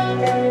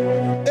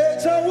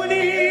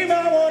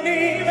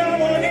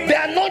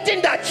 The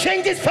anointing that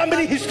changes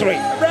family history.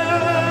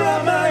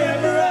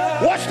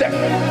 Watch them.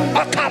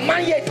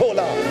 Akamanye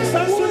Tola.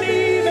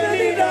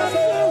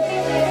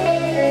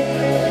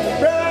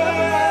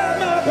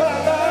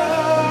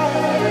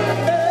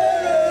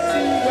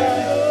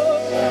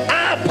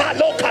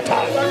 Apalokata.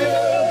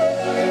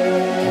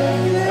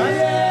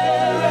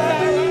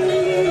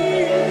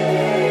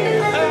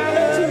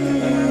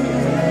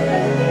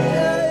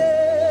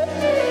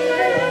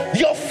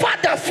 Your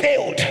father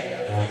failed,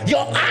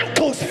 your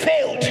uncles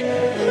failed.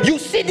 You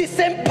see the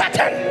same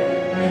pattern.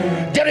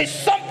 There is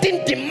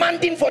something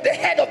demanding for the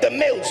head of the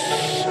males,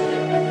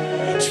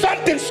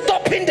 something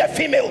stopping the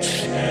females.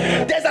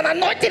 There's an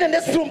anointing in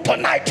this room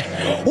tonight.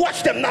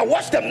 Watch them now,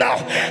 watch them now.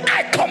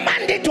 I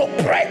command it to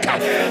break.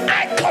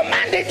 I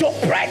command it to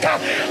break.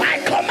 I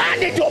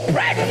command it to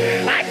break.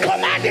 I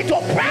command it to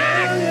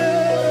break.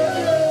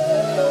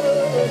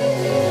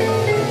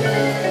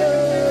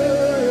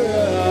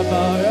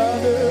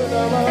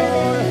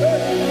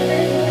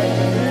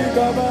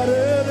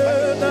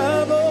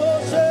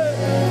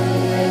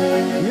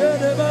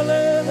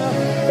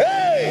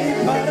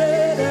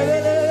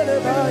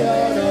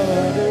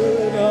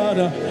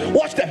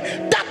 Watch them.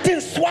 That thing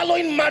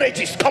swallowing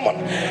marriages. Come on.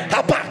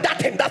 That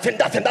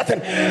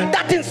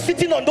thing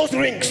sitting on those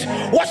rings.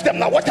 Watch them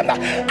now. Watch them now.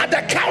 At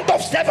the count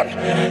of 7.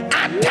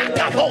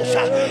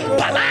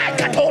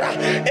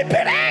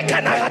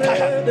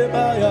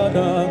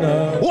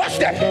 Watch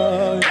them.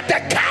 At the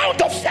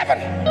count of 7.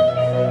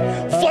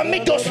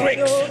 Vomit those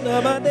rings.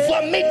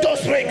 Vomit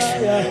those rings.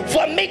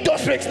 Vomit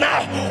those rings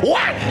now.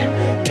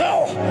 1,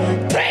 2,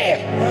 3,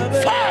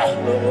 4,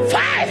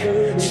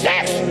 5,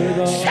 6,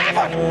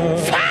 7.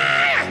 Fire.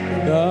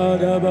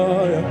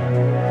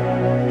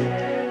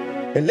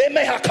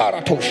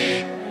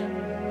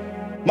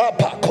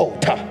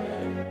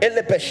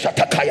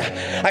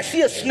 I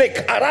see a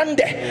snake around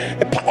there.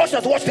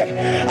 Ushers, watch them.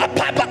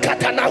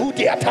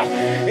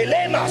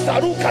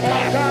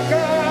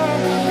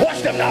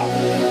 Watch them now.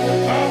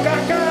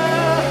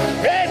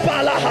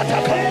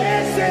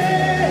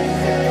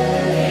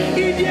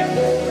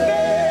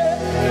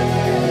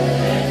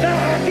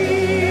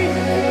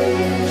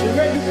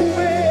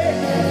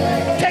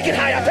 Take it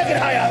higher, take it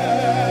higher.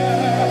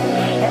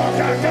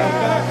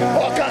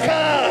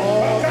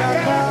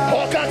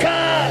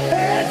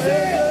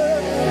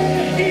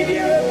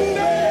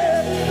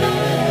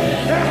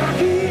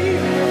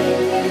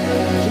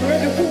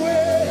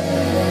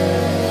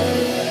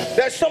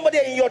 There's somebody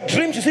in your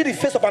dreams, you see the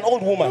face of an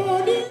old woman.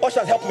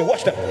 Ushers, help me,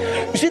 watch them.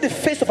 You see the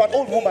face of an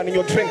old woman in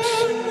your dreams.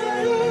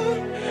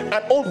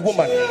 An old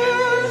woman.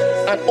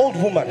 An old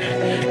woman.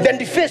 Then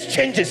the face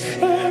changes.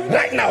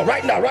 Right now,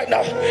 right now, right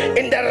now.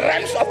 In the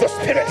realms of the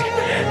spirit,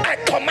 I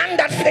command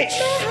that face.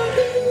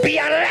 Be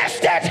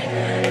arrested.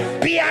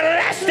 Be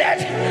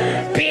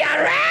arrested. Be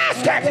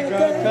arrested.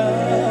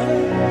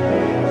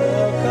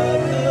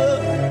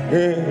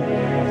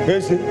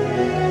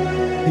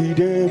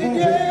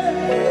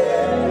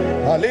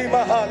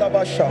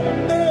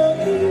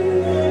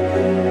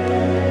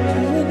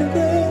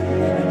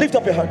 Lift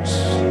up your hands.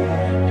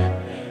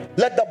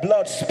 Let the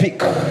blood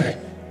speak.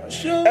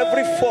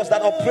 Every force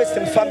that operates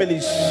in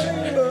families,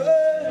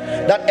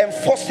 that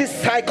enforces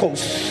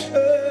cycles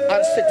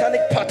and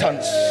satanic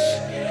patterns,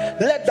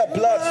 let the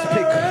blood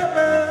speak.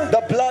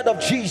 The blood of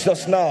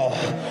Jesus now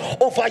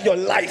over your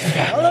life,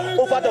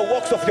 over the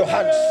works of your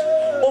hands,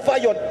 over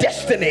your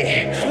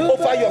destiny,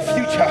 over your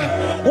future.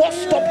 What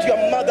stopped your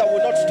mother will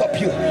not stop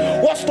you.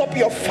 What stopped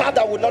your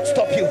father will not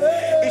stop you.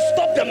 It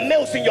stopped the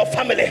males in your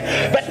family.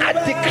 But I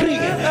decree,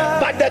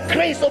 by the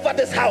grace over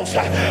this house,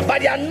 by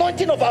the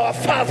anointing of our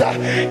Father,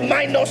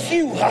 minus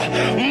you,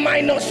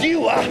 minus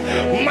you,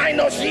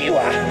 minus you,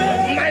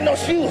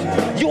 minus you,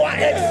 you are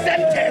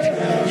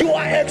exempted. You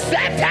are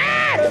exempted.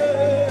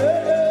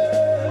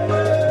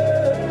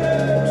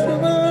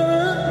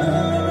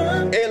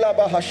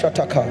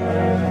 Elabahashataka.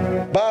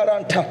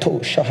 Barantato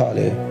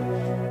Shahale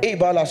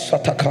Ibala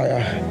Satakaya.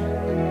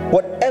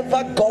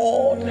 Whatever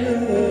God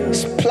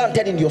is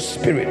planted in your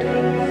spirit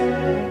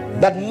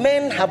that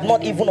men have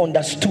not even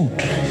understood,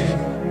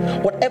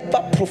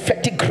 whatever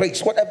prophetic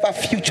grace, whatever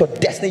future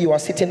destiny you are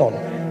sitting on,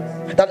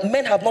 that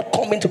men have not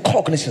come into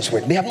cognizance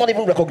with, they have not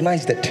even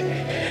recognized it,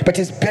 but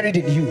it's buried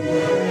in you.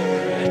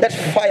 Let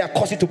fire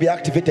cause it to be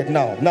activated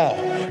now, now,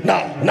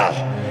 now, now.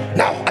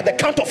 Now, at the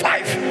count of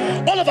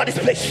 5, all over this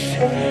place,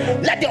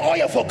 let the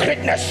oil for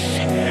greatness,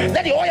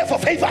 let the oil for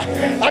favor,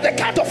 at the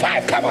count of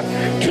 5, come on,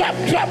 drop,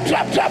 drop,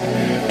 drop, drop,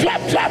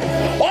 drop, drop,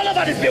 all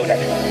over this building.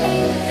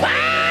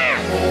 Fire!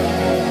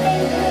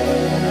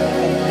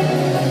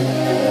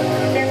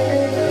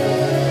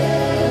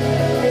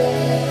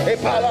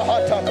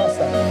 Epalahata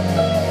kasa,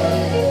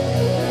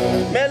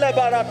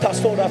 melebarata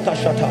sorata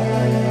shata,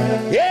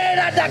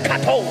 yera da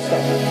katosa.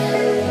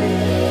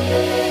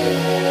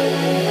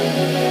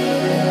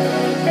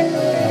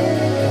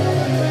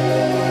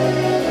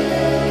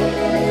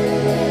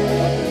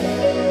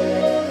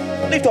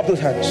 Lift up those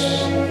hands.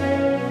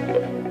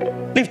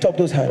 Lift up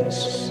those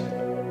hands.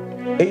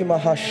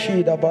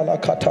 Emahashida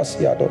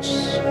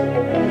balakatasiados.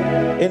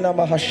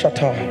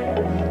 Enamahashata.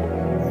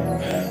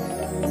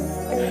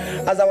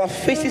 As our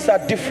faces are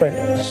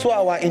different, so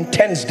our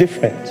intents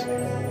different.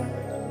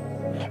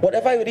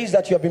 Whatever it is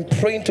that you have been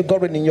praying to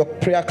God in your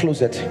prayer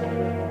closet,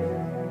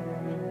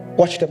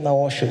 watch them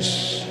now,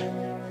 ushers.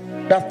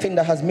 That thing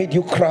that has made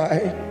you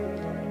cry,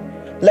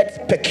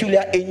 let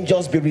peculiar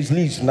angels be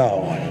released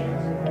now.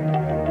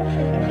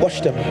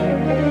 Watch them.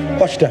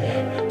 Watch them.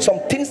 Some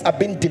things are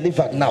being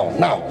delivered now.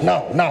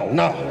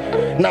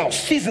 Now,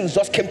 seasons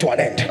just came to an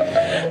end.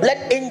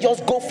 Let angels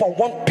go from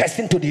one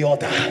person to the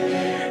other.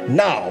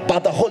 Now, by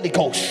the Holy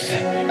Ghost.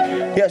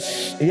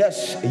 Yes.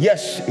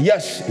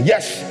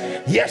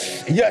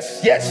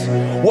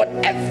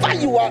 Whatever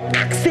you are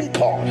asking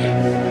God,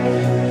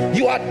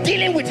 you are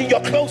dealing with in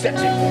your closet.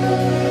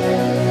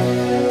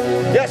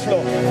 Yes,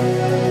 Lord.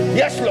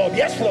 Yes, Lord.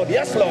 Yes, Lord.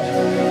 Yes, Lord.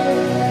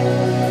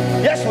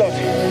 Yes, Lord.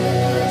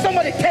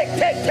 Somebody take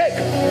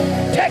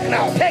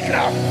now. Take him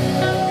now.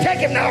 Take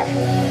him now.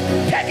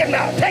 Take him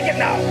now. Take him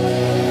now.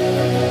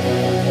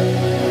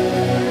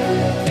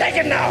 Take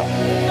him now.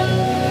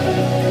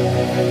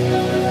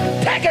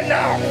 Take it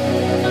now.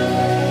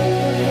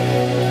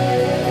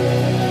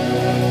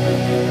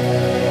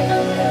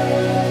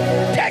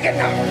 Take it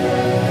now.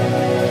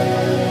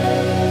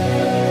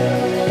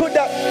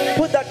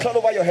 Put that cloth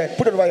over your head.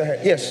 Put it over your head.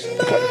 Yes.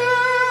 The cloth.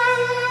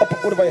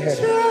 Put it over your head.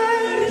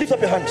 Lift up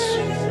your hands.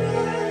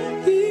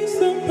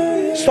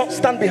 Stop.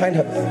 Stand behind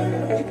her.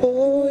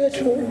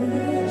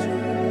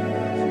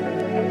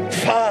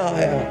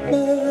 Fire.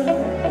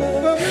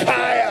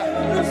 Fire.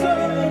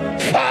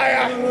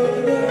 Fire.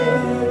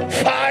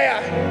 Fire.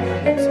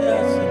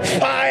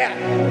 Fire.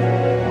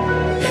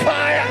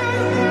 Fire.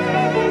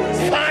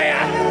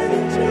 Fire.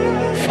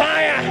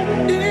 Fire.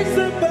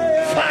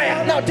 Fire.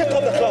 Now take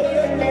off the cloth.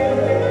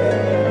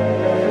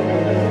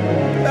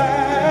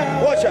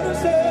 Watch her.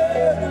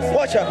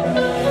 Watch her.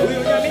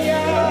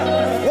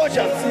 Watch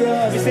her.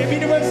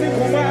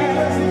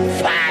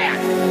 Fire.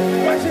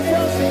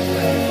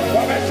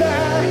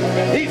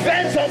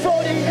 Events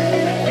unfolding.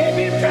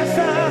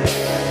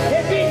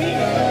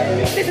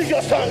 This is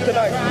your song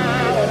tonight.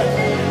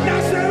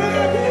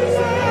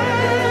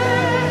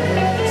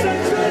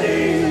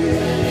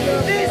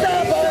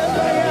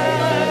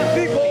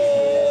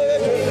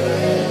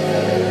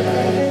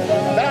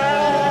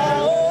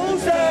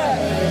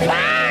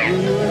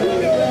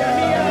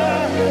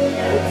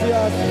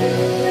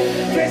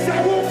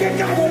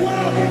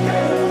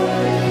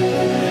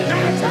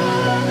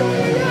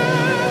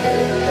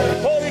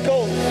 Holy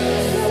Ghost.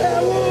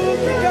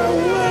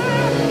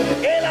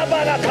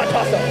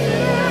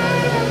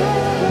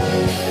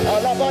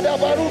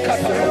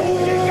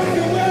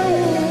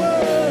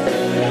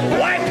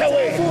 Wiped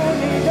away.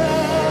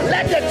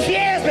 Let the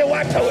tears be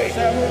wiped away.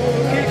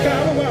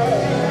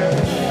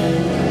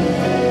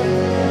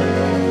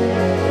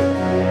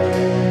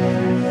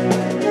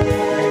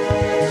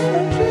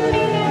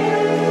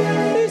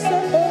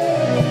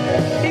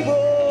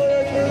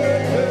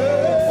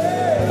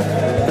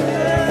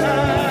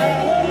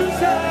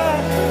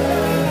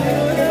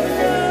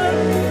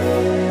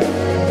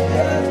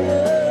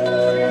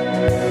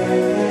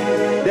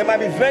 There might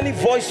be many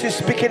voices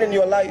speaking in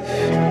your life,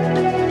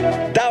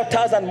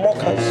 doubters and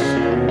mockers,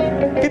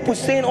 people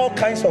saying all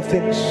kinds of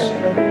things.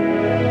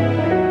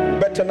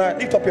 But tonight,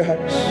 lift up your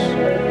hands.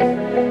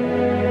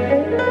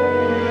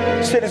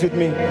 Say this with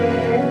me.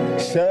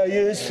 Say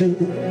yes,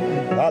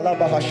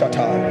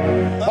 Alabahashata.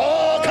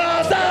 Oh,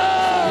 Kaza,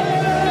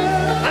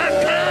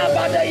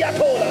 Akabade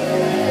Yakola.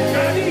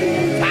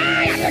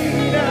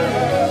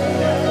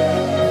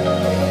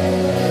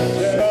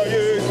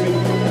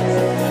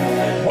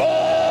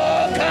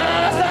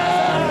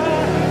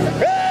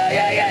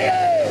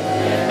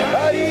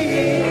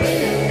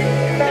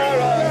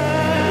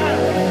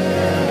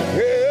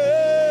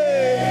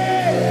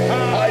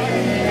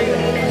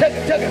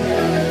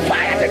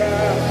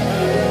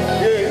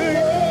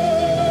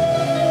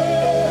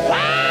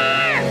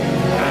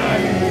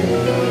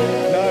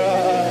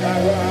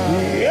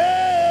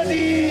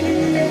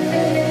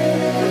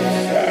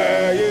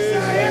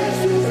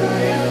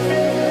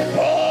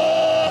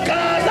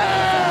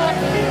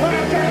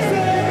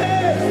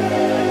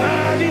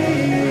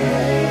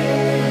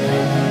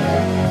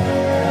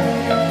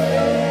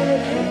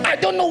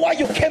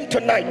 You came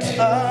tonight,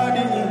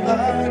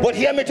 but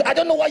hear me. I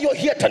don't know why you're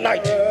here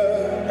tonight.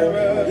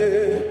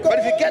 But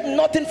if you get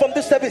nothing from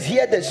this service,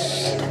 hear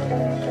this.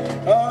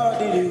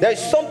 There is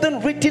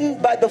something written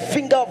by the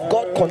finger of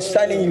God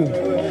concerning you.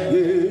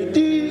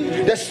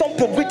 There's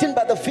something written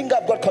by the finger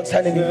of God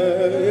concerning you.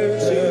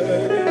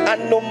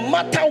 And no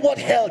matter what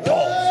hell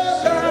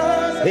does,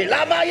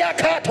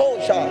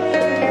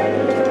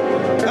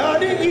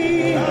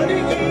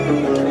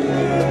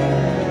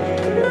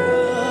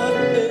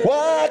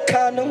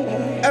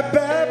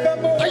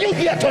 are you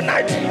here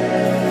tonight?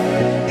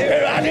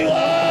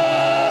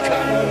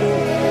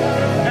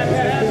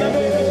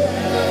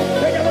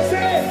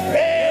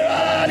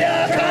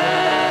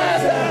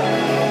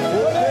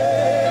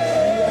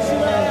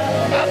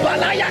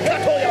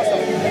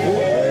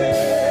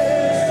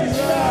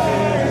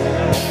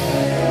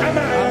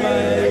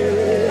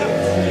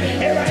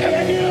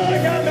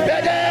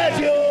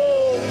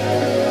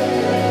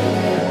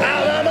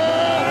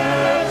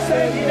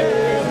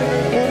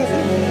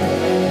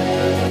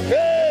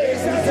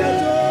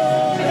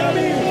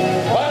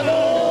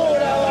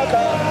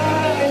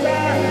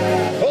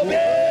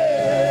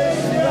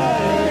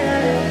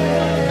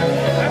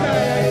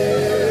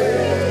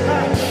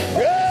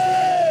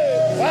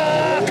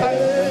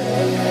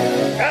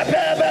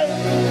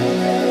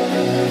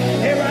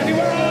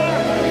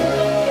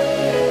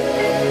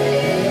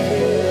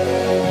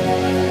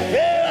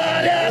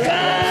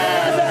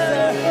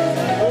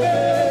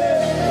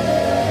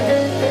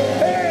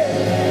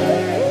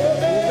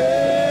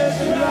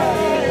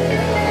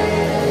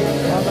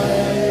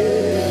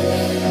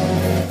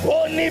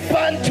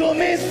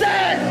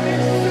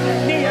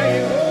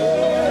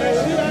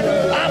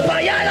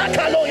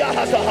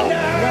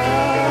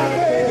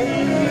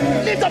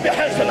 Lift up your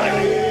hands tonight.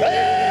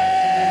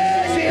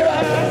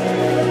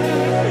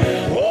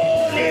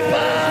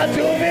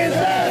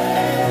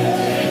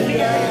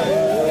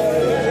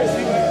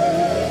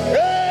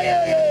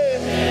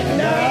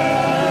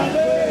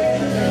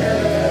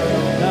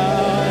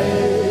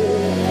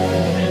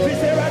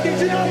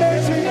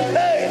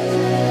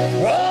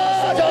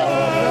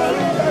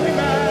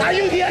 Are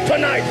you here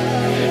tonight?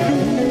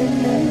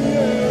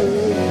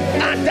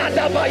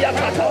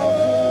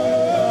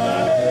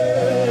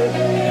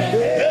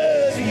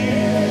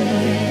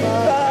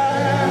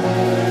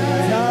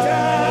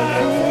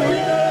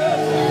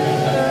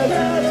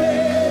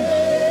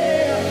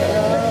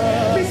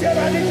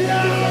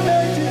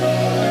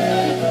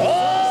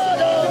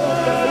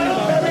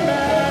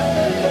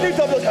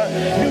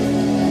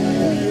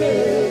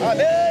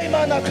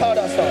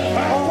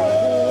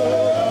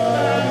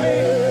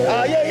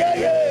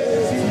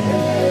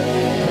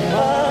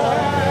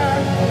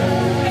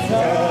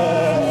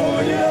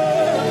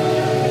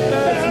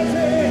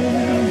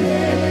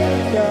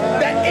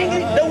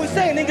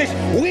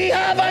 We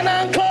have an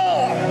anchor.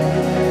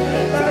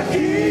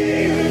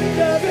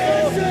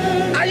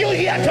 Are you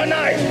here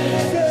tonight?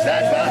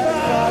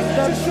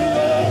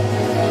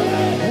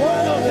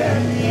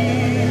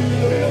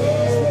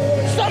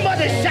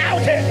 Somebody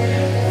shouted,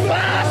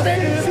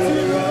 fasting.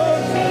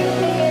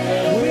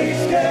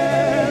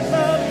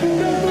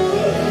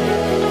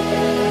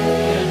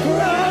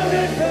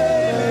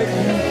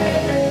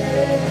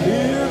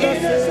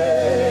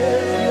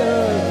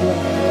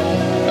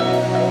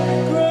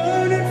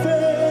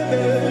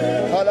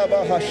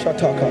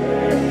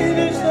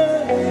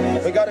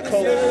 We gotta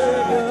close.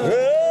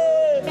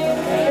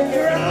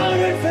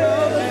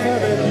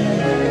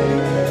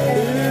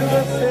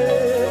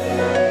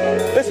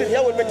 Listen,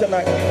 here with me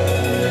tonight.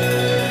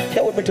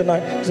 Here with me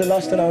tonight. It's the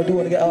last thing I do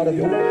when I get out of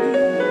you.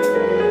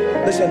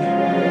 Listen,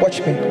 watch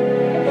me.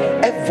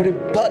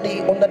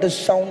 Everybody under the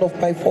sound of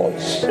my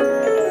voice,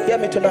 hear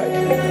me tonight.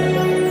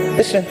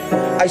 Listen,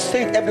 I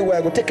say it everywhere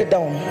I go. Take it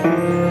down.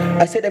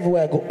 I say it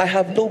everywhere I go. I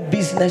have no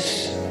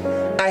business.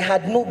 I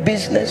had no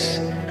business,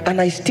 and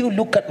I still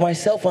look at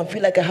myself and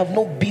feel like I have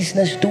no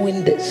business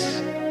doing this.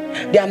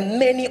 There are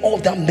many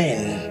other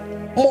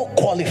men more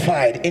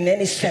qualified in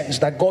any sense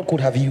that God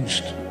could have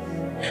used.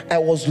 I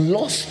was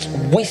lost,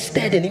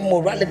 wasted in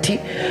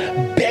immorality,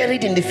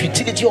 buried in the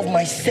futility of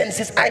my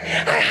senses.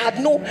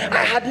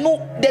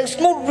 There's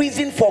no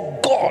reason for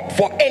God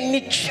for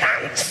any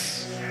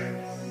chance.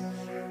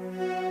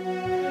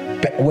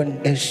 But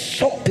when there's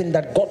something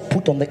that God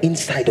put on the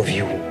inside of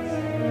you,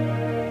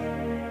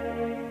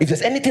 if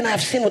there's anything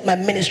I've seen with my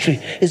ministry,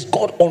 is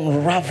God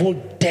unravel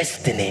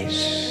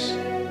destinies.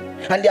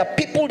 And there are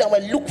people that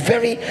will look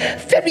very,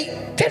 very,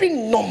 very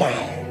normal,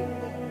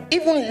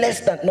 even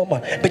less than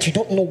normal, but you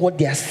don't know what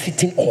they are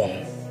sitting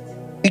on.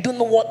 You don't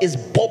know what is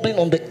bubbling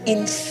on the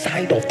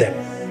inside of them.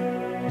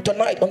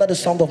 Tonight, under the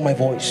sound of my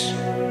voice,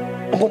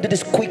 I'm going to do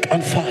this quick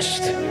and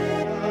fast.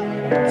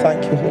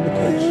 Thank you, Holy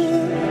Ghost.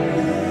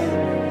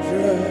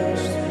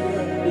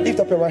 Lift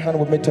up your right hand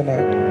with me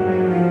tonight.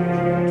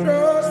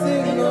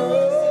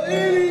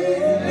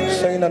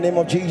 Say in the name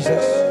of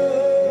Jesus.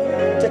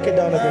 Take it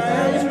down a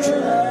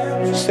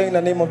bit. Say in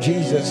the name of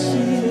Jesus.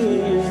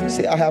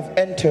 Say, I have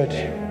entered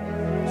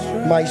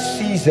my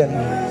season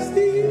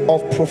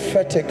of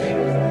prophetic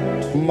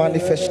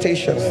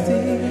manifestation.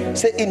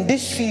 Say, in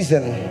this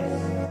season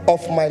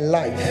of my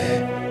life,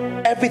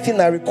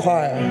 everything I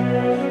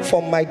require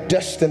for my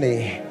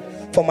destiny,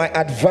 for my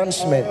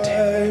advancement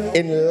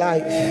in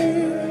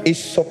life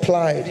is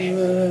supplied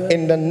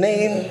in the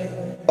name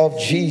of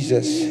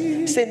Jesus.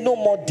 Say no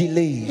more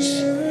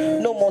delays,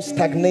 no more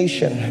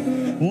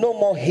stagnation, no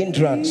more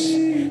hindrance.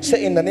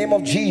 Say in the name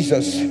of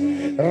Jesus,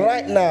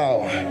 right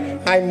now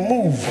I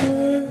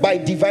move by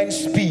divine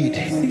speed.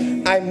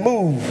 I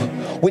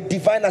move with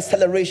divine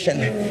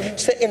acceleration.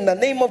 Say in the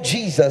name of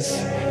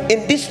Jesus,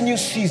 in this new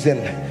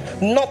season,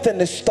 nothing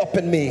is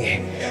stopping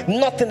me,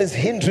 nothing is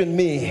hindering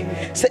me.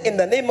 Say in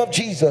the name of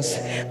Jesus,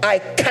 I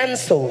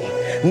cancel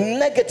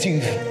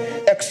negative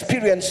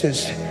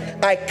experiences.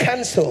 I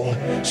cancel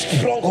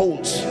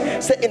strongholds.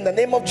 Say in the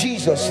name of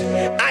Jesus,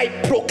 I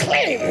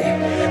proclaim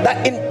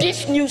that in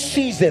this new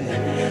season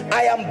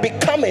I am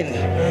becoming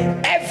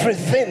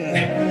everything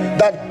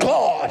that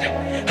God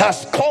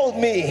has called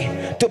me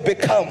to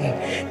become.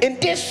 In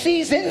this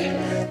season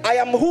I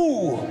am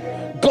who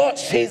God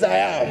says I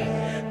am,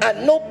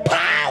 and no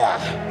power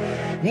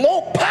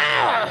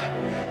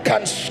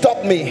can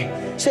stop me.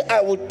 Say I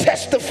will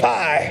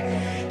testify.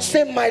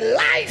 Say my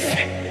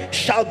life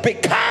shall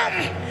become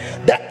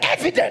the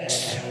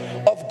evidence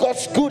of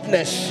God's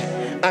goodness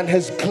and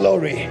his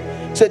glory.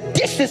 So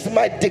this is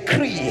my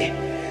decree,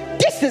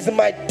 this is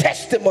my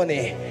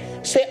testimony.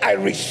 Say I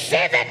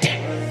receive it,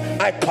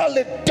 I call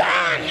it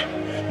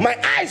done. My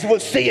eyes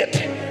will see it,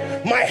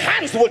 my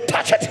hands will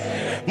touch it,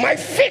 my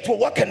feet will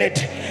walk in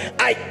it.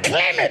 I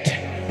claim it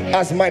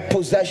as my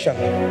possession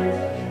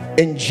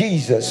in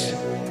Jesus'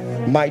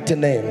 mighty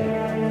name.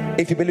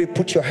 If you believe,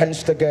 put your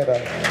hands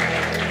together.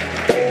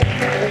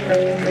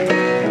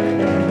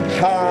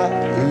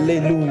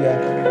 Hallelujah.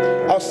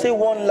 I'll say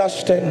one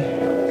last thing.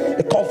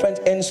 The conference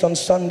ends on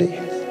Sunday.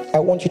 I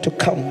want you to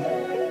come.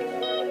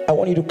 I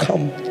want you to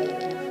come.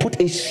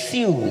 Put a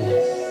seal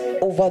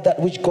over that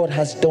which God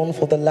has done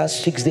for the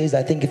last 6 days.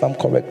 I think if I'm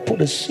correct, put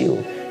a seal.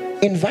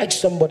 Invite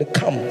somebody,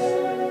 come.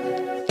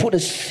 Put a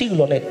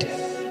seal on it.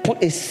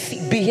 Put a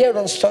seal. Be here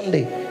on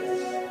Sunday.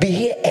 Be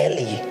here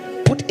early.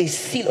 Put a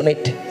seal on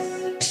it.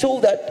 So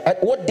that,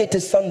 at what date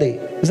is Sunday?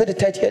 Is it the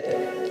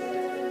 30th?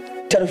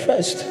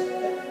 31st.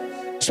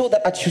 So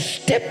that as you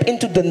step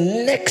into the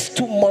next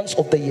 2 months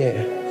of the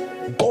year,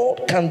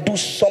 God can do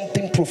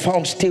something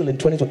profound still in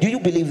 2020. Do you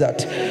believe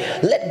that?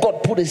 Let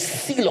God put a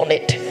seal on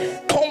it.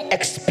 Come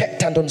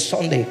expectant on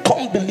Sunday.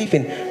 Come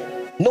believing,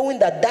 knowing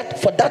that that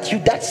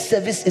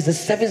service is a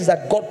service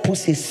that God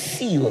puts a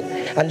seal,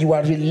 and you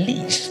are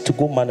released to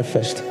go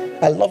manifest.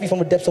 I love you from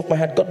the depths of my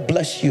heart. God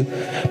bless you.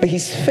 May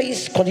his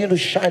face continue to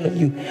shine on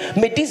you.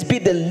 May this be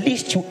the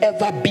least you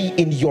ever be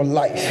in your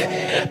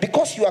life,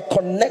 because you are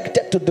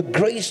connected to the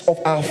grace of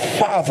our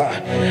Father,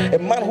 a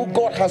man who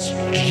God has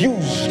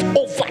used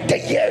over the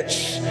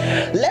years.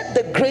 Let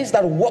the grace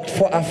that worked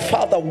for our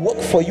Father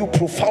work for you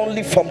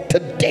profoundly from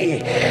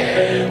today.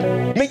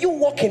 May you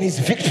walk in his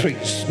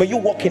victories. May you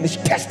walk in his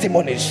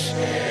testimonies.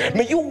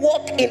 May you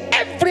walk in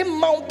every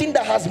mountain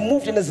that has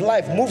moved in his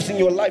life, moves in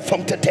your life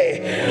from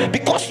today.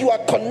 Because you are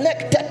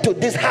connected to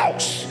this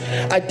house,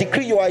 I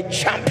decree you are a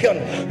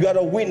champion. You are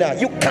a winner.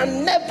 You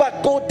can never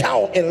go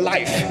down in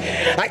life.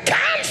 I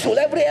cancel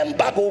every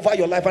embargo over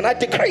your life, and I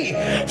decree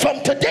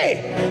from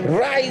today,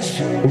 rise,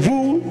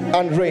 rule,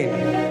 and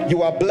reign.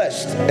 You are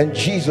blessed in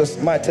Jesus'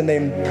 mighty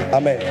name.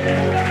 Amen.